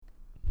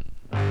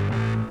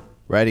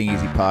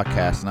RidingEasy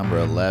Potcast number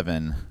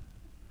 11,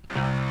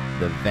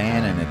 the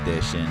Vannon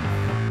edition,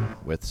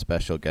 with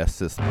special guest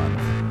this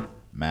month,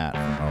 Matt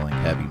from Rolling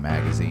Heavy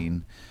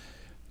Magazine.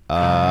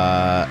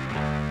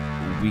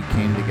 We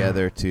came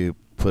together to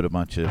put a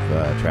bunch of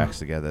tracks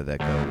together that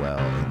go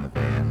well in the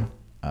van,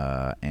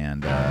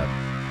 and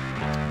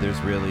there's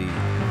really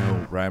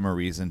no rhyme or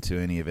reason to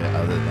any of it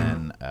other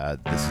than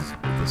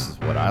this is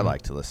what I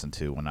like to listen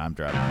to when I'm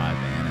driving my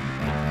van,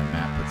 and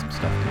Matt put some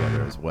stuff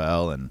together as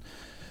well, and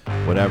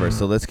whatever.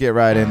 So let's get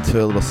right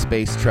into a little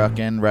space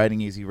trucking.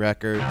 RidingEasy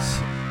Records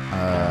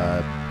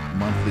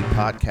monthly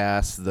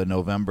podcast, the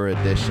November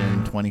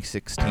edition,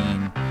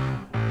 2016.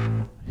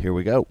 Here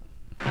we go.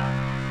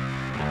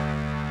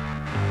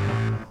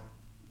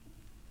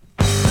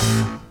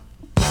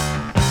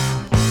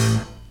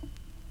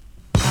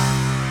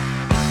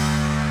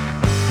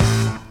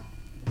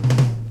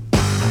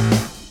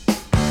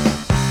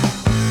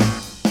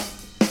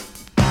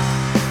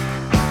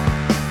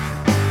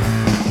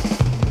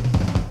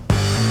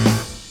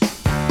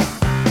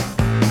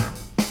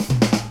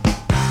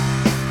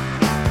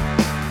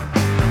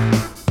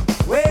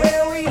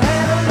 Well, we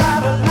had a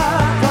lot of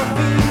love for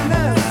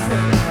Venus.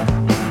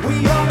 We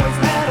always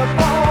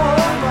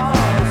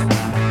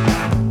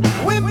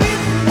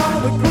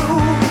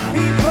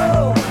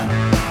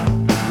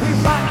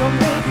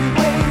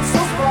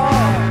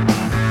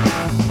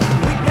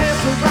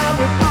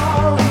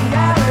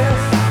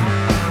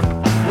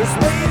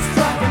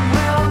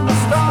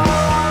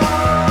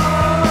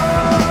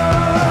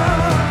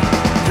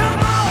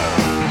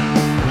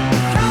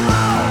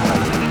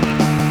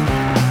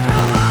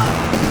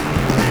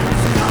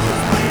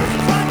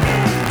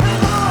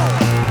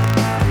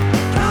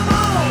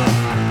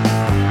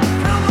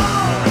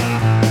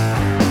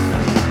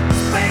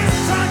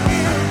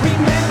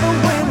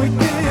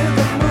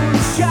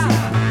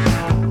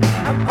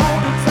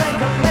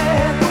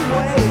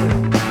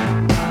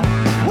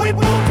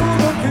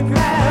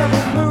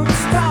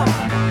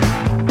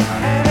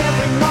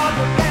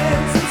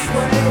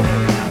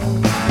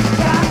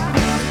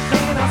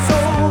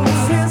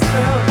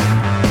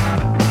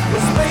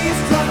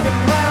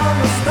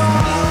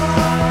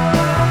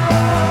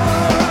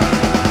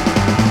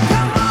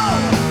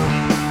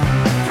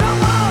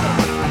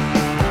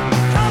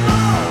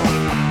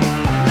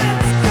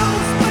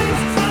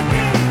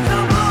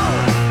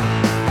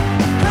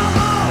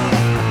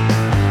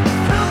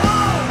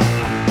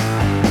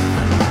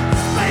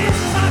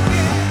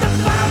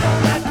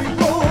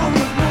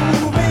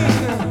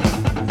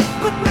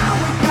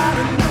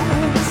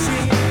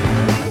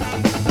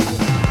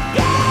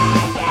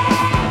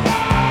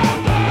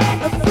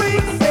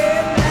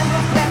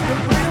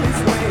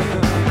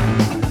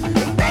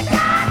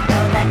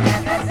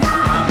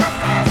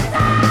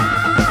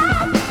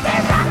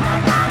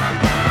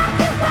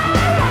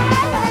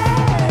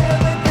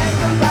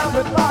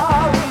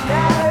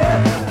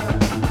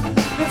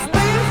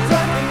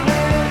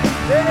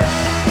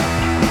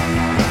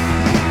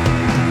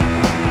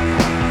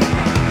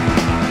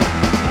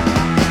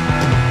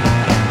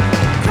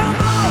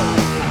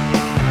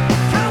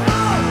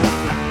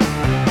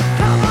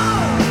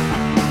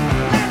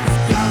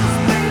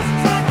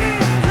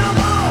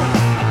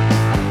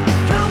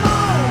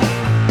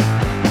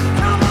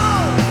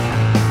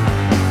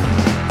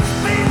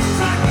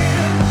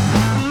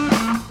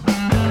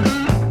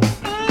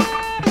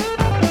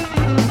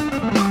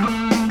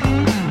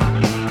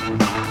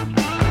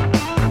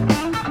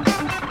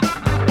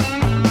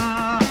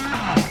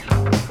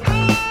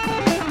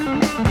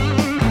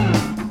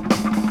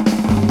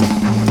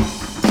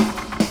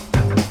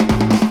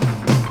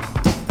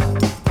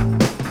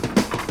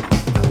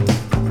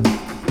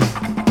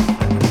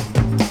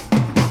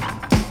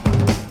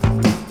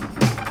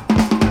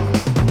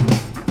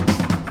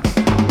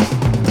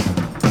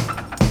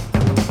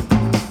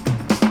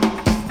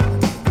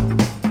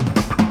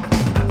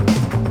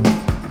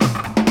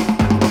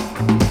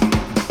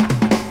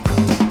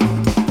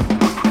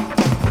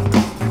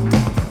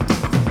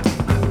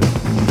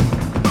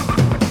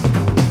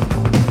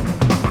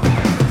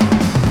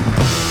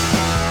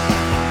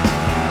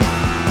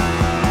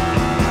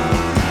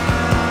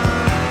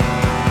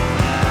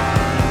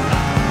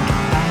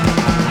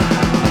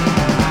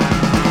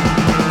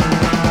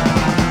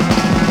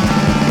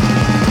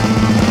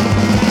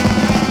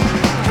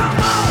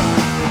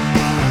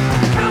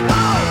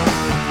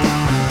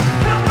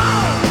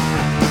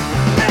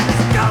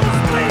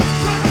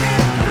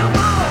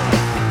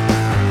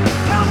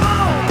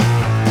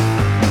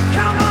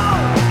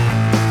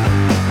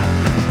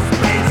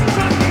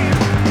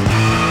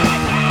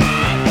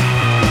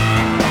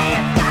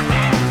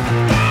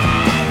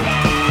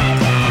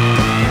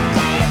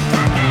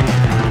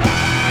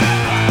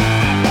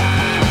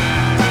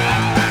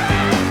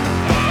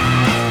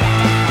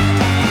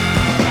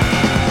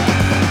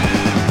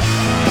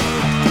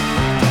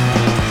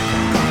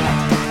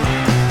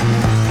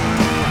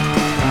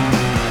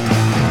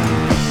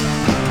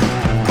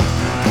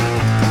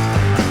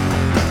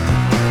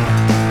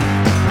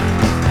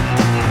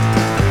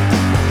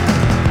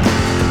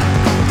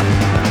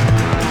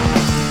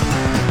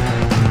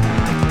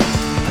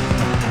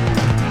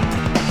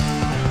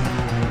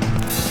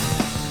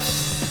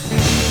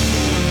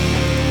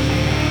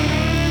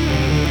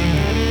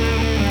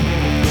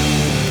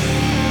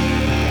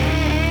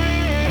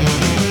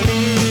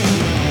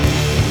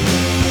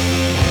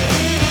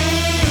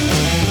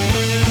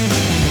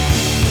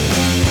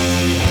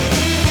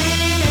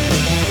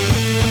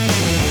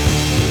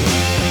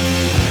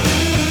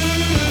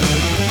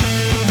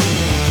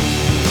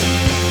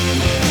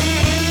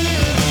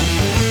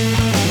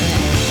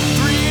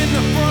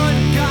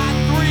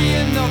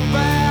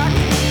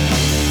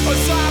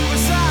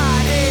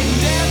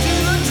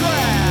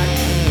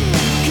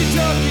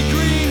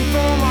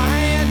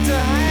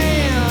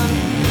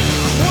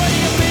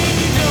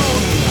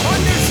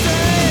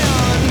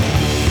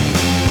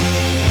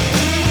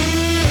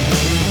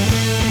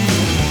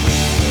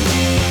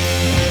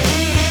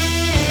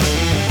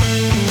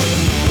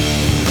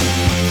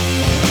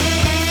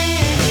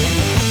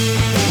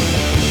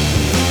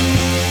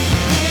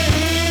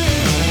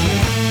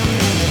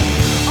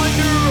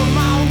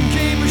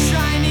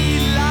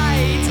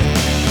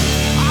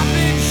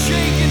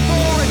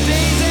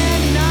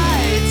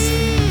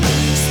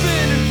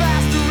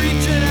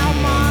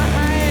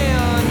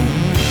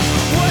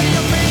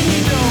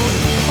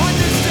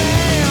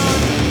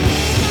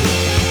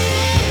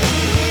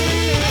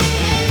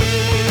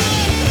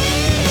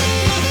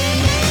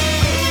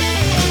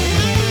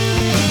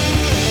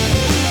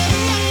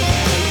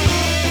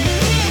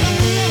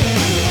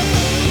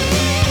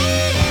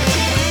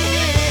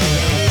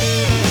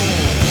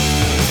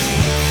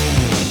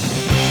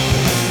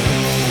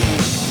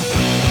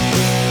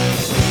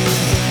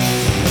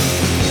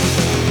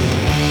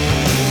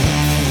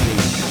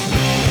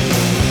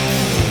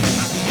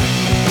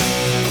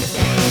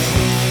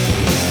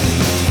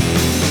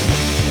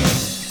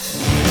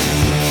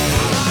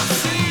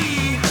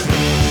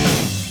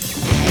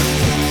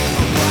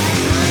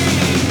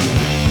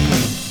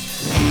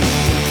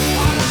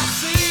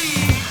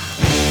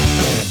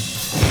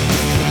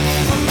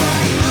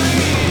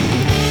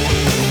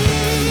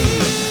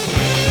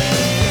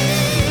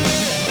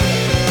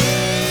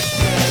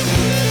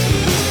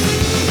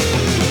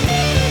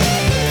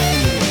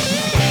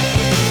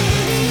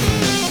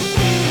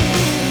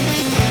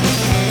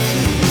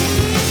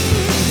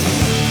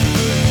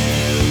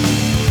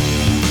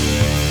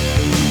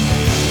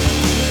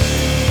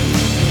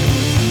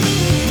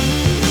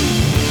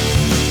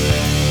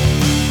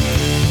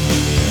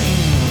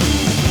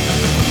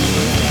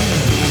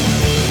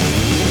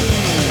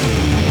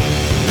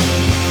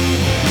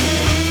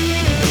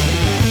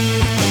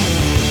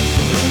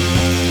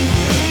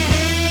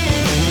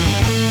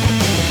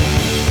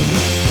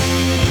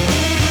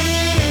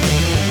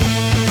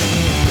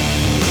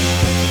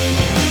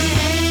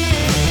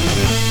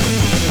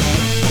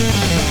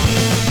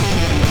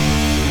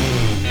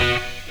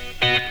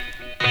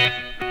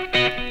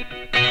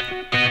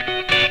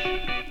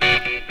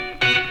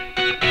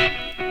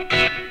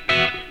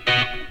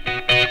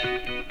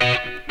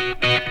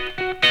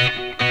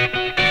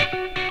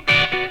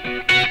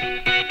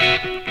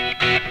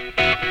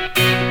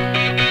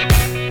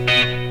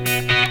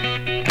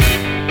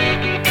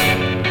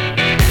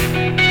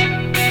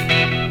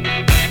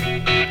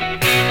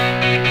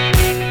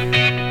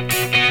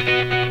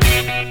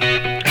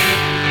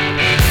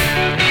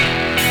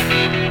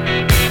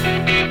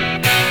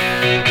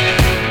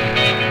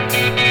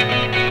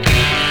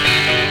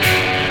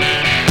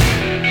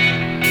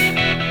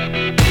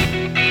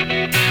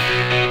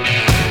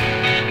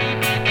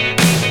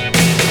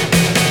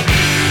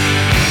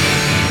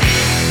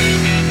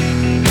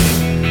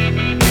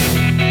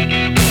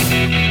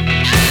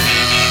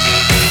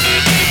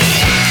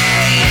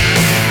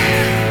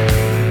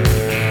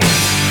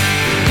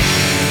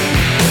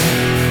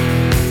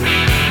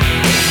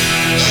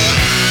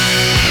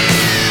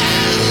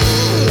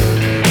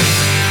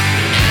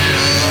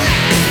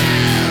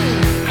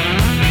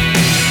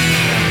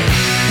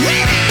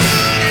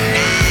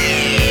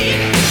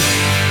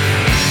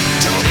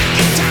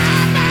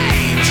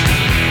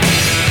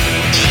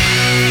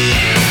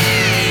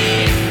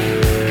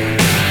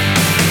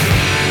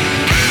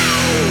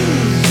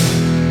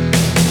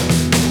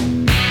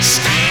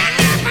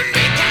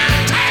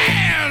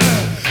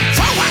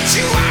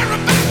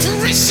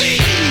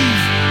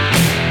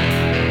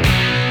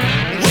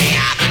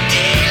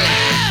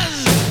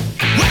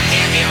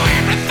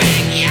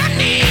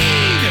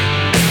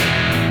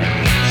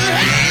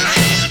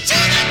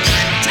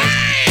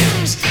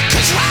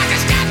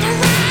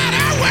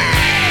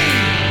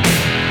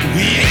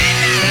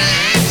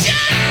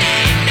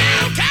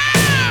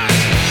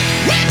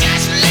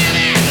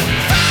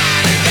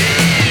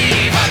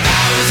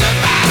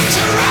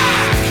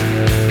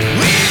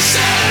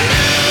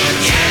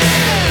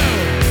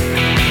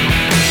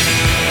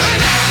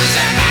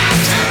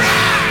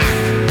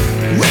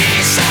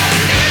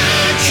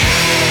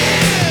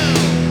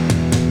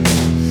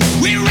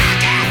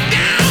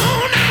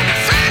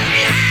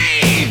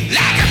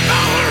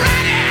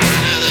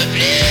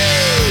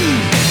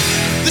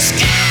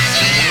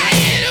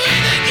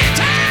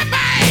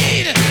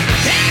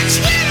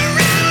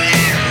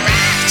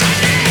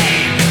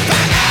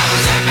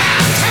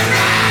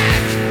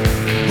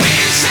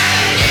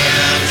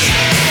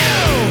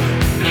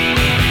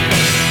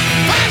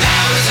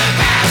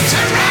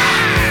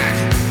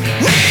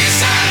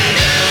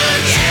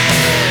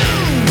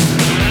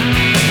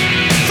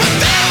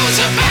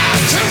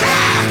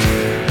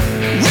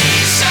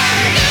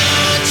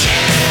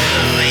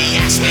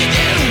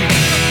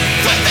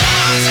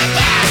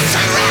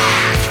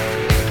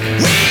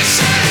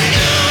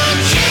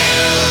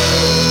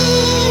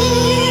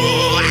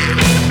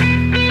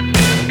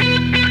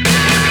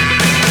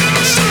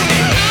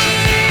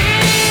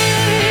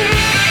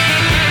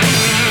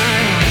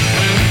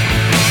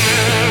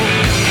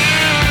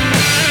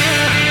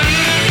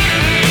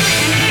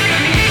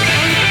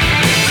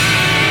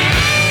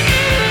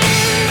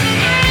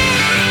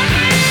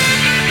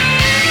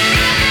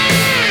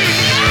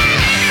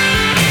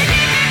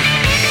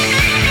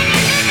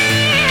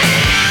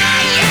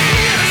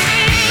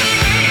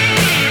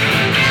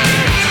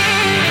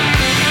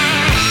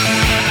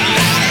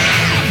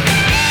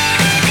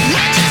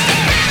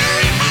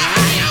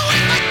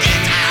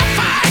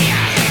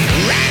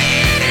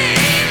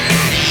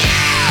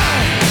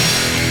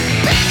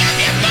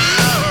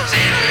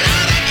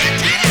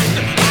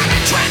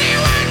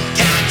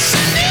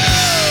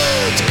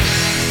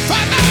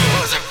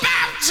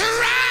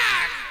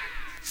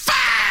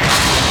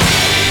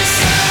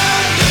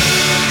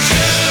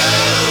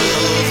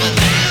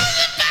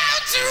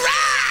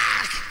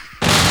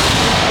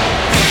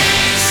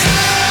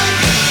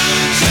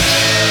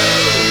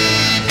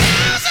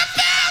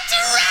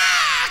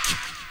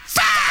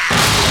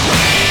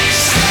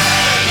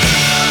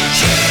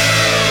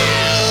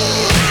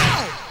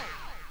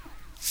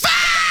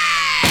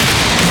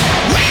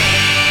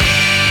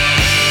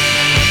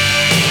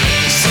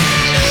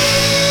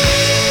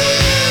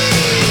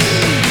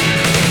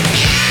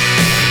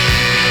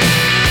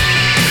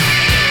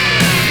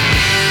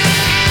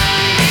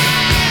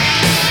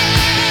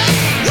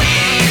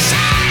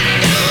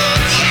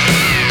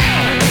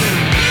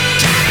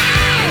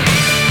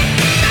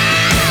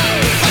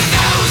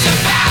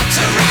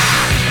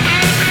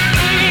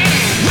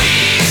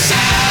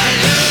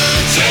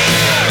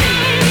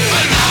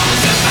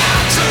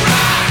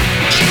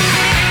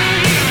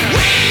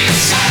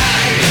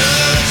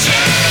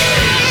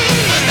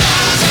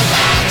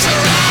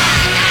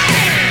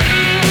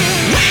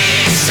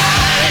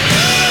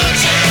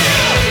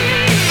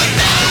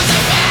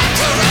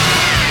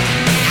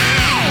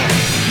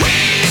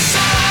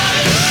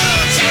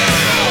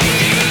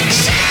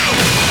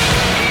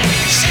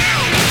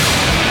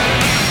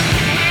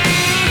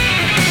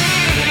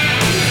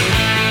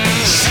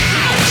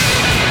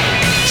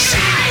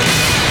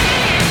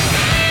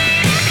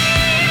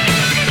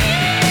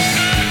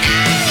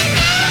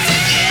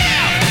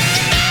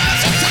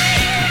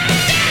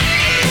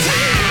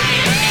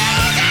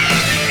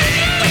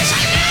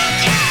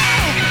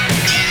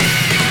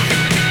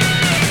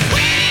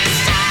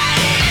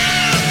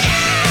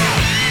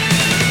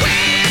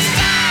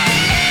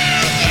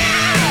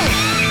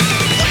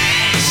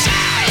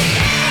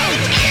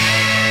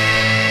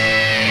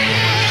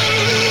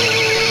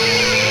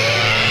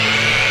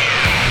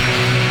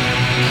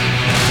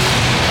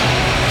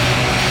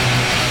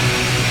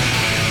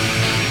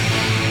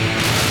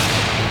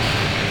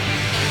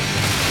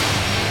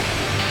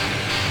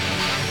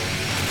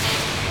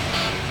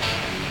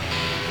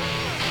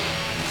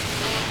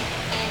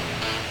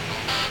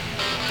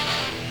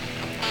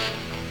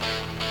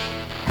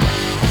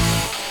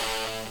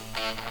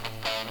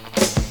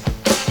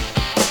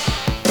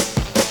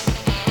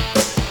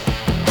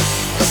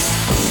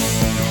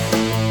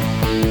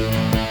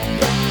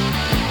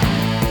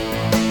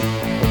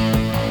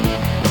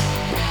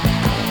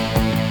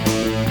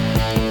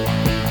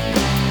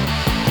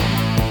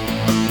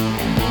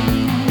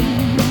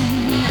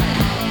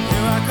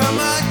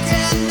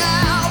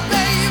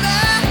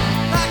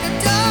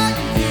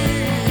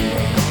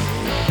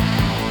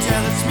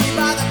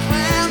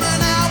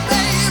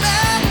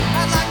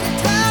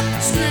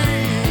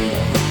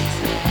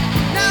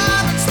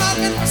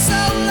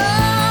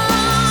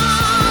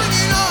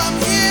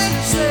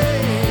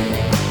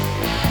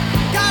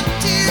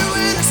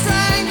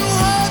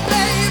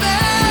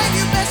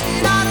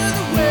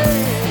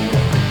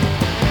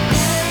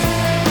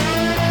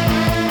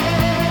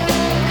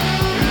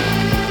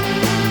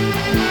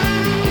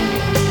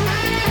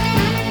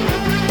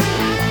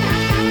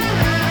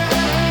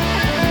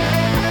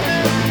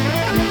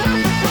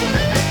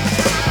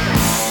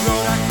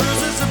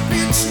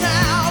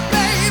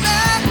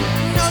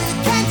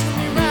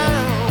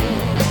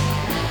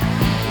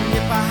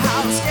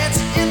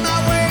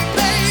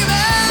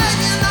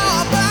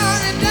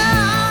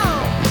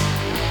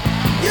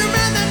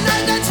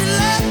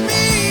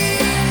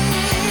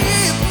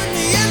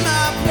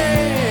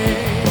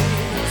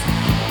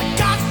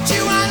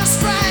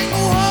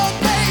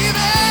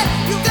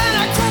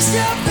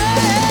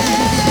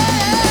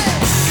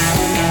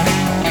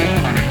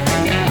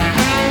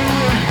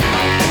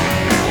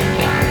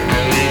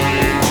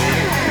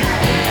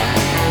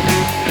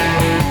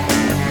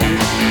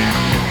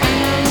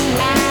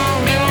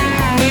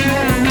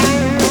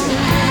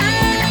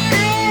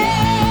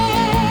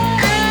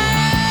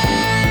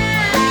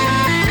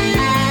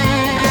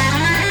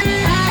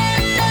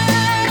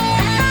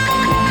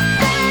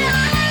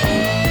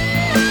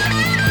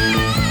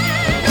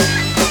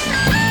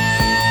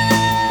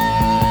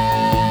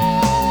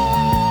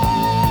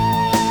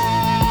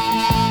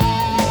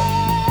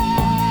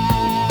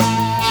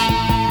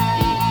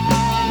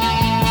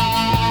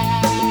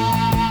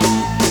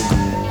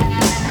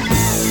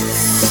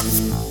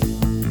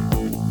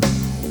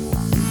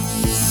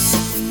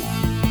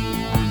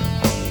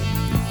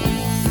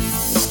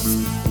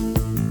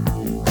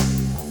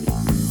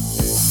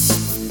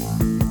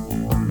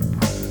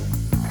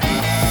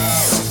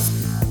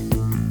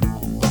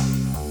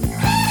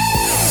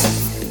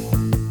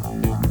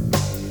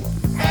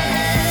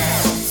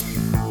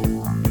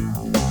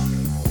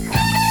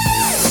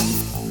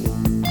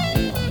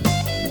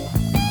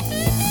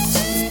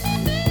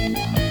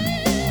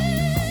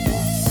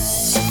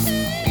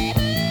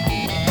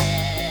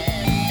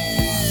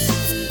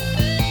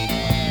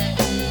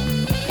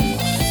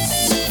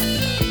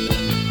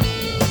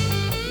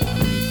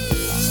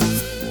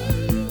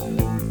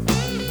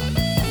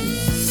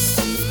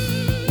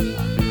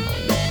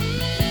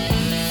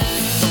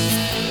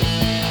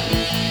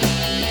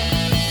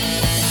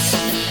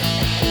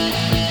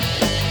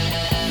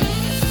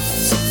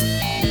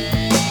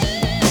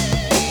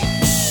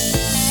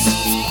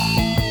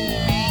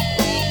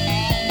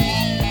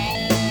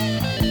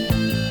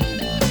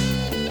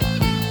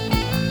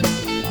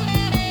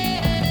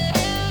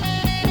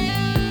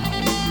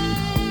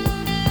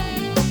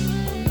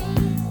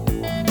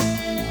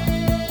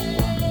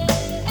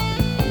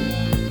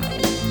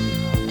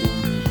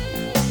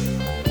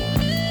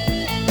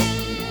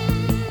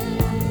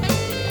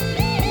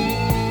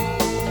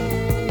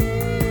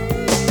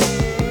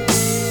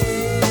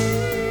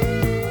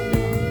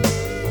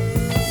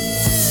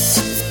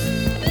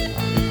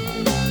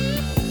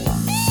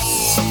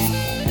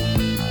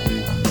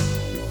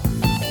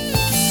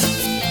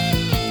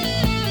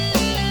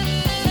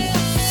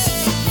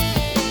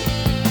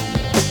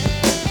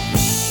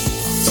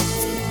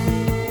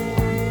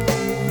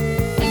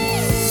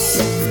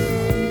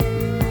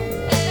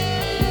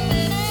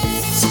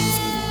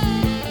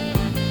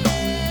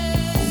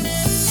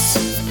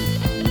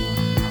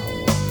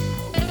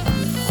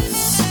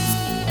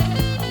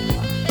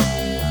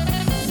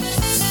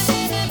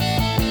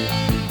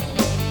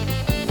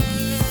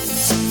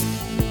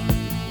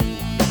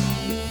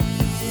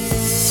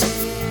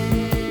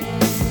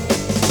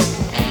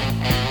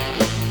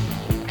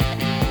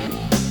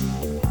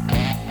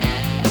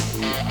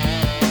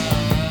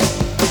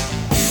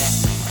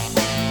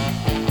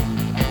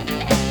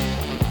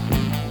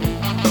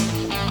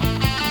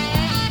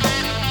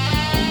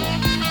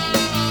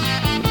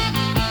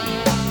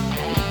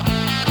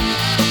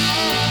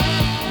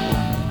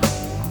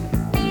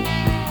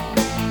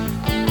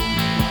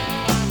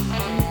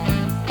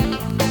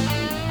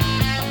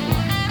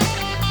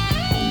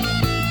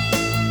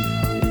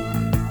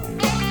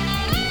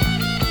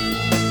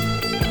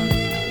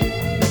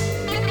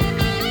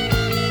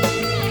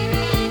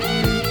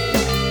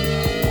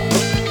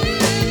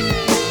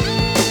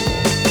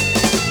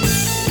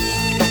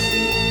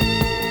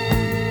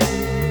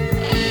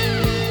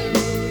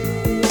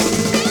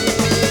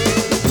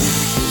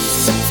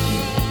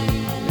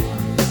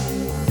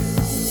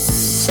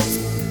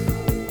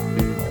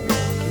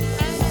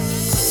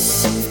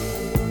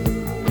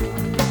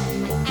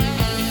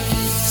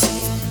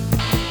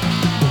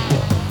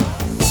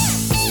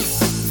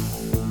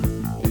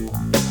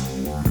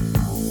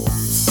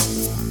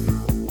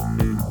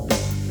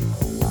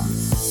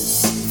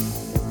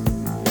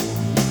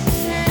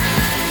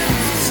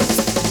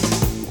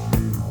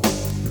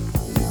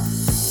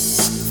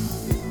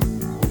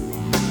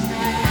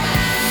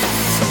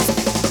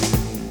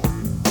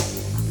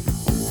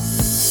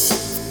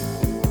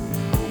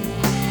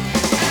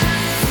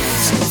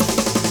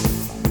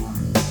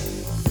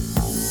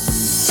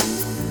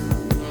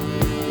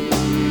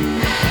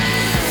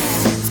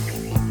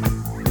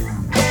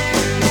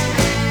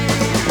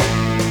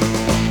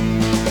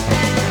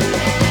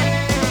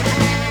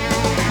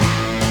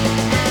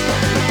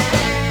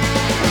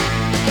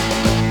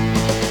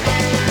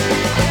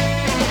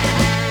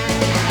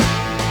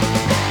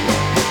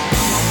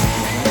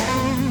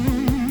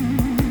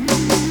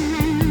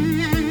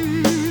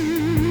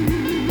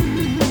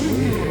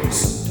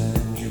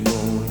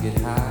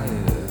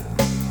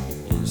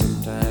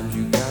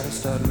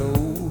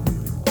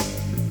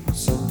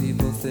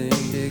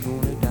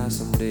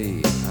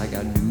today. I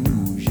got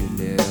news, you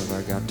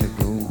never got to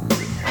go.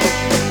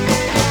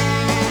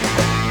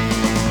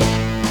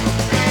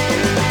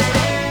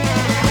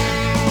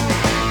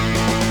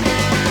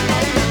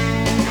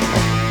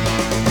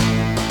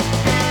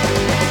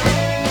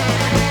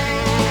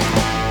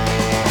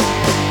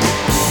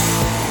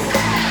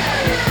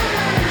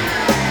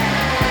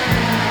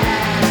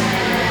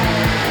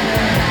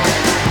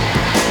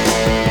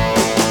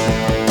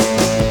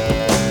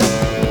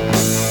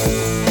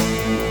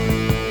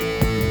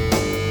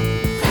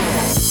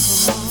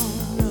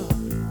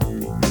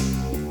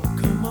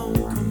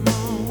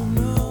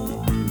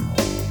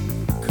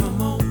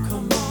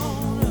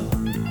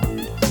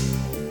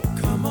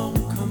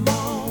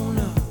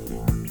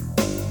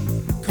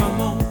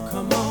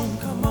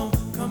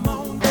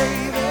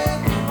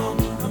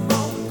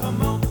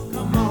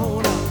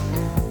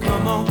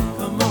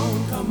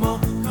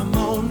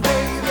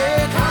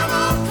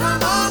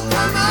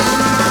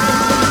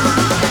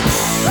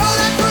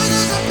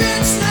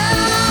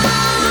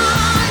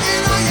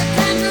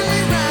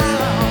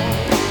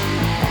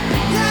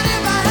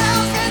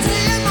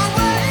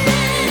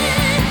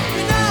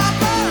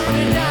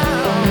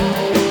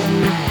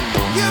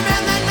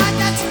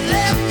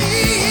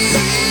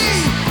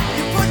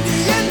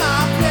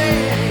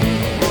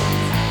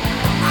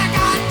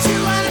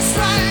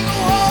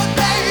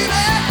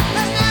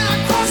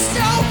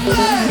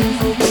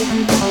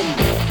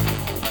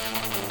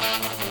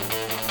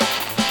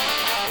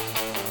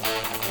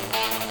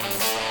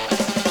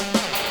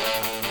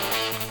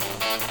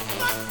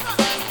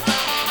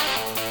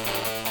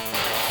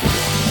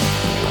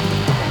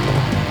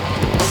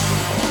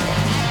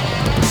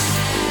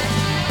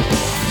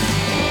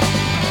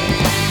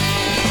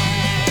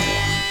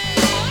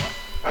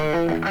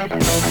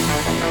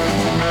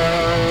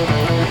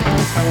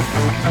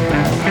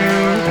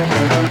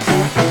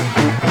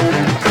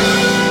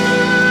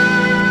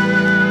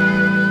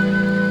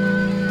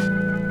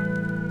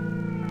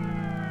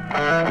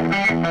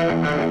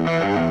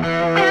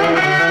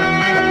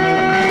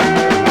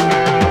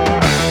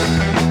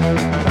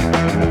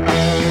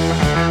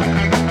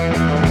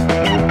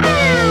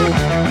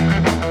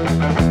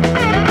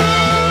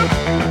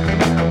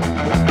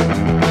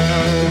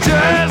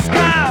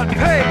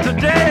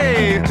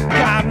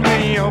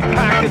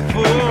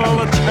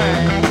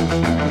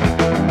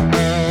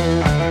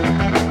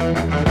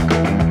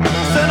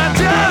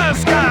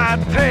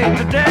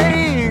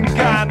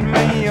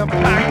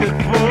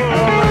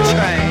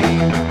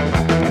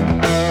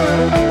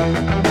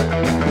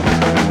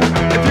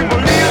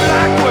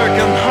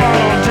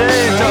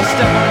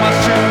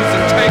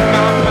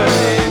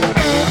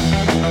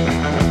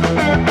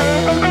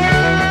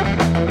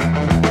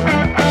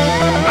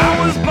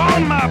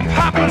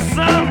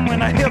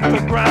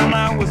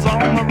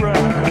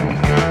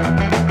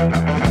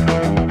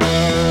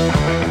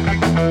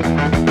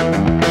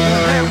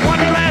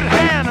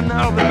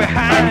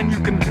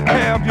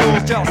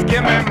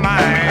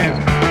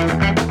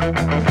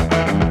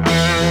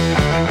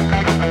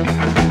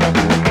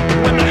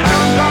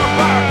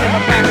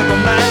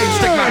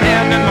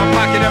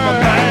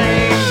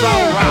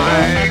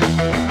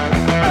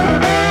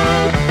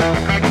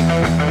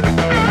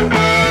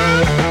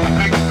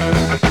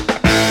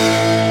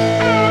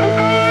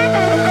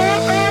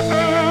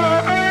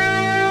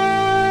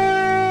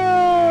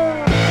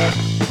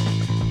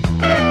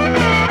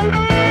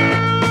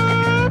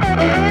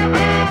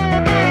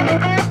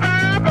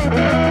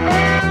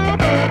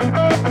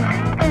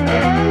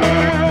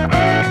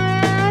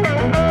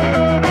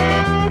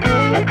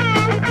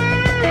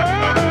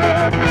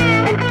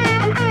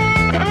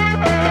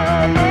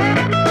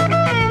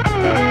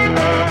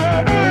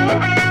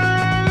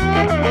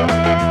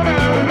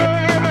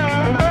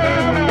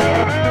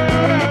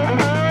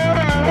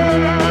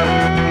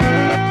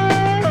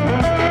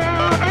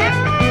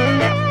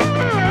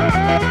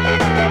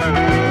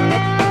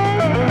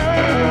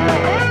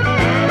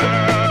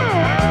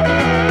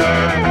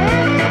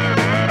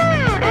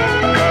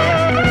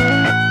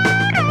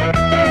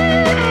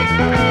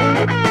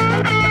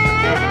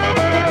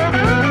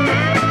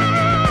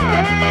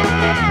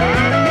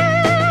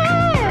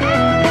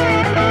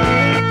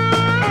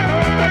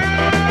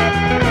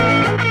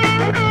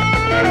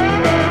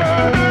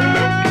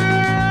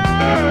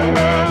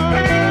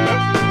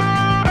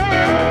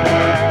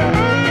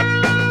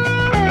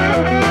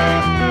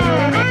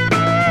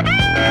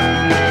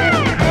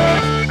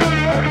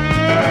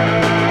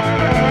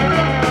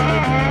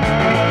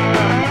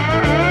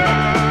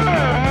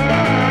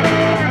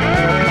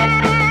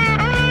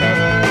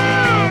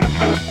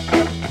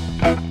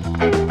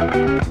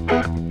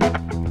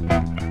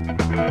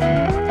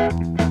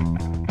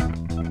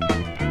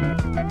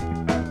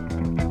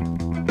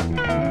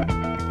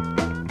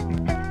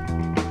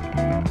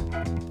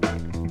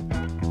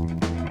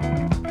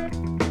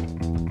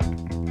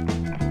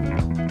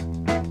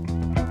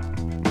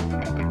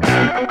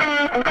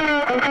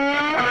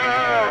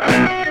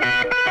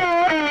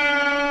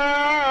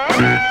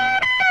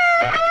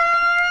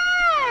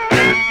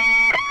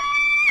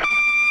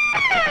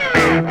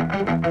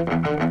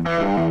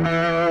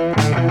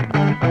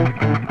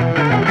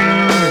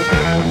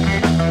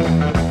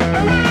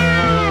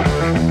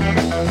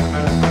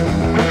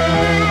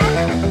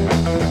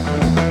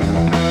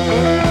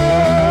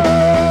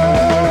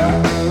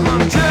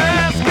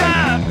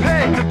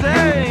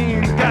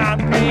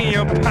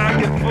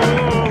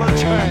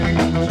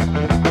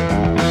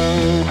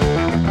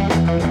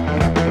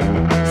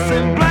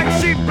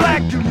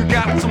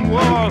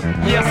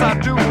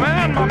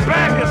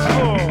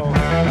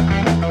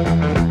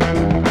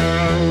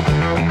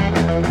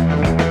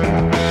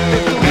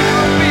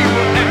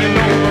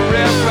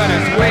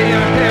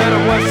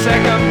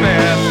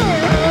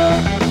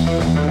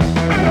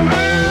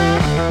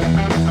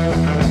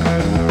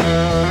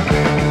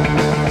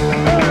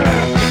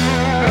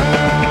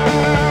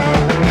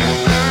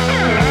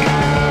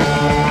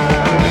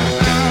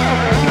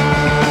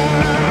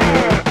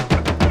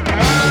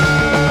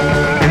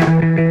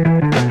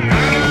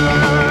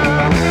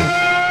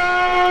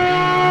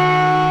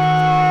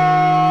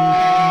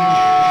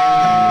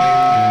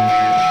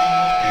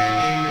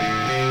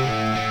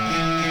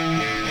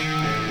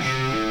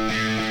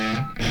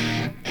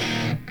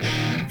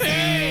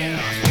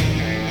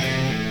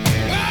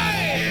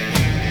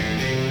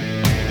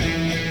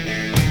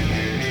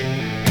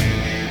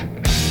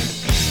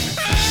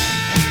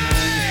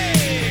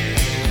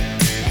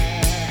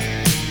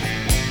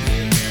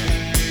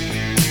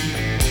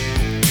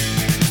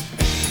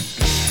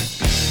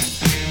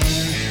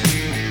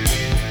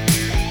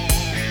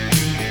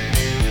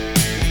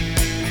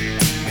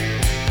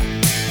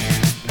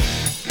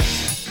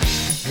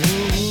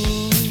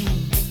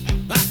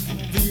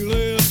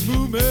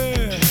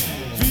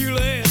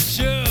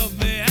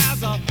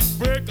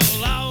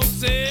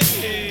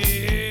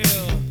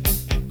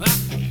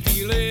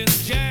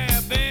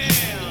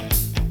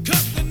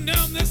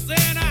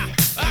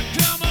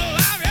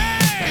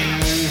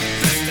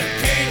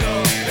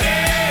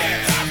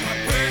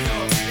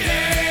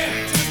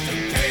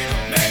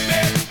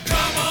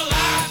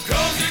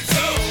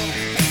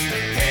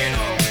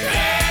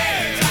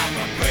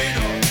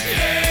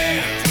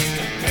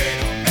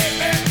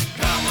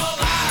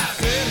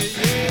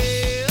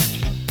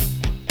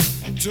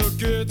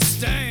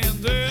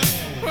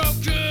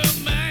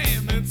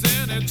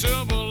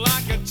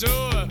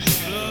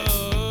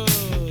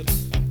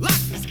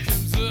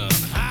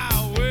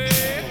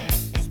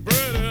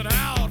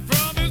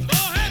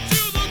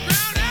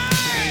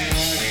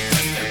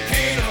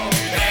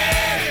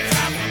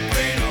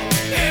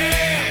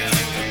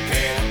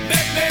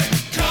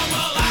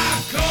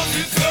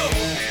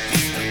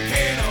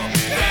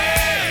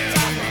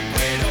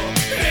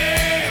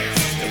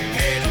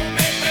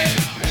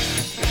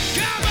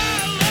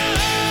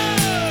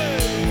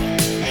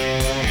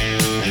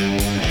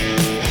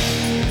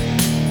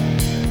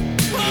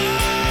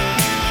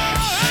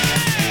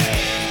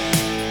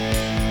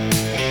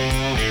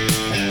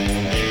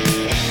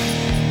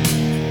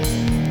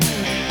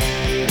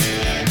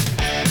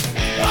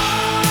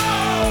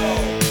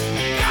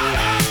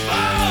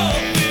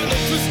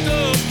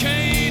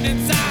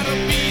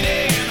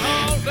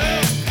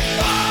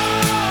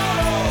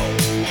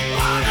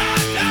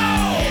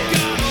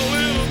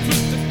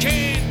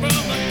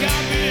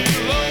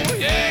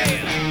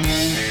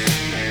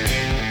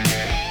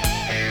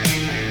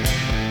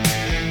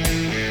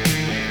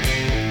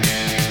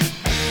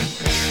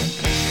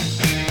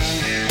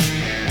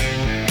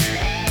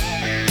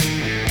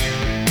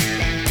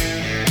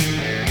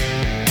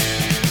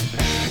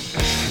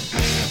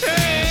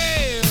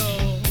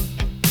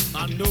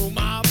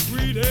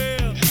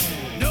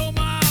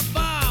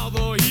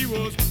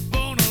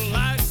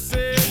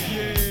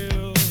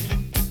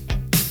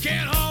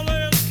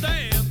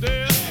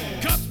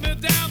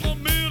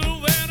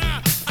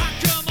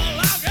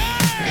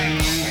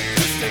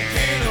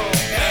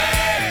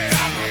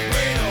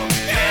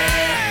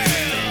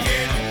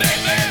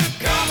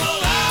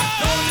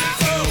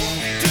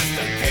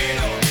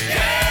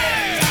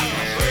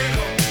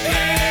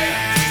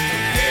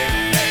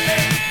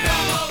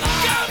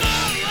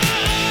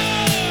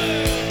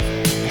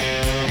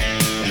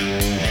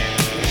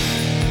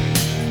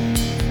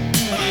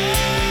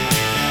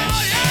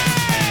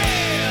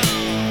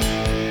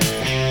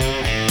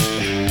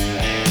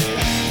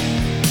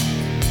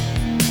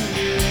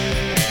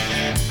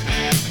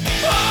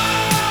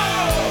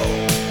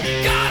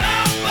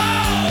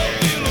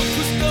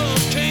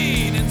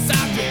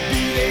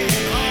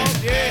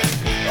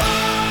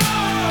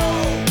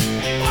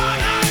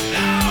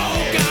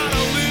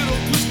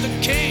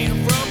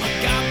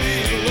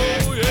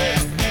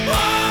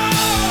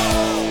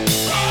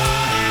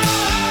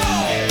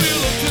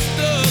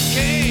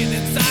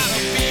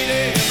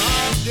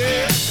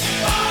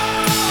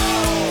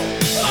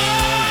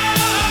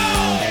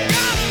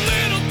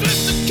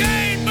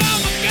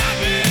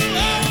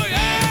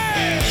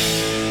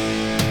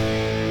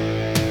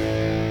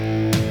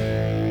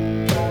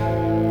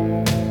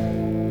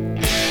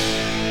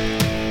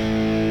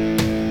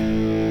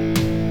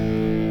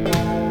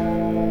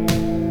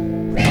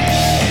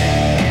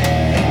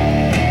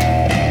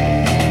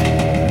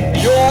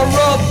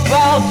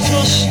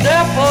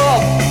 Step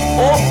up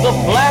off the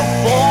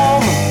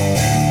platform.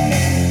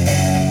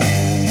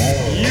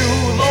 You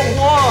the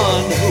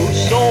one who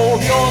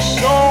sold your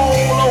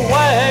soul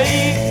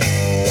away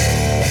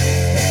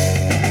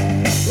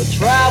to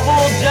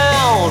travel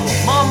down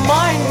my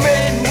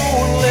mind-made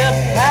moonlit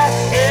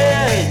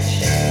passage,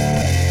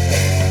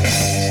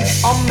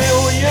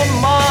 1,000,000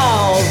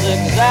 miles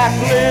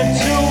exactly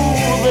to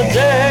the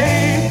day.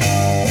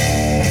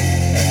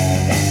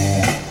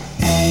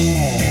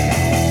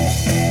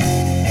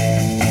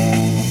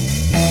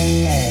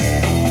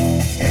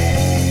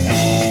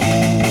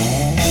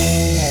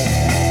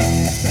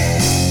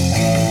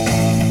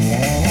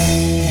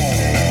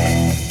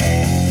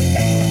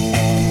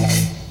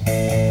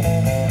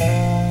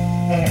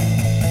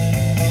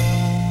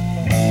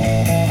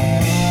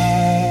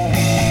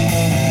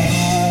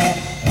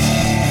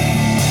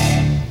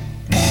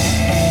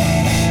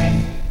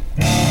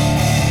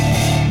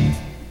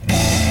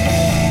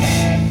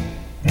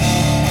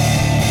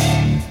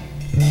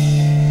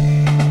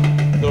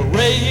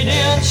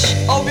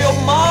 Of your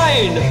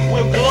mind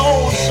will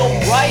glow so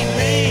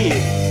brightly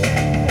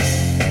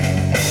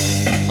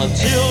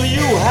until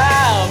you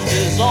have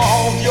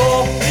dissolved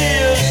your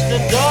fears to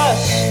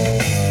dust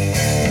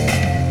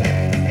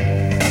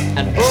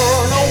and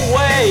burn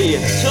away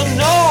to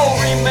no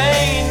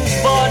remains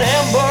but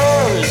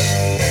embers.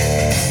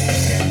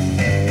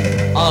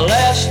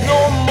 Alas, no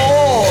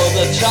more,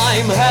 the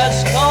time has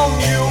come,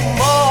 you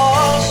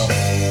must.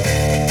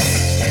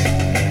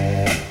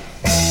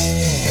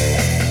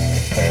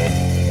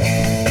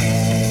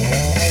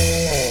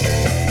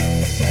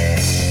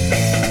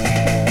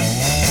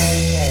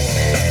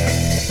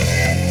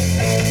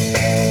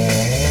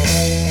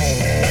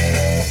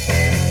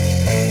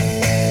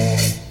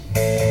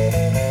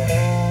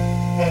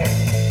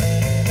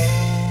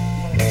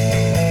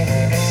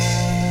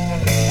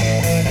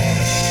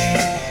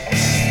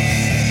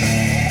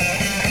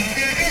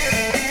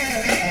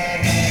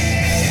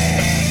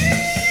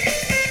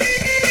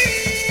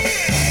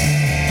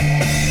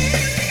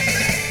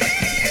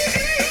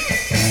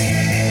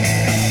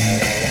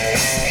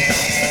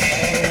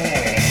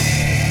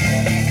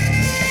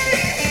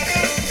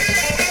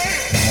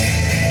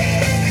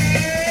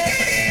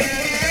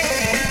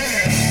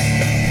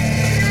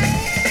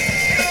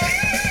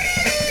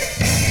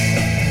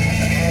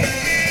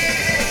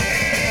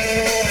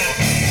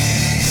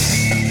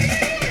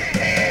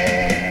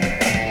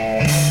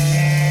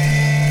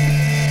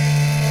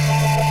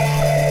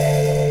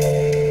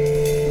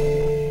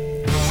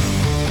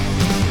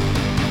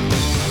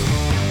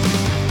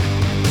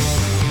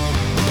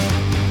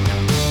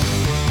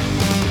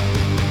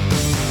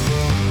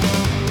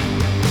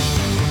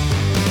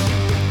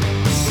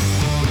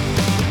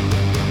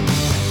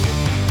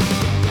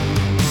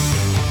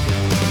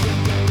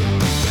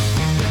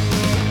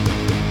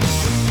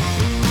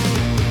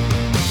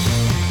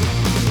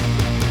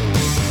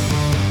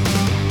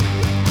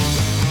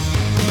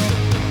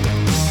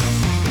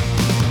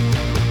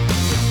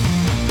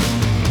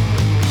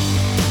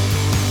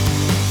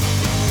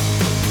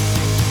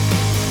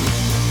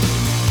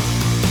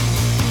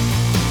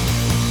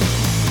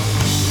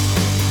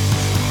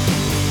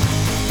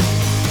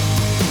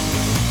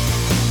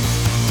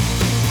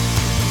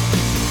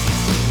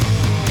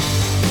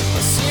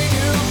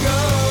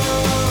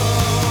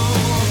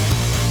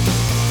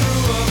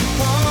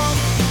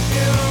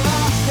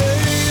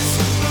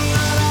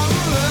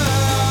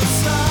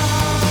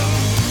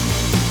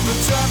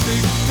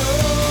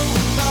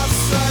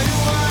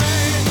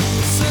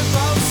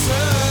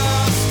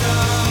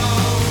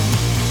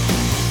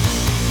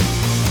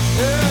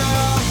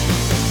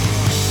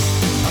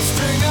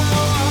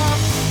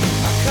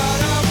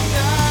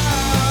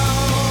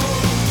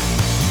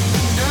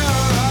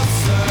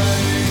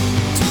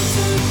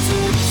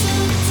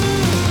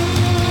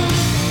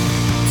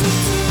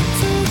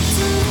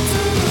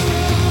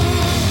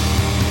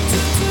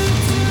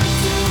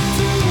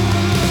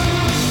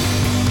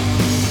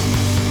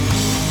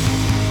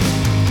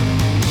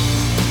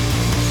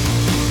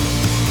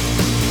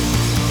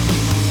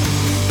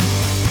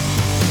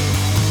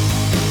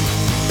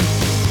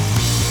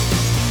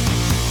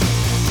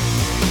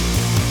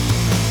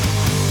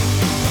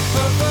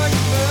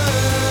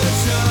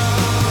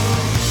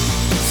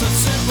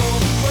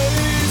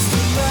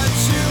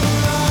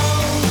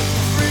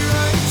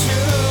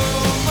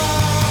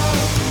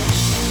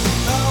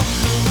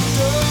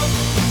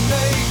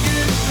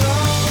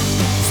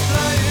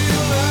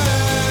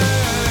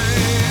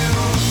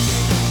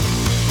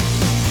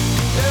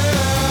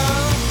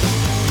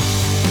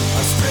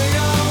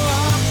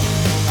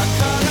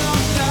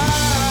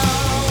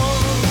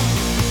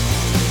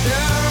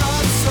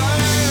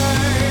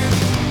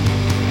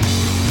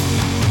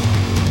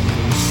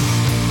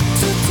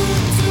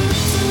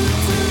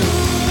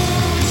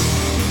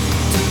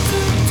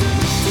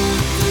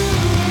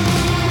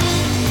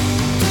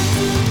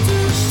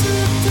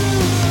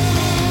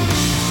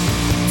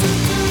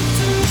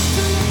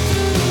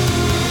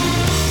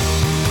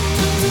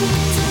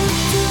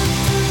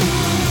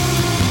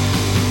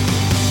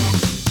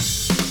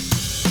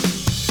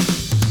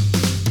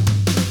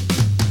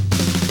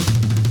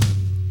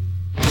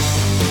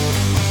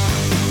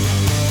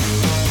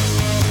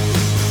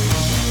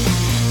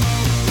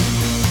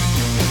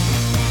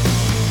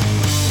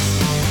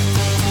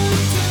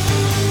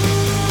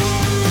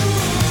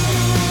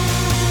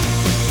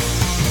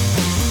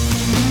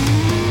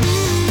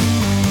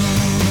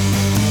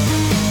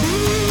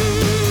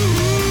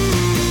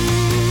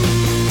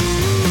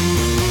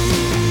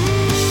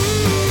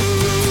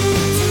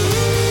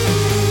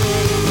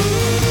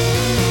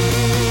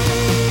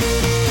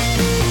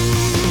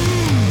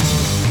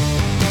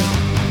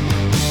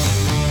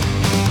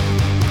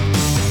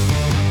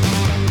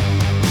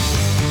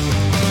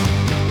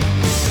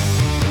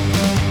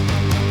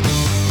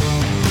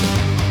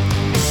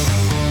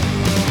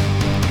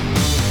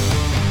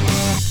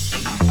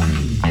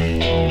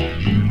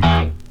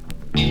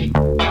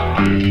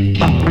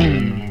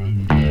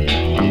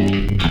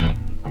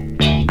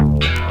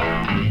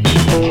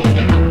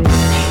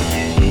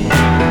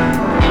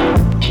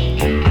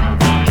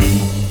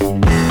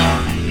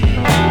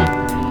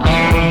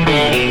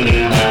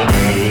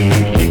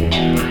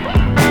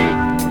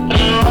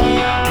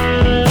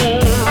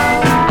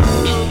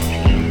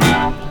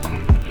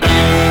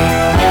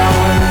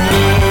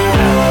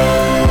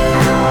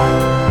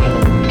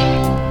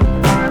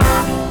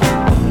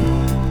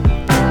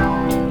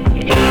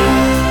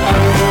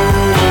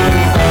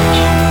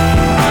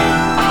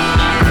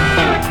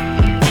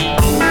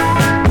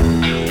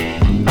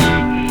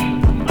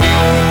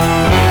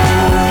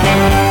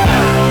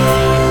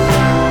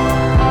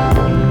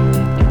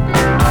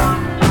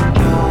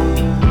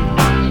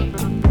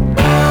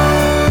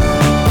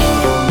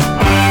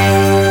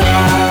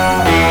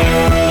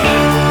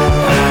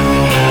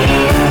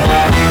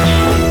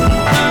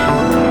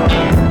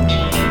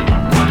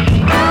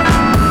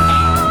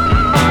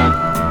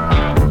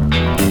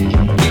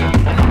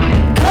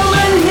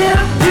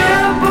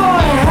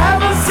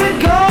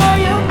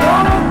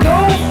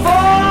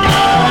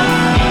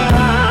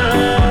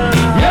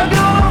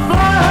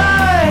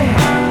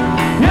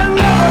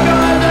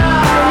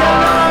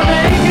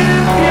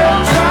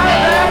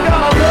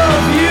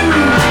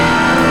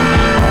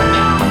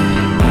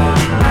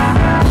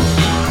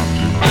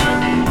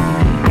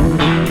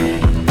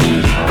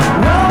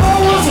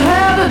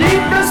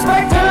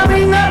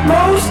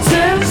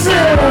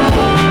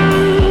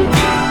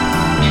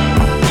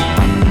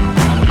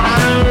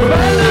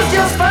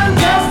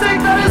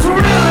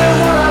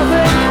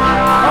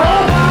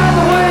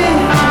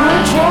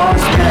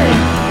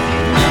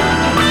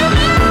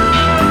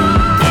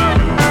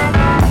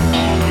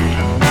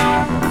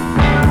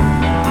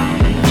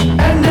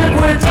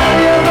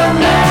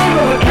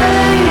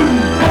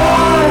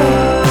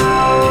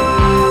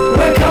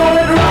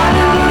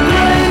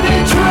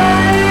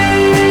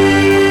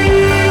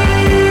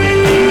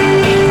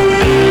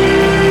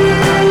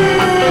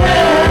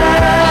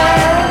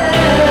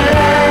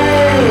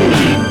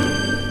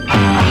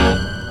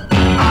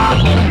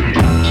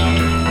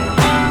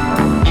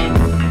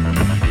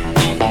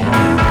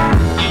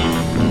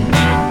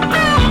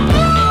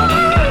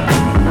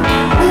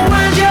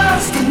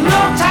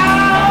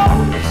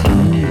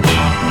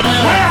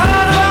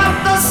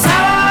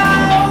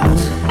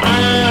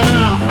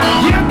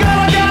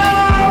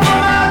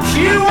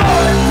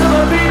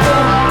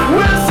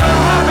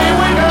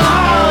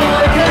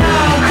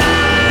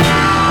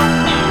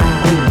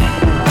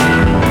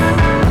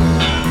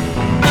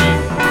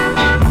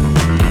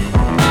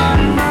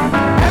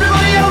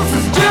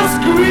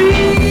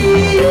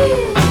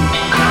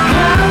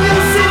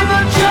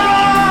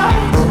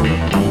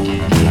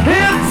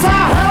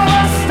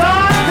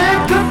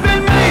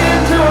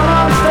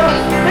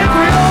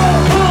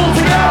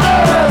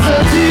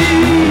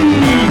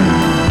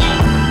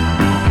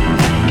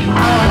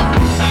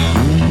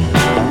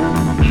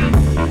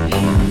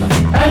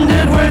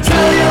 we'll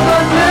tell you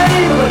my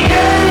name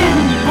again,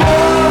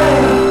 boy.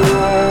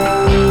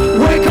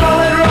 We call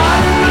it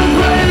riding the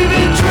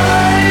gravy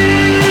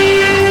train.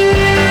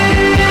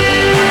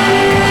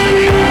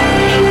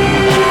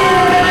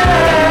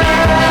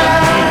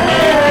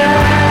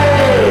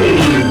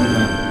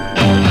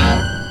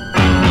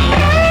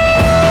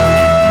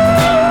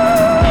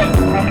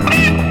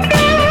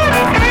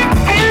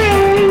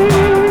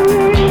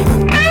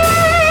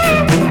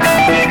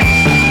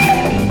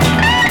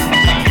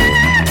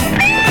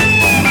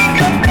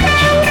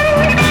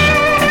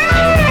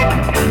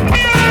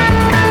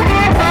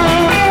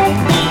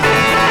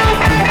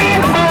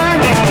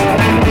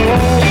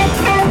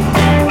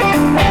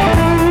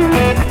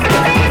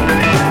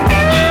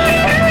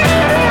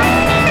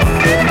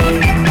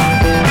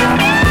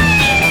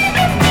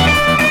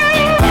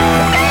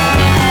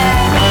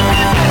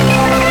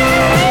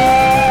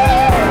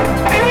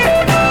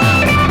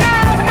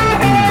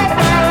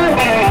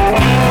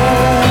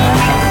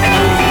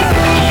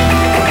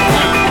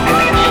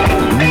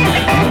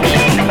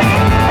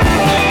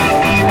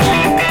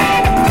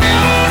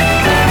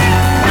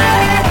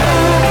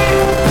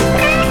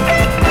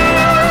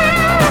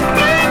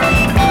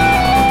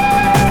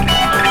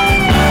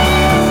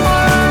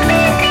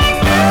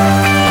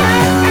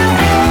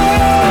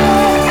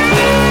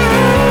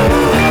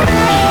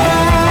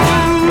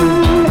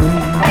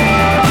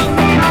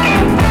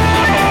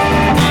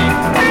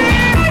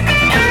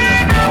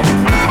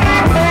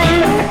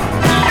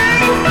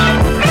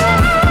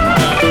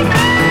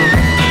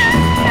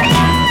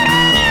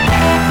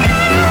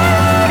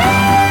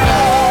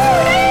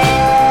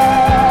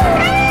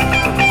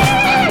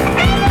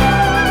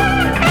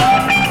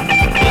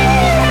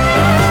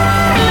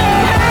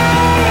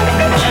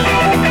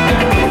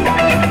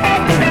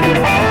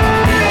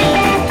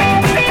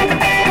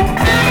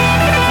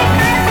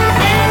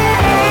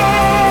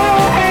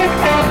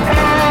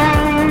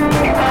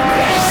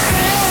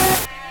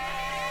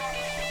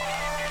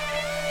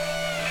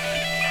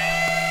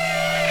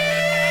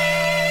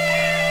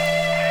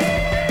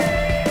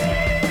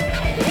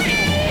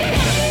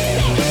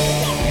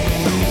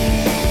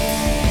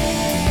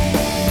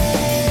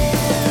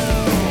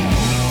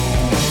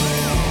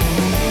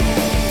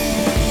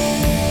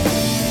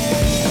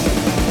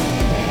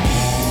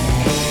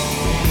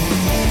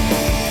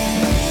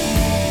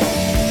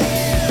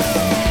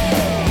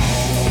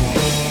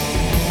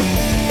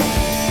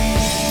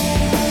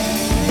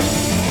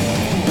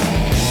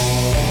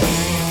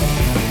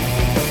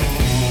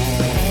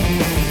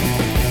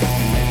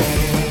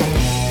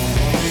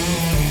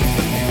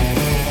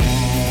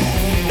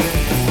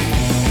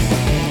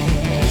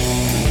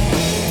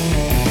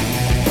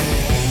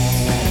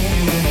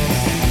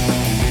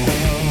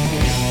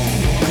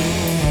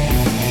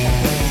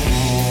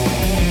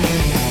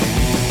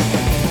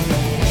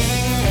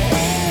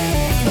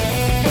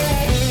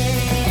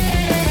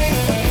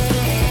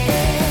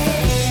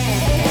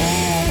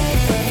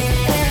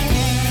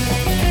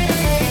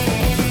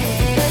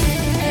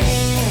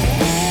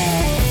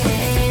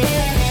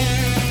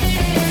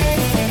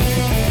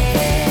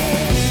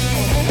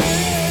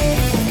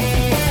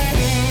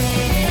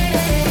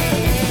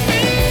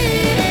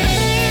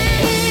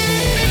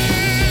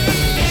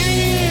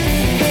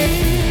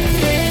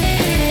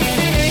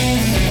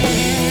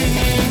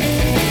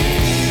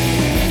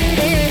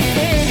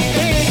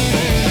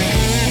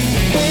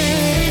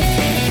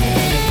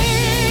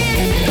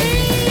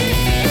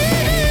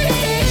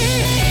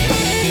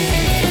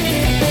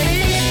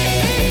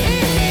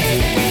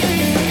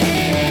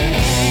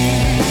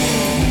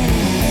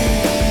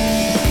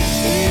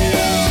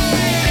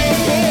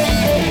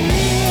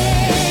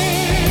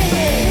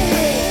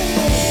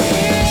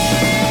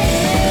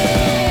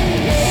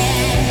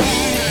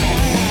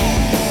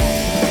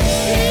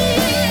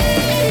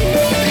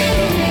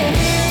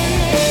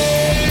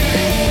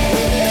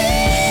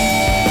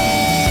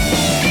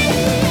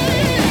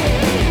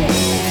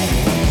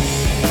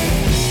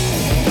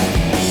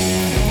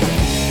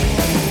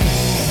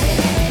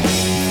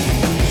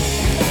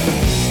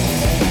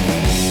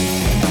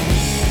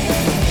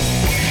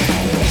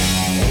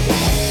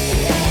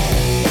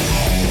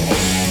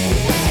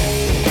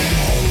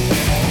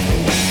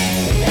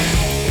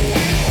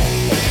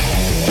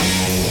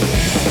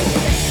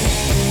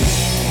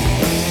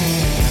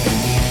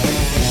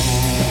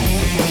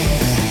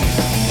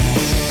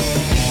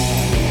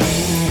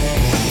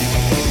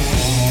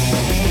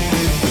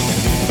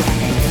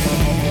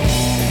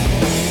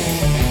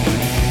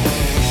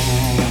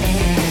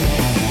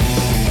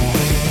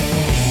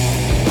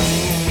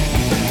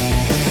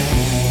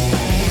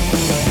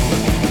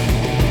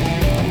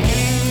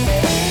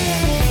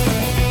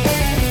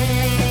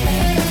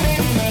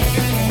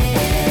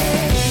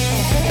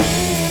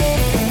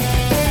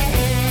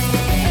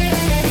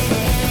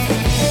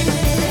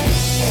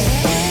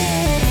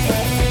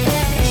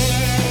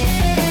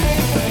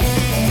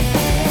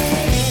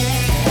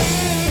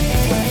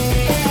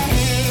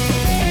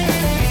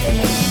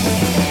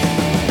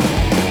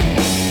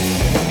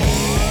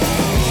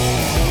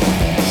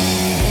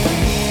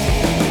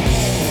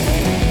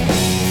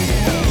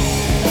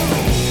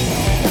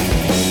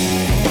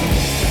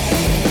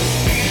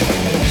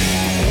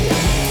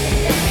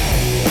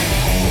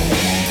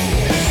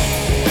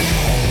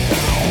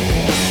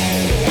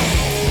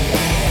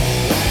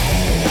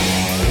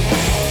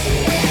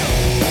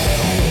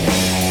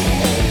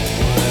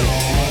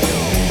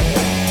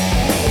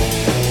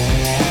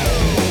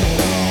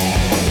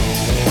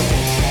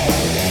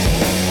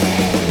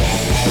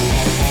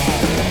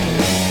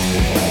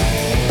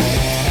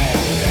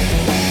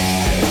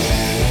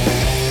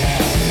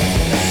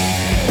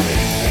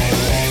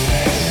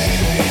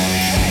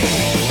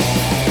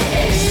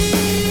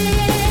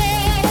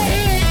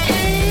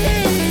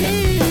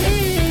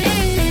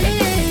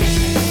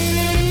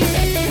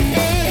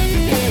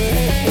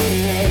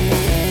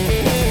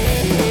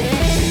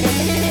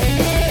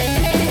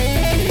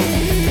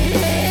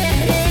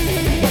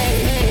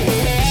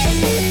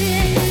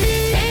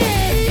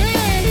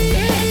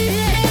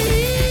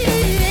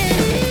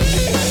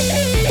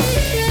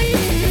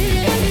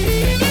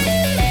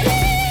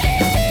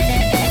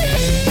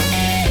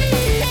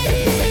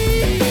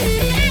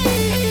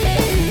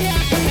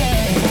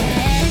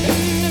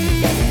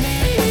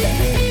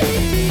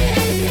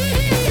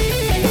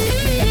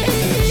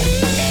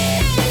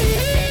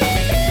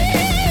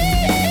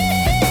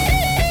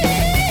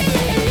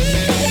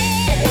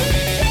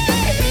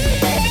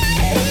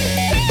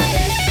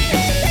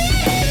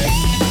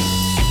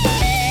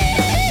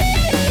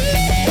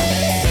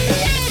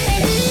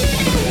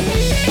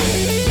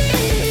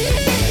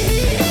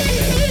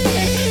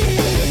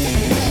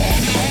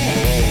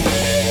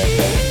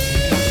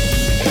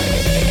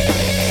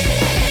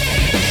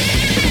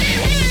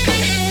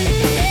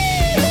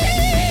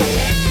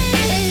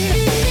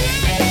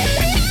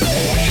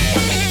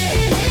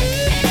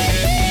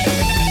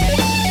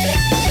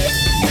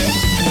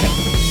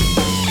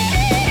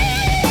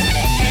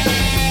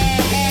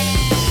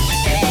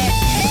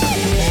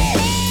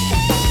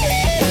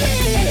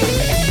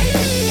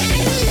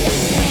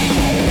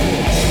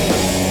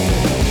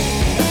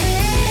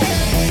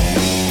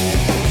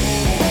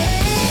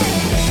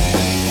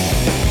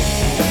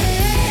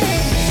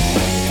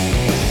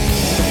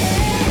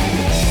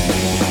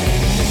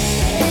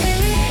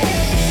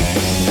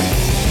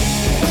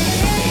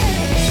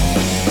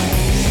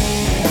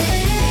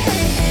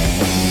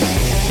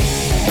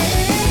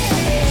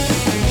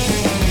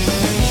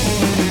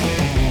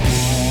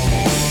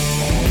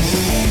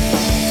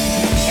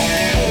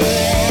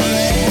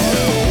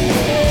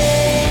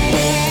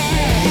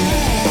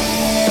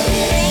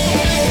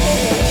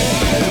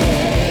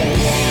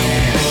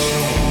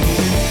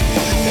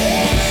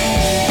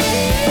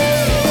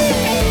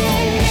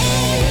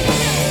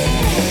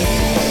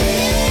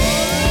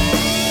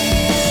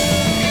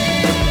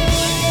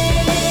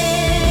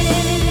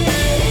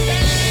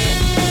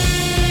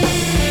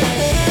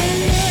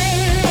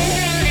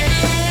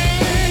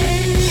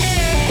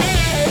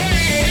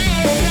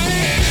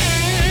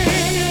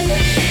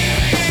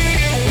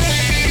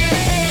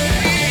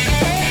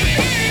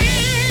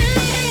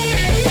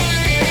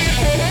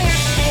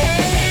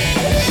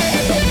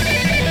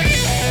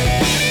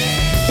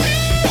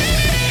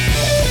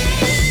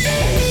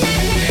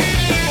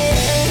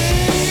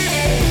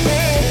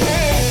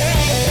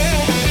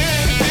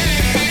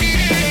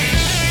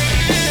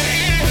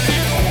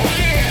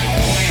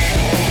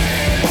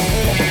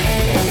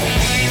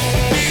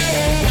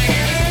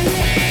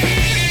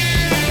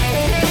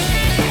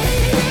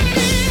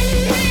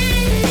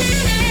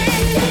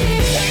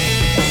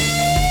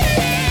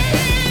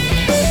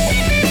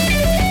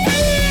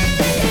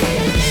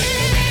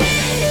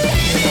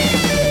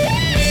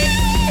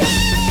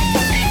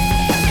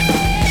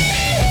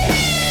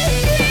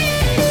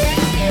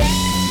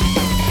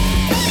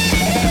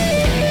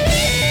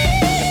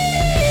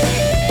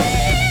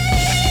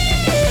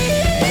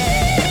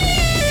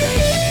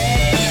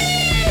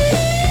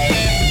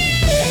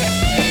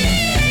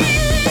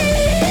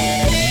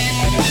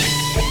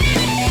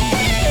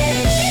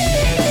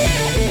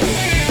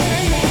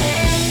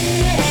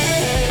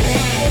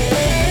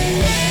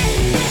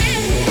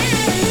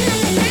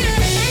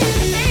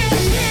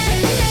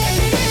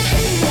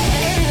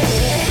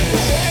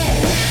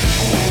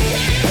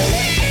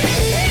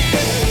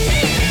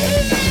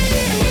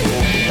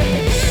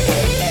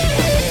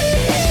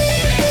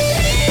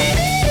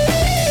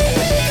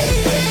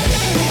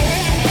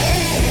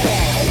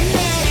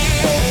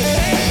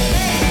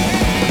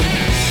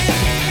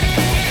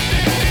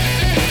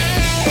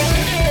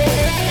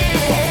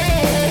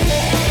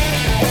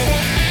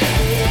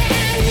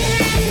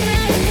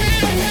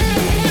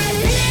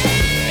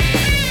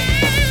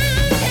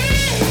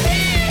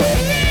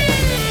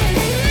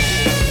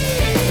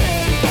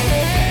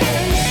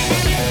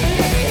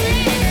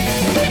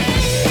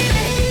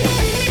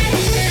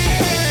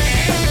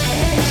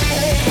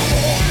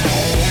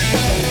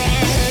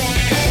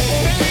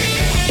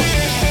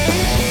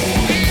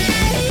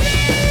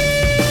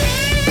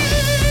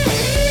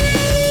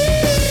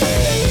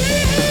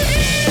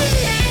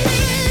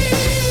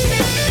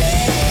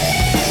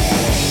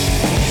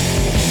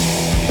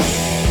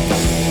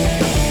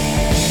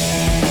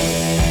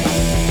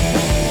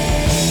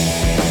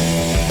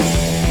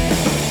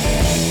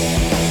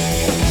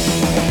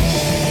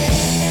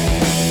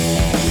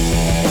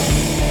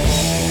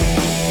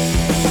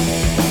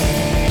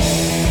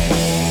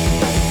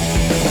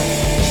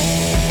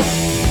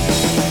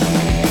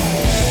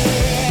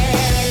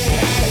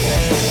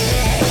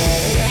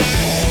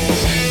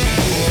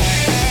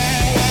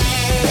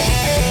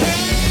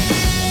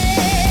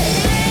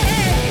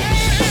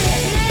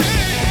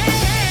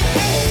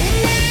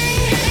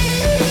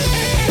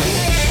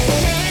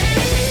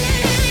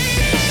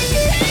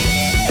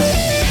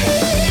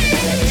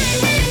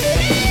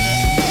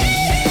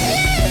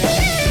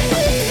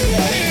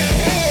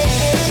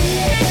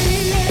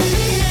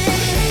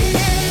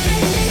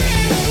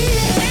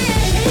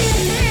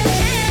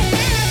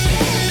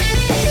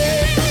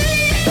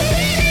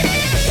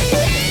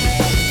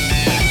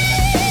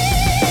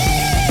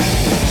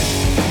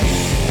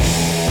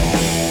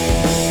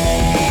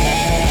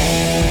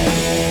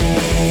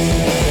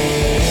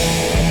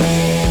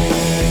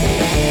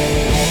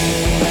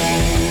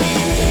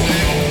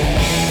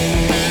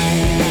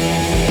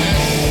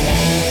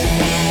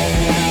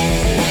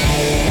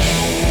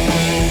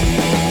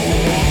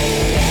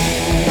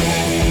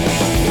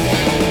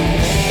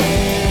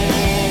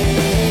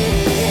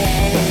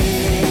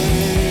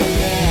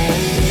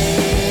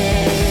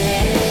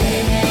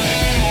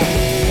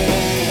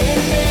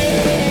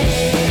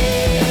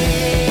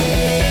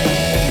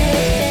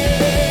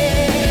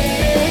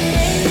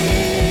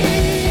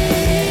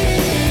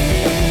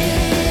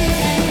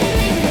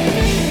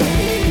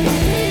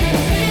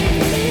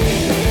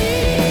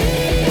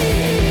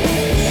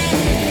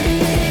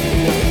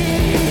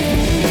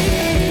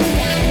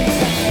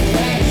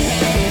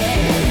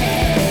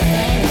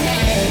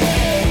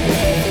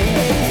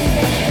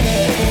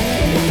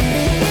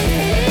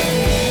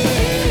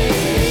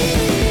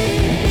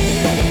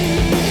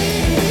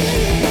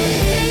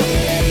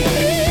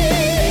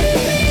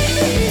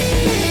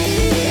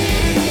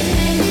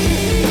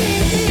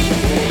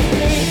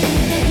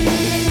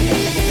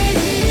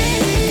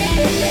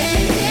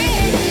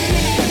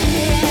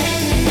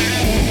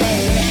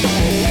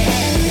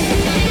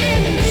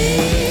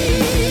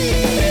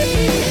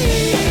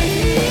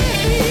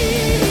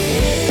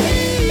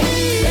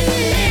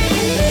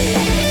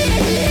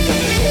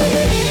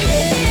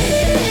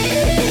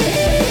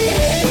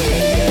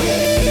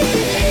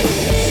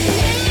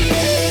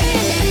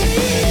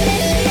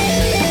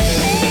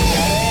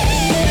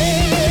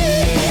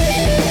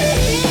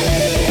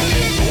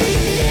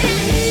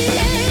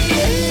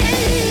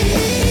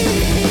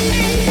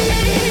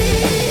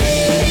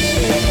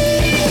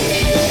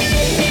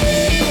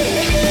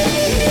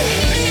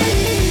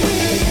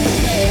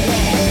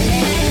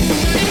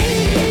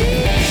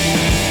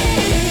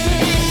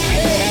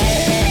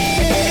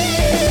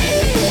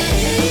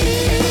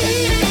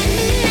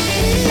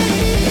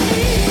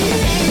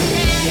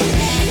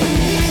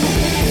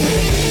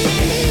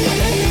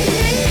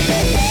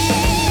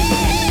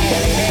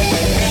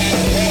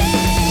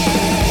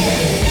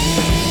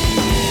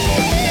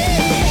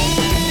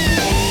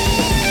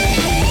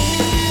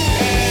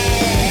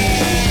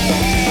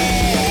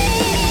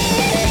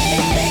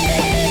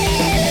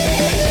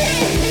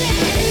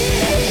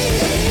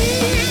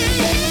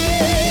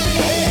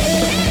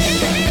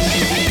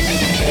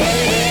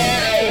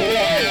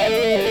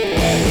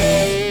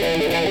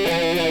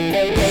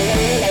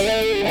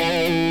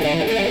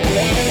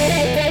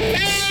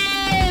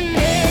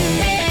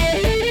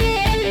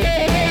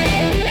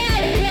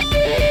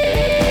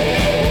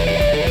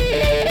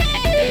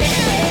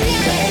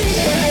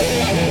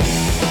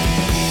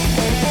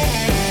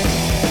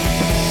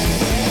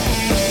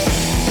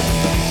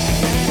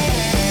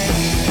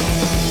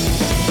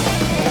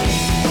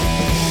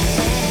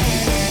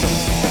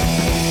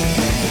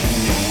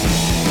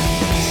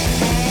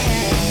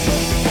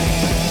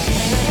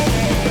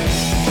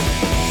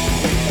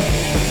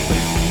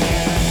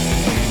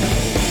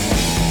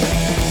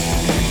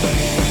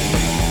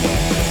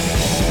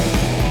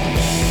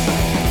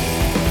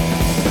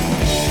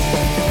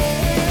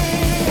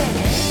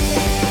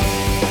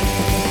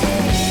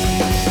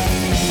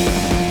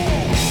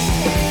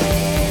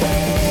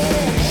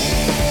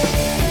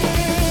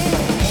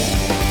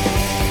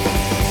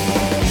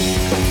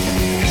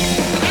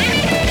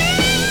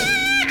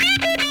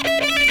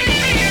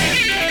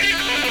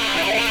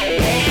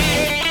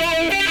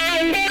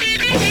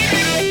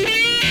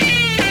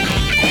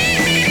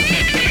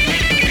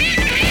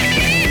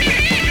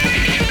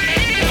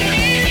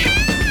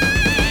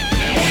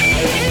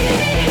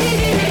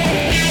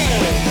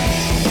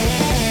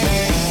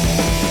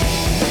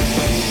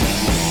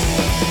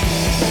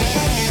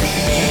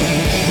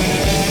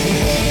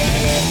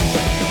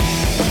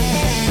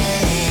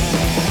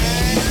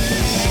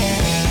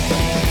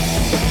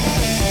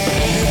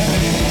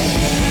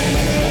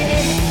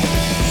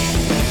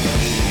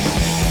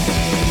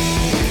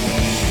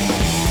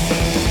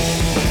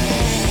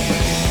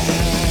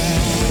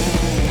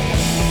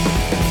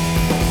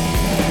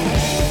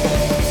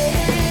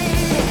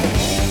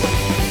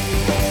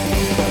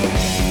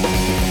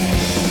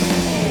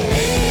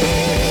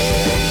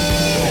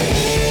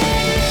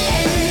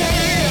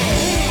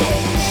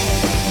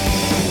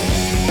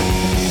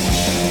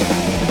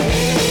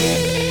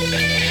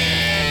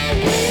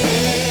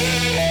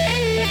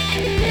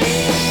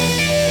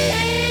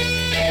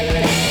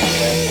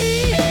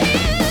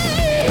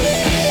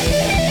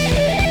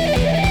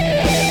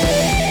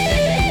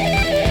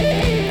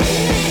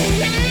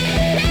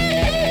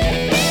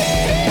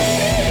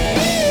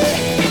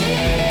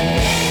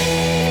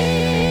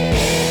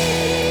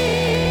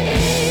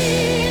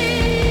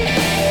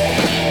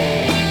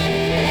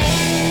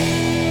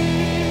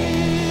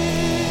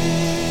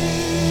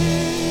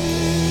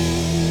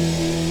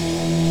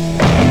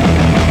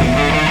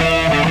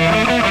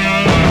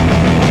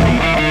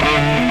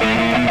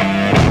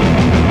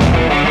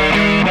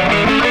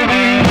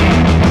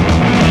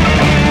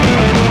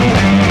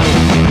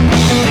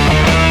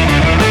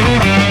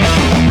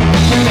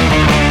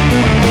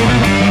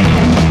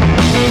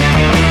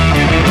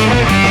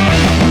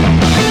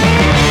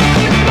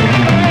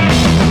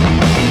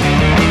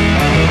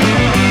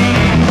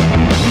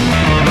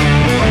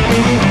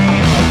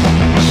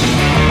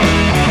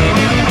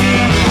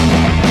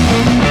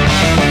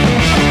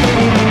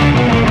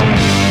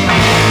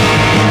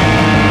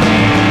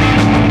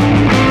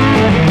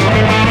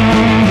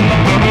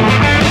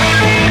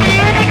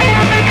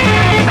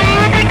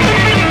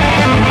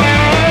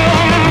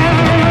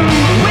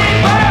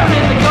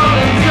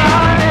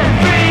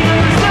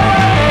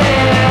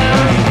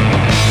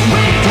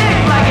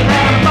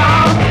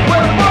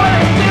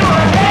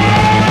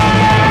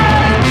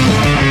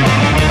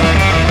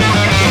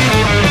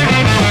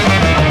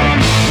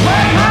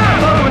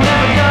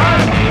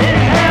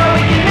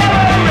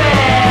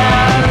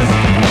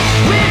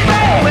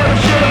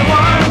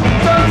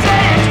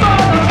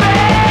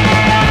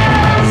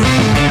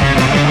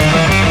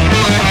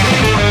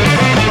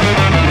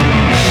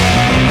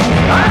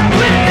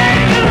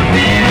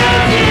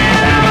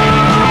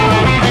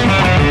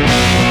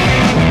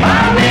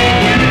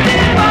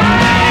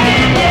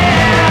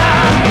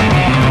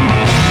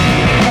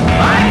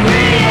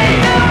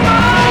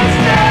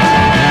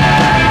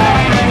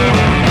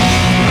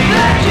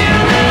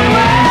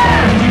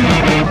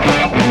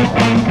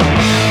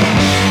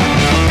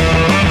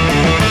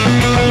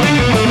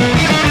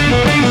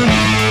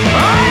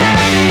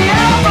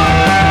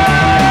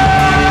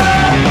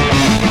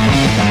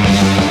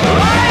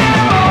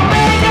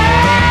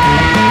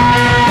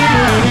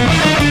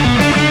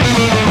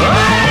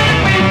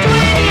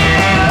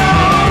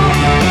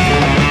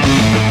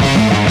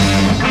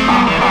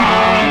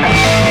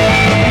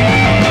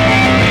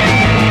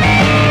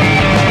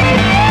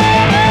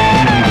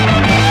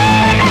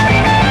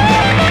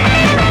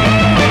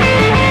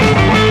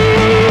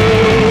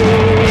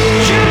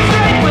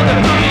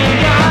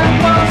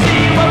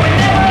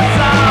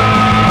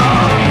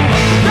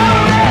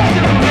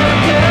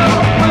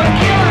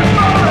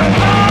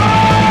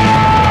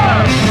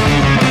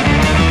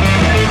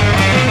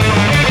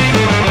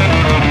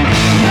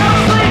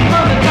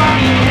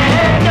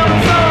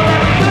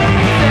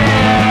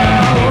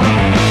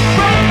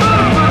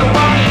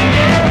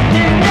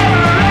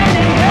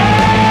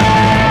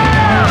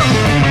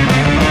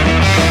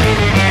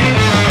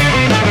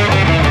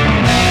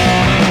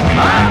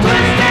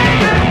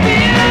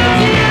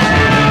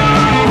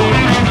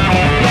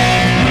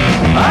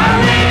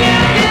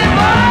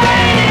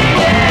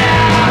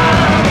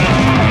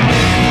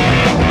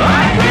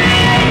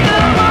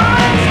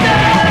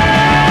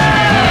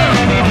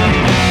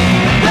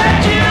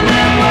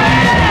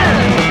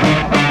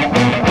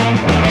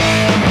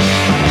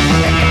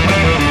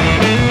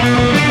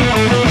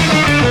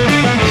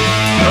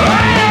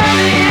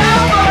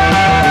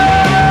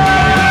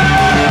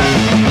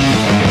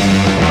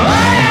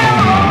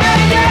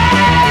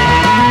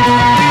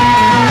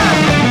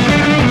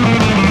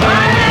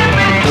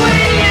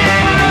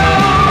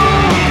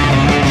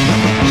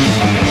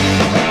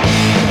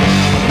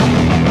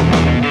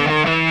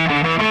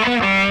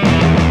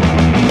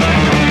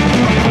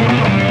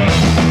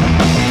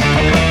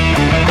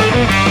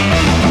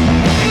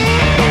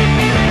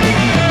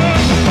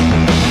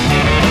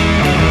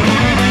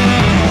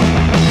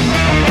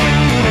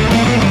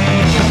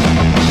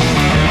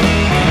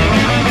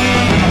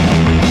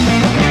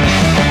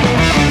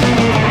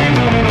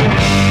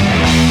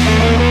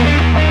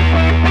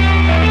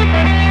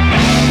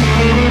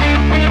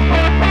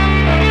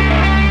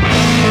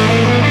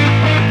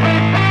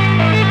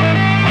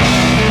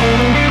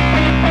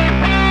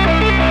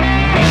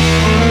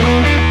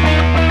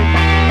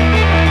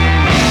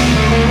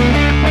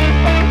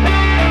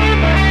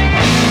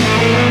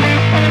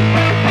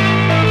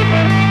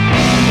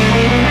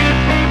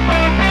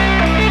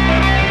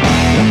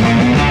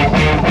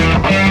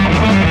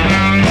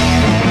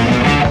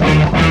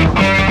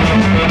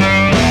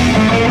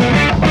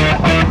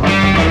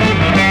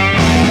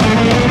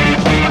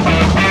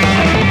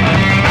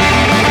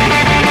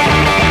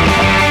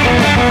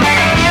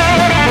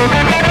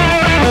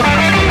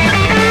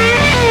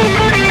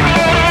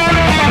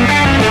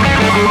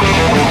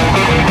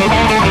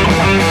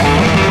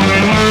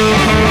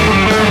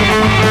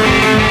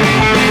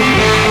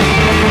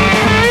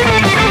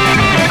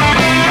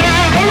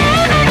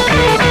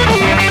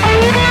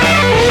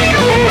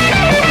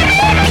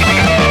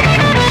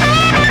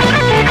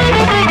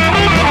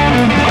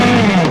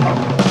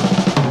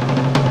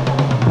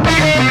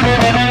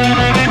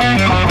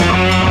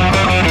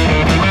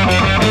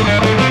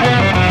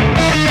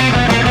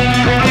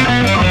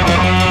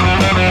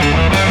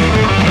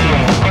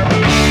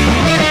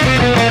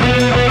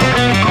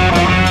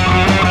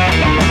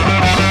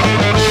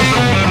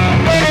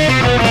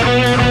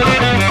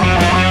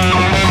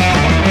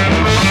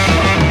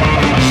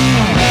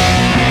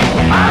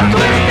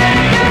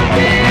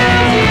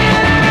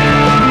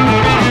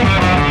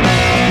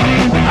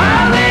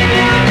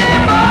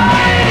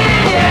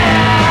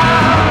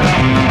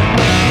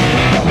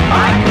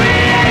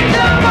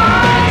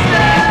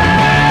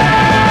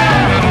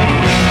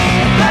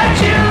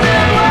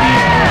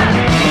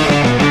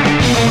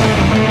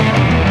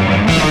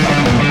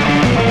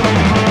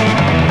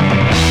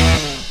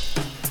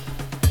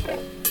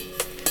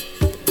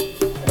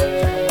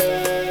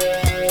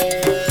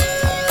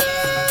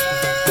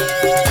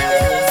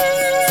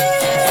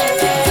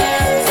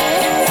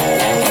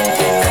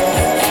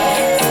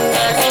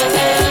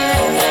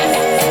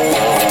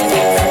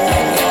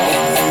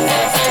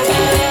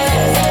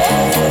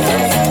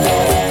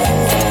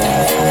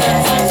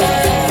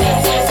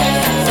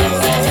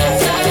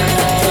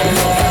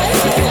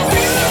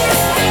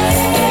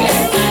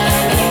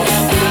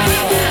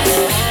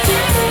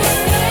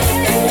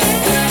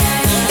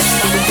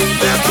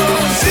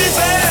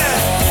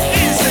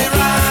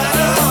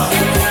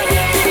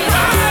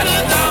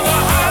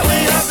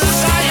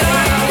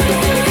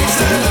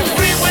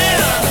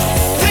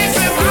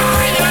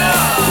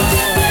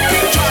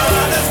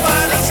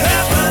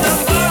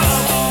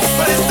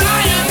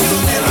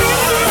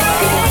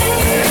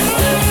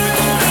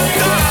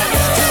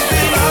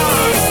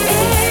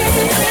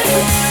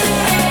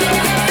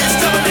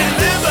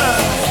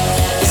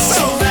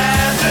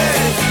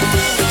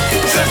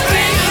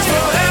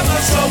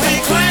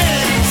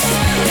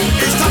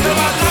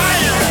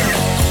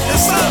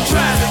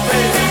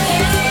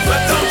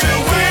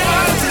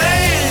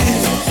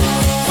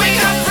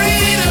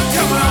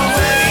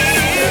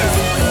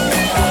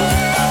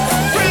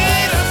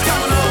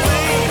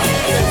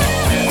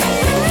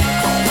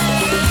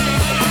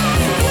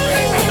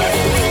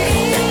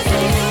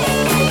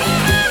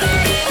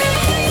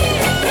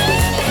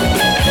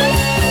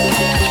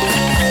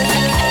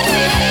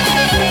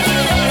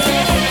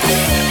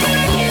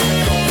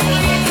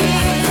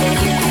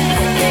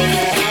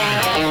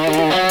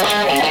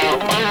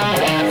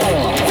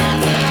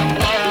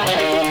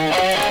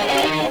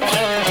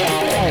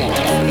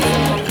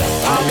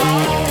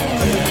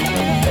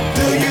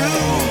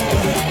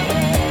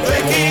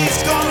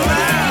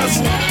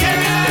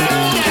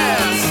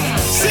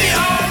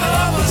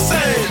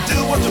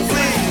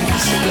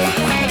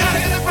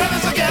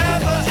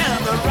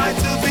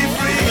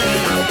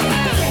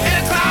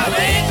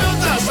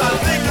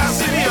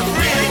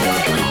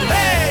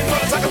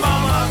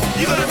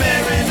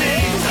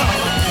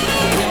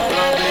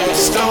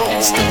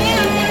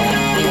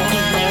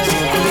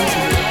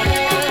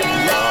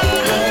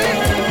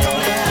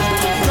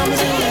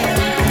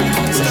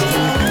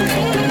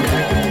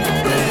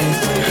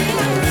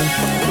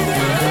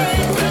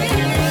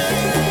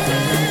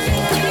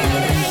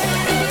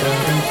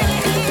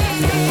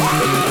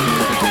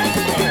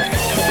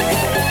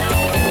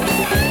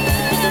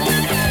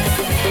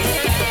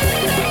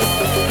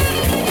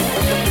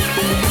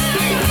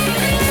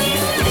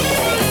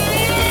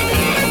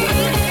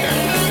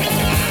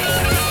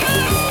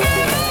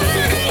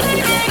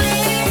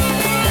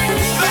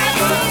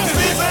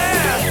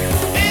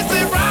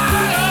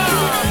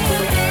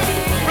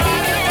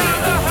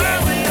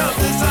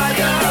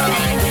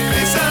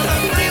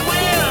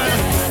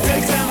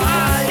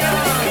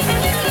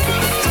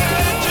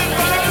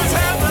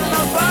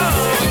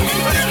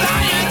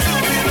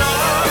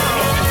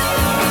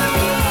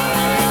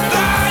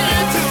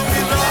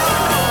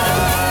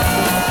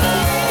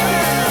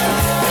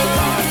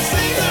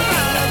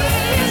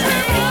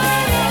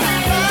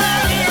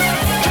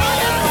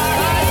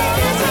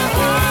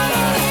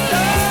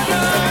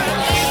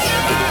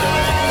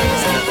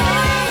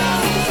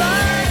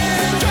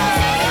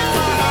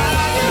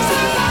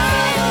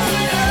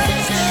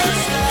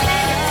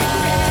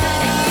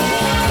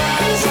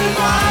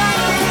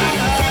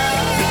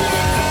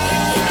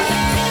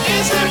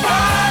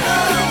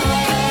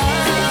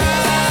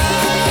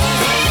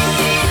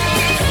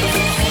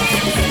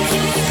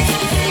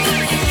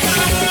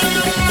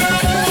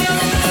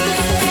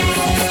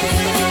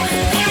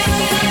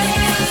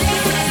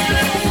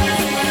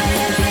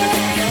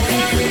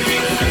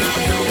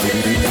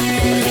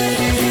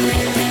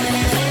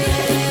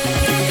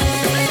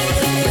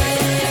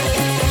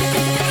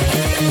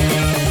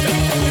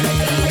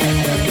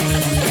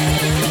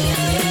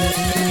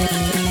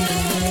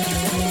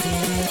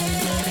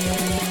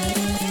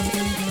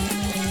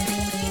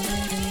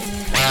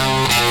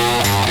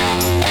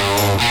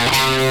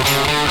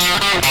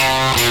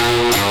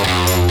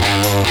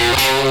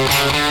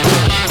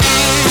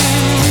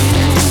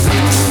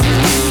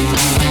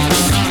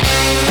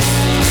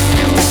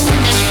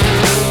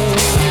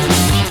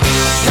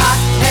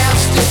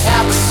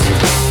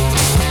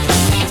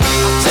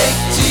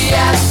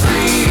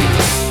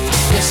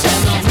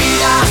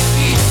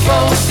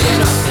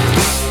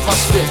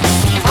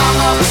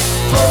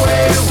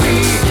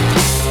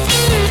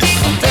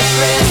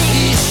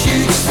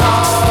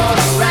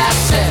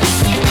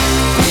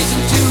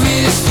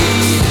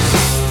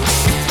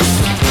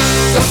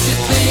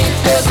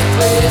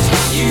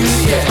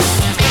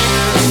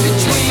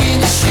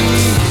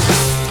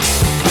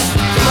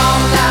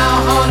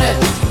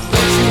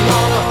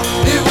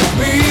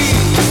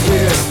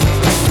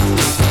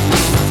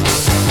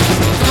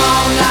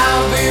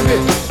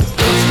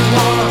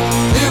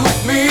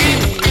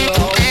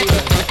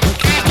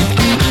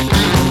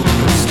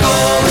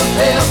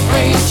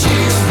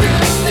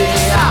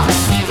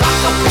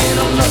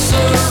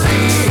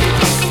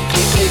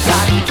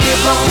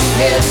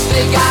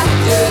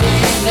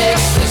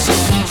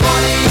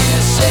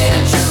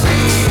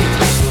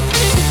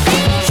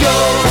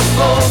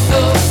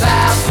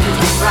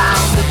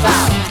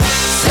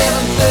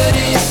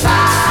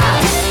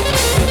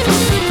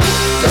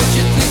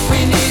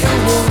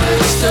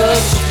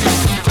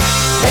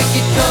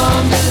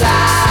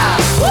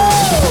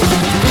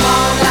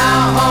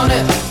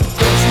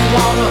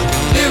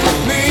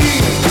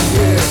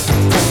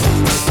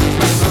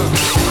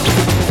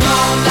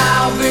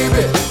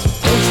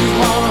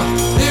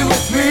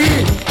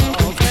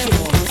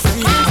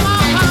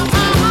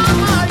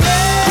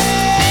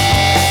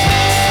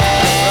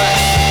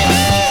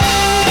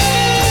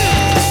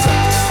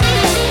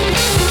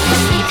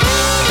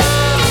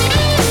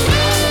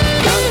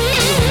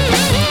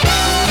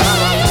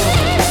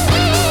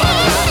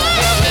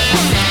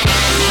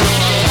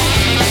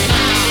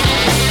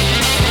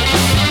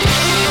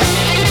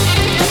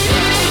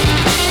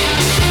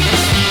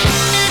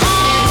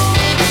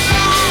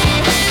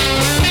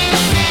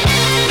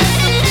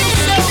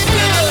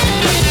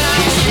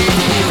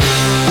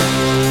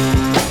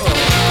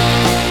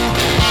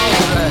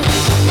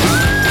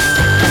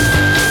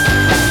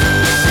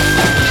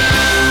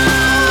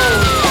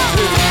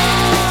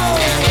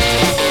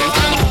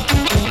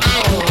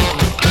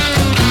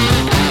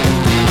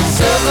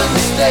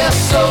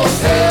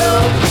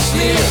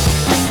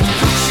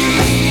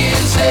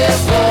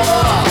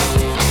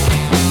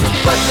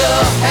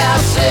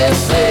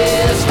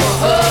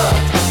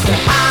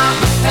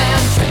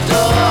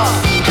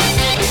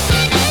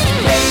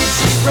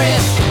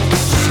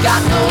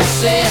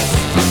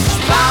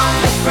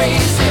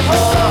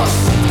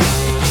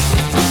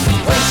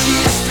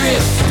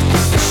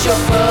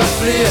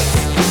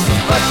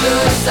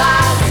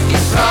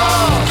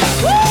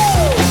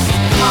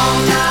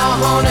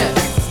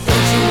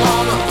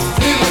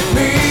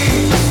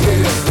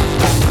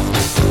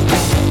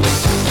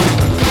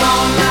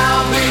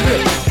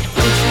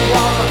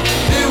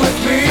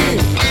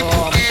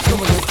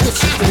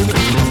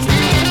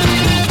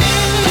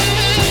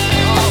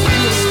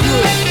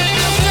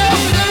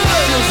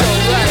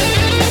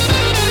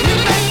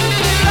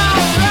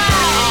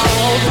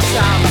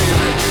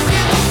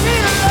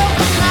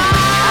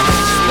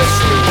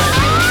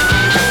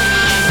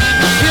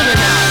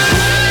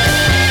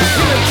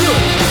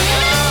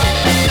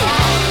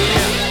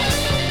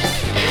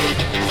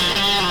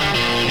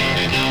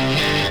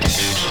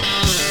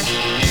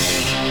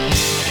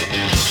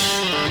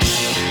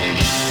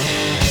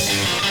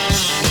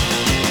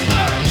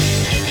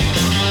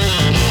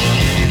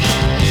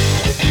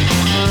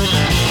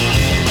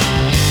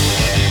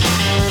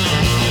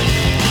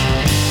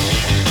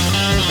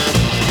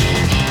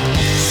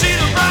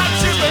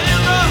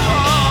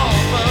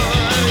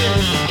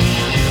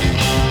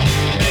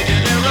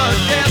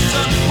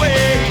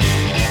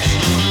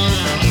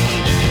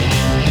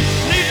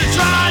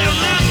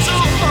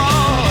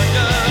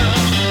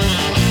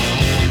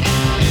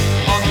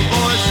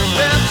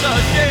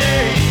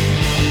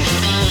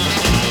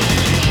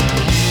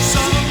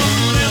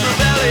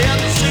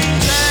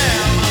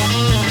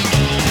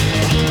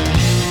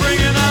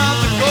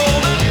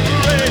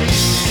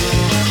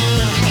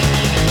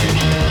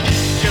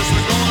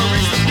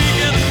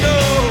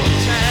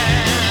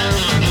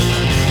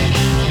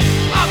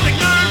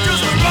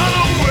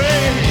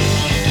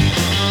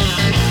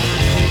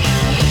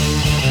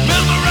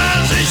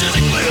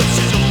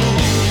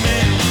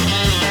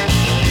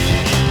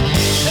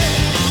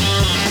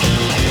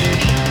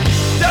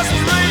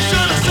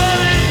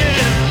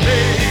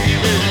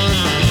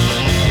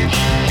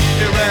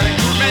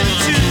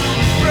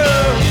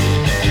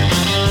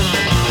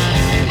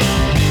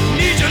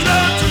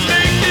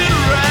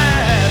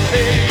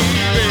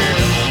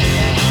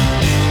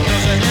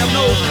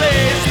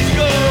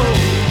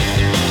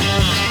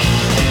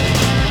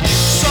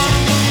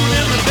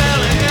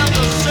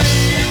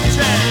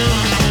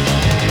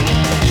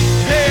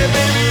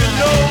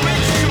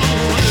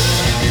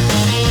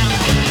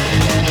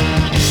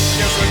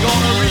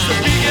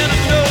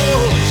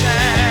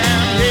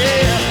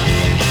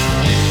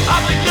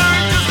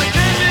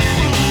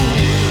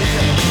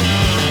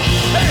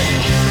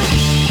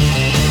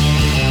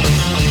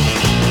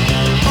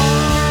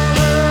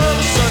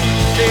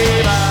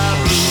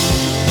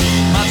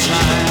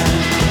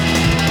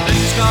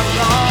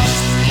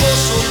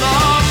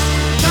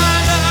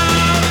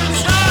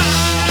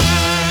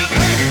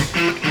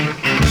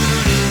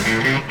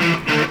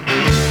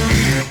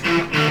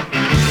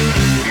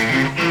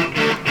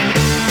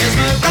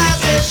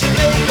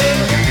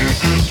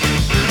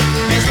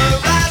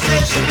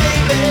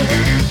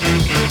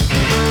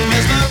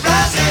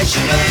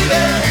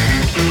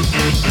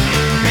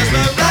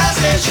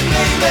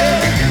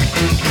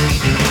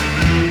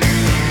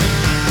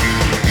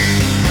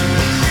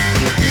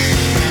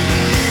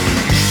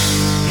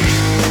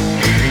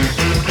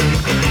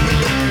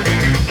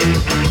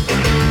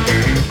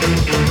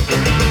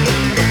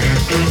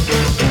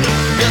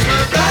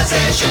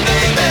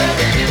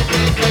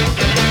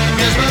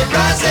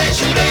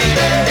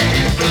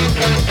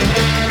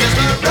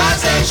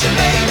 Mesmerization,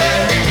 baby.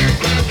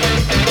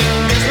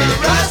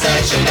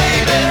 Mesmerization,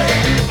 baby.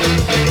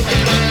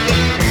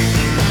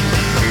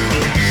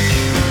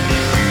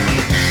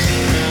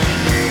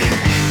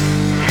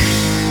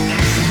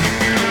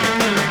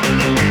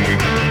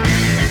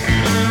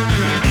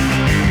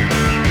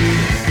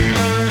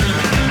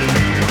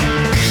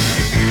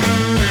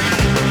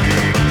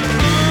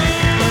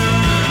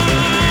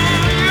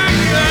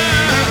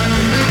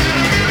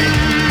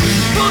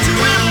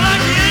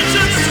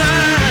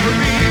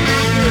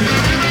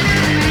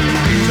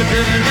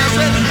 Nothing else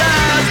that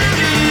lies with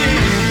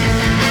me.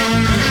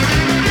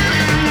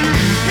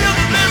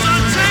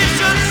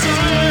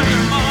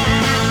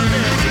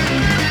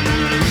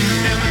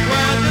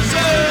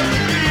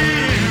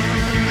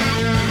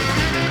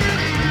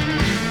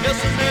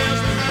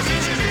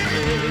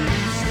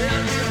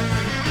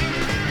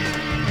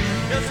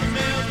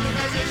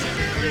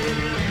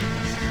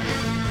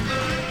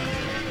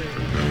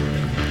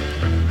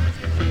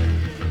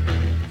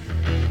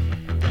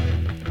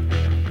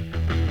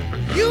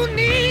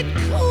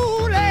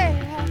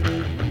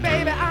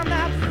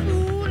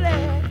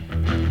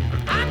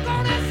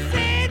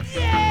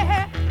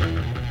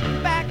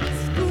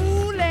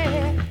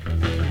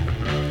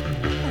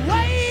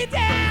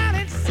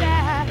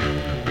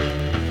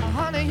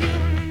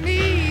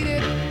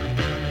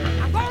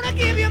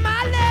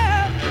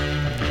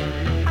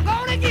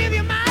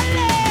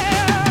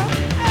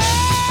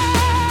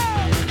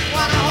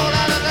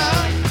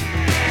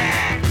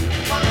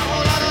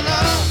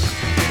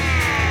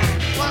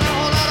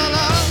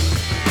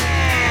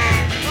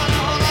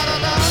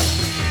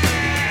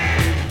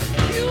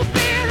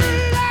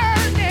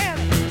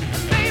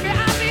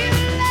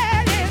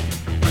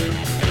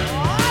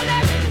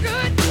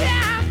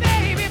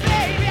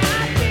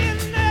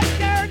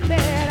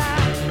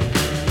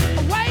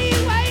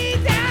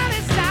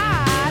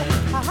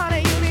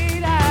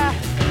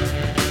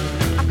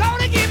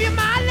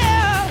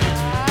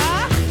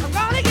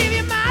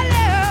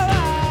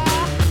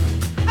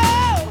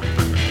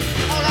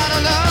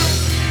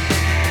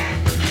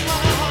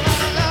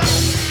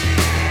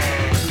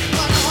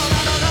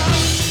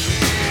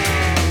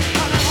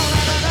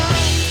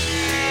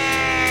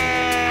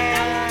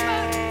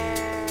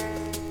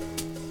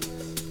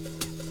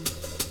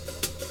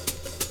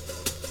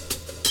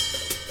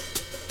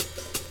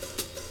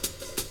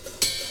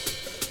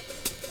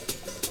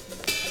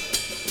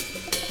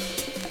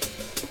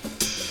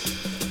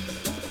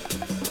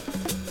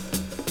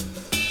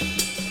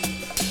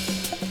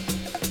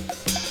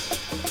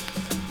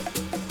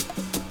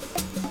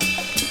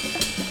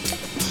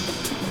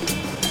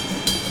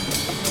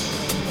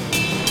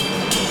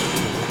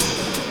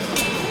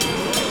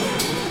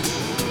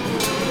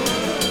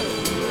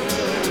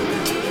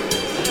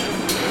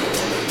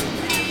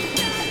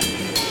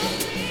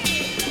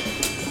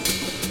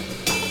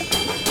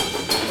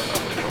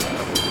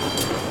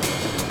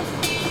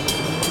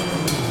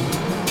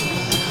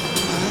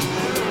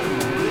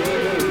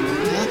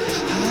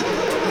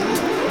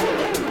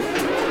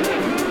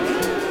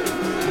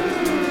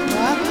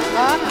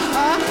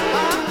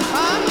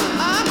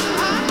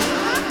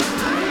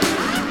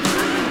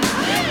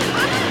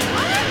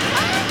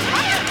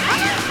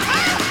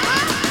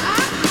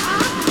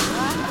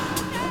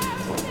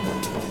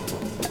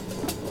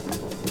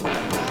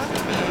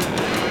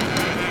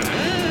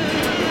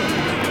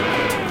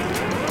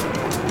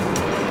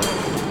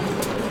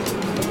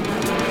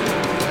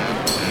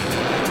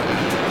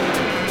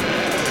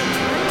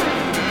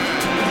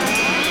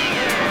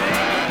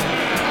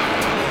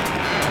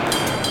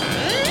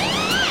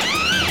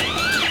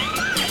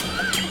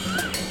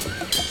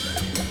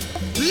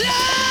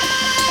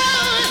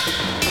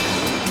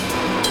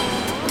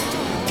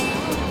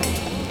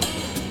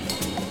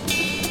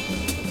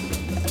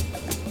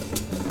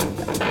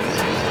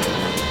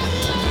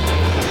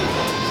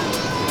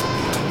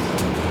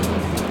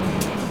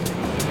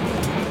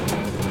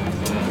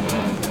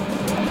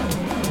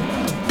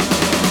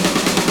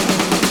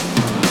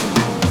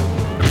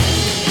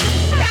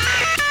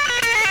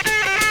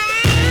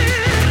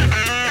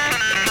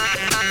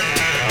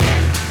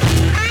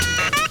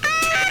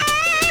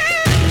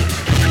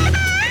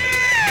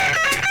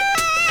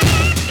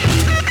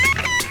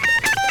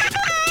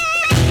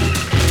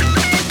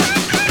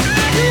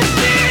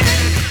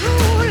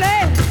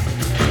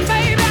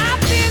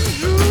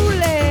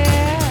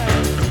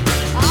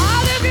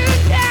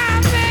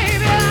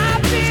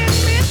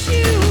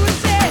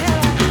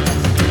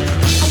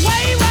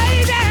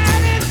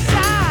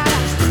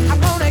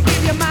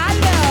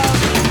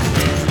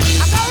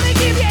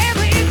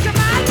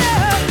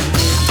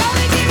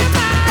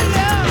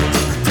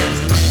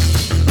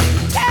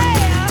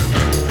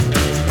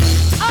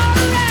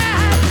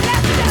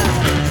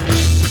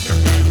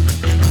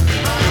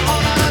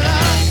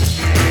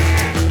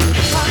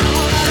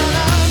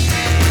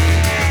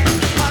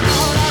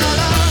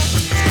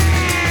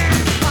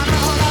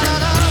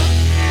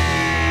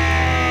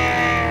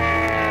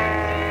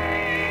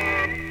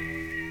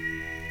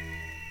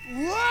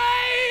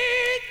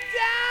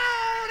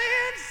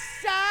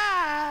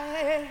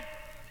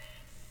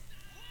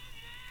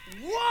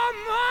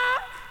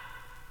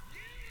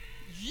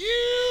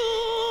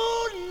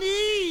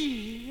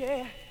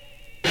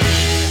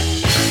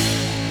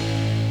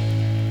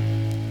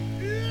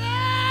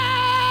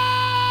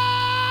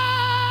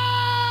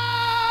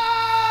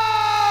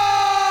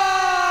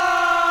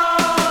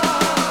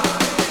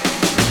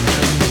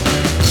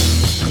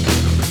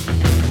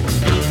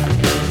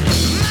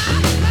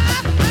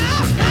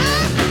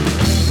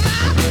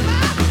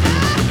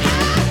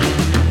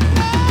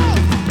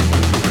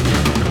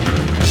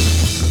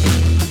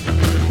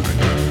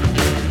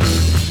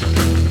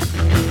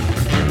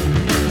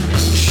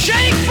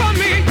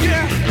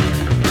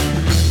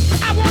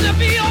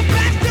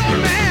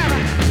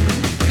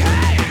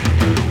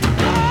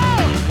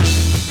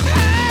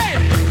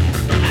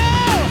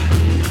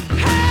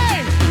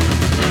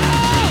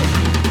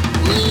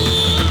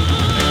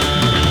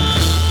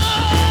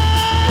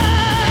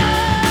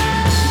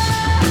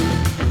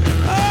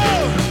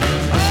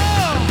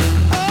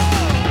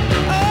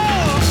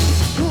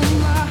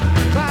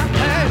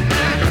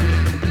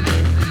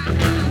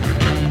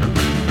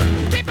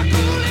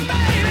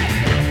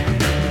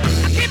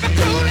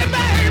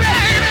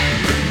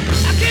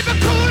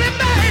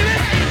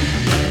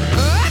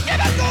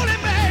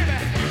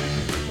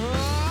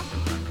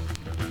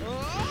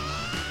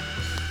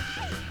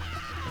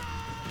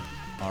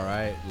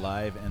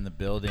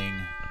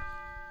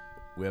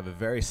 We have a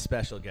very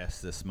special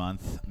guest this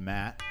month,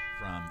 Matt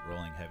from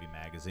Rolling Heavy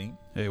Magazine.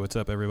 Hey, what's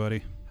up,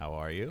 everybody? How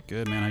are you?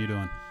 Good, man. How you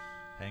doing?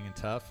 Hanging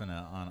tough on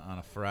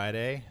a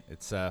Friday.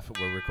 It's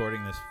we're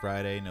recording this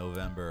Friday,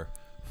 November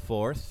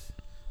 4th,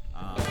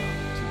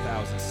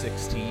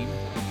 2016,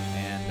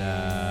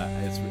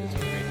 and it's great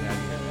to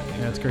have you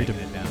here. Yeah, it's great to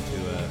be down to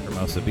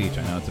Hermosa Beach.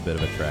 I know it's a bit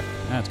of a trek.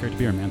 Yeah, it's great to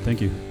be here, man.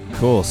 Thank you.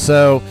 Cool.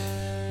 So,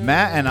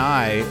 Matt and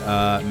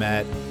I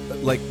met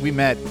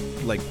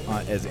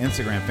as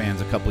Instagram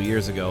fans a couple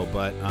years ago,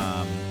 but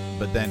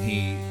then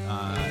he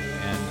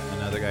and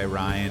another guy,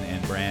 Ryan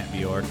and Brant,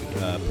 Bjork,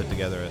 put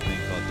together a thing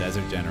called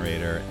Desert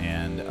Generator,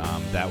 and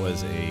that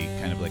was a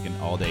kind of like an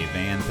all-day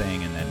van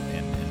thing, and then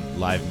and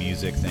live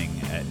music thing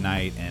at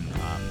night, and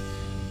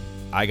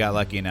I got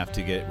lucky enough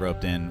to get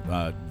roped in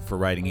for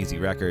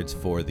RidingEasy Records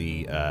for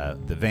the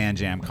Van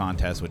Jam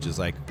contest, which is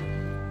like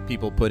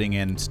people putting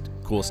in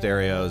cool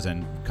stereos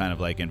and kind of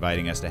like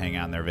inviting us to hang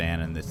out in their van,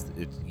 and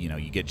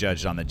you get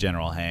judged on the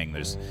general hang.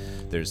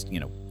 There's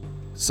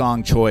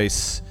song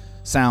choice,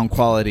 sound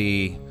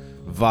quality,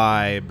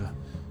 vibe,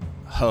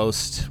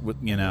 host,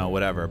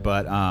 whatever.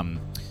 But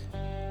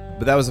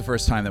that was the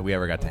first time that we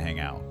ever got to hang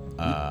out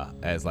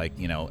as a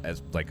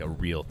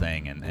real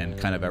thing, and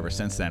kind of ever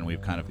since then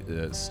we've kind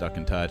of stuck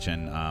in touch,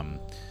 and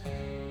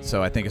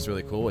so I think it's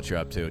really cool what you're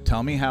up to.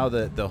 Tell me how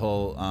the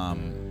whole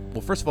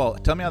well, first of all,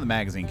 tell me how the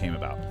magazine came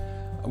about.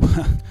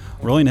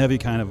 Rolling Heavy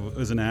kind of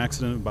was an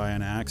accident by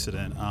an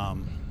accident.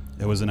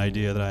 It was an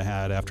idea that I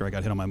had after I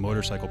got hit on my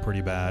motorcycle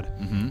pretty bad.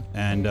 Mm-hmm.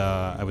 And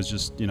I was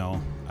just, I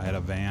had a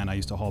van. I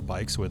used to haul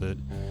bikes with it.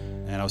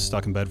 And I was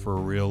stuck in bed for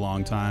a real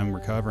long time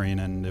recovering.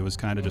 And it was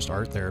kind of just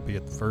art therapy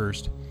at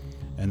first.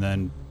 And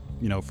then,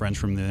 friends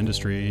from the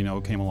industry,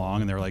 came along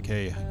and they were like,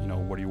 hey,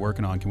 what are you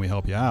working on? Can we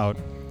help you out?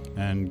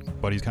 And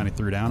buddies kind of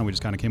threw down and we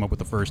just kind of came up with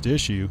the first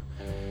issue.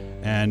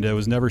 And it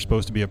was never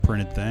supposed to be a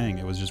printed thing.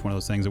 It was just one of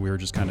those things that we were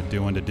just kind of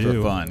doing to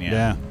do. For fun,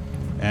 yeah.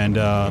 And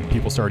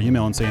people started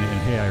emailing saying,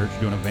 hey, I heard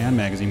you're doing a van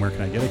magazine. Where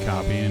can I get a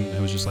copy? And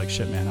it was just like,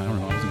 shit, man, I don't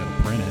know. I wasn't going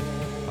to print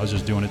it. I was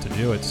just doing it to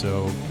do it.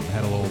 So I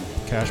had a little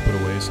cash put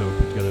away, so we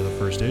put together the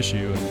first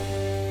issue.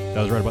 And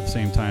that was right about the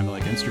same time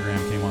that Instagram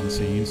came on the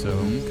scene. So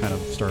kind of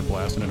started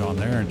blasting it on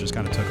there and just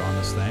kind of took on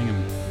this thing.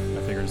 And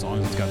I figured as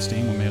long as it's got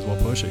steam, we may as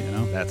well push it,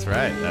 That's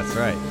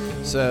right.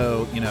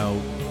 So,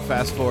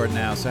 fast forward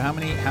now. So how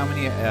many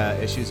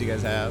issues you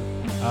guys have?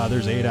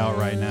 There's 8 out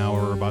right now.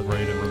 We're about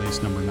ready to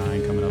release number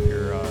 9 coming up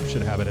here.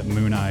 Should have it at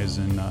Moon Eyes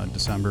in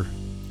December.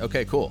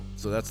 Okay, cool.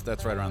 So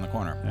that's right around the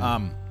corner.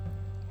 Yeah.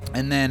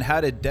 And then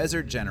how did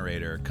Desert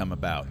Generator come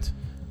about?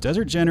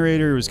 Desert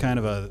Generator was kind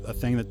of a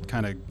thing that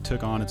kind of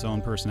took on its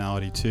own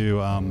personality too.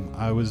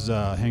 I was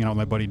hanging out with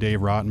my buddy Dave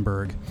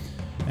Rottenberg,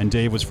 and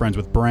Dave was friends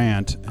with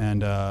Brant,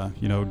 and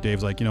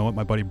Dave's like, what,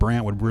 my buddy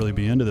Brant would really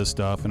be into this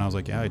stuff, and I was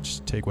like, yeah,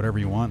 just take whatever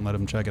you want and let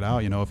him check it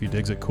out. If he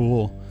digs it,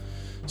 cool.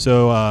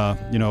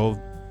 So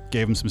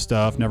gave him some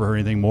stuff, never heard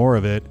anything more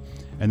of it.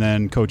 And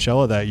then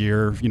Coachella that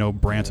year,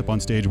 Brant's up on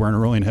stage wearing a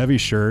Rolling Heavy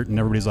shirt, and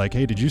everybody's like,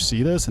 hey, did you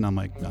see this? And I'm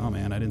like, no,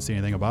 man, I didn't see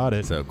anything about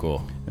it. So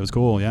cool. It was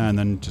cool, yeah. And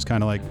then just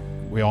kind of like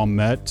we all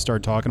met,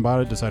 started talking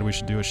about it, decided we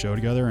should do a show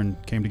together, and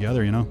came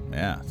together,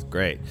 Yeah, it's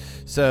great.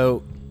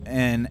 So,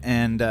 and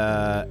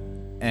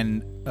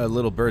a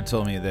little bird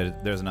told me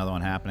that there's another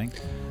one happening.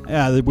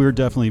 Yeah, we're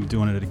definitely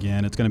doing it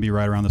again. It's going to be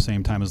right around the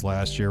same time as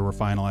last year. We're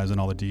finalizing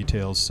all the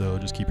details, so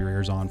just keep your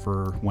ears on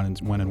for when and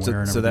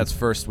where. So that's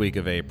first week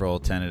of April,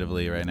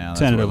 tentatively right now.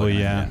 Tentatively,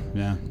 yeah.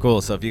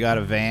 Cool. So if you got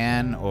a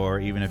van, or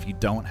even if you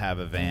don't have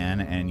a van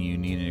and you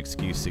need an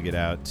excuse to get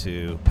out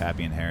to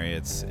Pappy and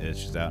Harriet's,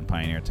 it's just out in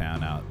Pioneer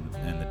Town, out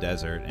in the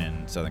desert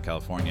in Southern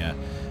California,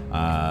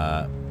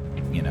 come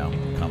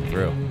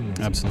through.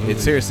 Absolutely.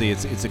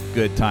 It's a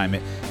good time.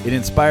 It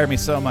inspired me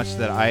so much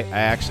that I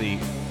actually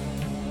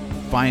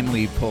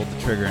finally pulled the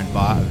trigger and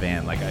bought a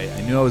van. Like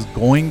I knew I was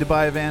going to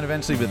buy a van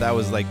eventually, but that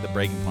was like the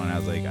breaking point. I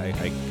was like, I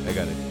got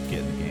to get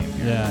in the game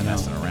here. Yeah,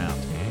 messing around.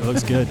 It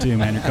looks good too,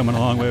 man. You're coming a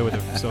long way with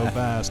it so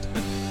fast.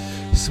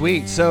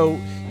 Sweet. So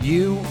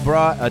you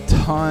brought a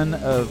ton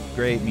of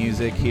great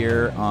music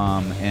here,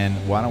 and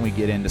why don't we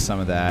get into some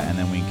of that, and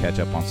then we can catch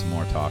up on some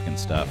more talk and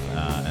stuff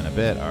in a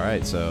bit. All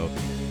right. So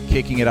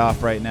kicking it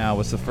off right now,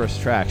 what's the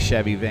first track?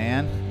 Chevy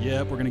Van?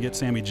 Yep, we're going to get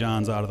Sammy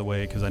Johns out of the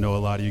way because I know a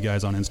lot of you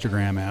guys on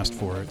Instagram asked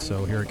for it,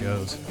 so here it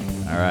goes.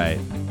 All right.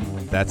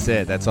 That's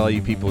it. That's all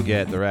you people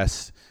get. The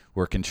rest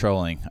we're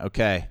controlling.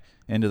 Okay,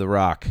 into the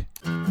rock.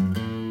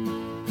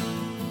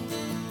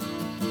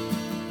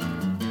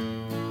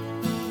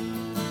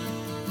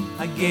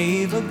 I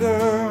gave a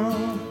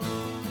girl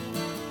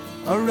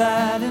a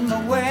ride in the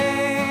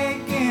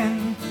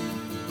wagon.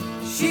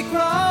 She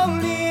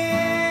crawled in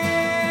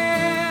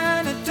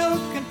and took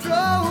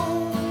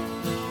control.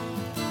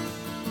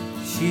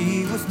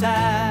 She was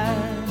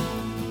tired,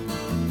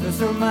 'cause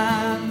her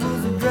mind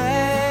was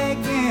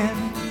a-dragging.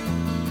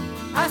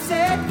 I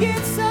said,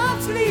 get some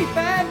sleep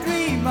and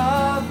dream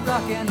of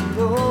rock and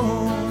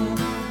roll.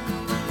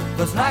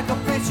 'Cause like a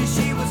princess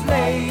she was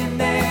laying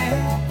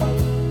there,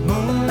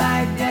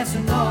 moonlight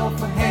dancing off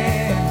her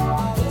hair.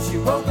 She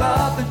woke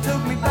up and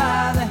took me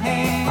by the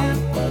hand.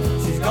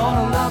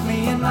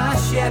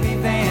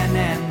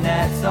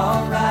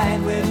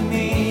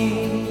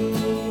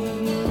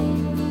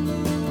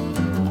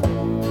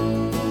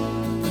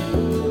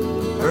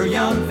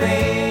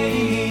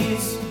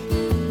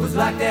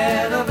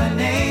 that of an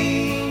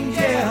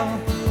angel.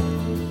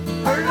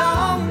 Her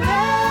long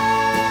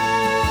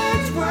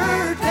legs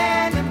were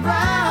tan and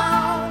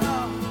brown.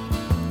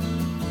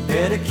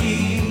 Better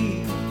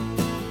keep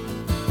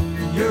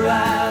your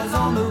eyes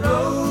on the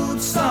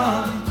road,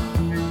 son.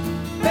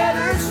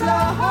 Better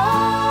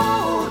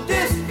slow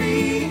this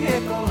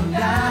vehicle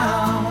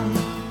down.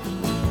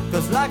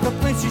 'Cause like a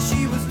princess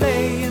she was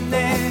laying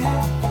there,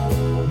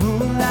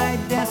 moonlight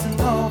dancing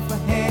off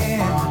her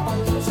hand.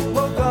 She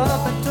woke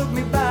up and took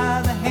me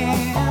by the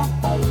hand.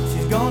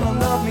 She's gonna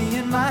love me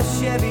in my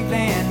Chevy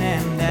van,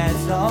 and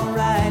that's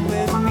alright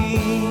with me.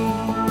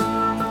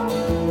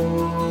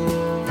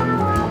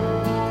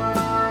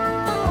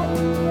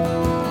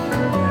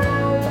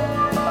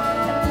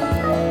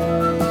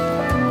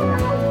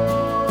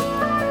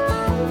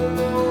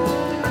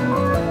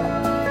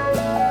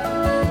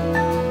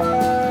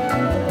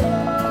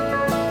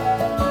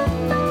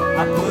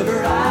 I put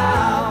her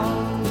out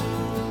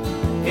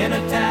in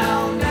a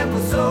town that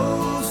was so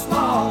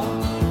small.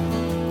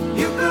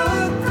 You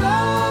could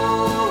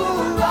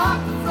throw a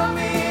rock from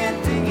end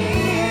to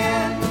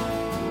end.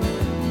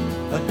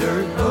 A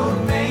dirt road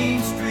main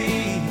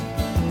street,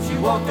 she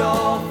walked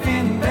off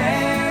in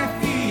bare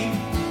feet.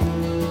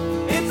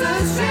 It's a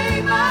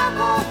shame I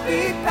won't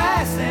be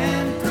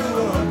passing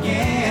through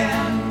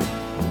again.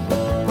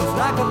 'Cause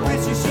like a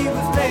princess she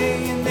was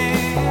laying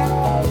there,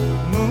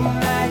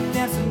 moonlight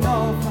dancing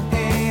off her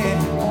head.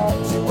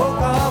 She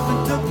woke up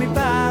and took me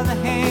by the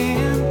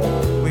hand.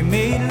 We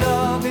made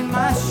love in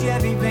my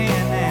Chevy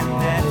van, and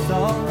that's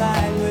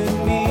alright with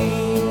me.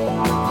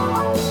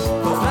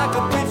 'Cause like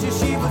a princess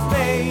she was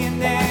laying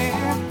there,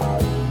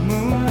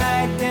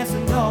 moonlight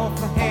dancing off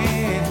her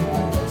head.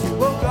 She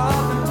woke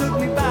up and took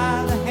me by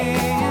the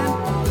hand.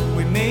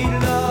 We made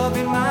love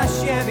in my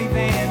Chevy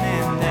van,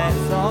 and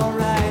that's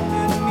alright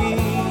with me.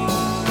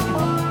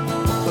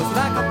 'Cause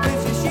like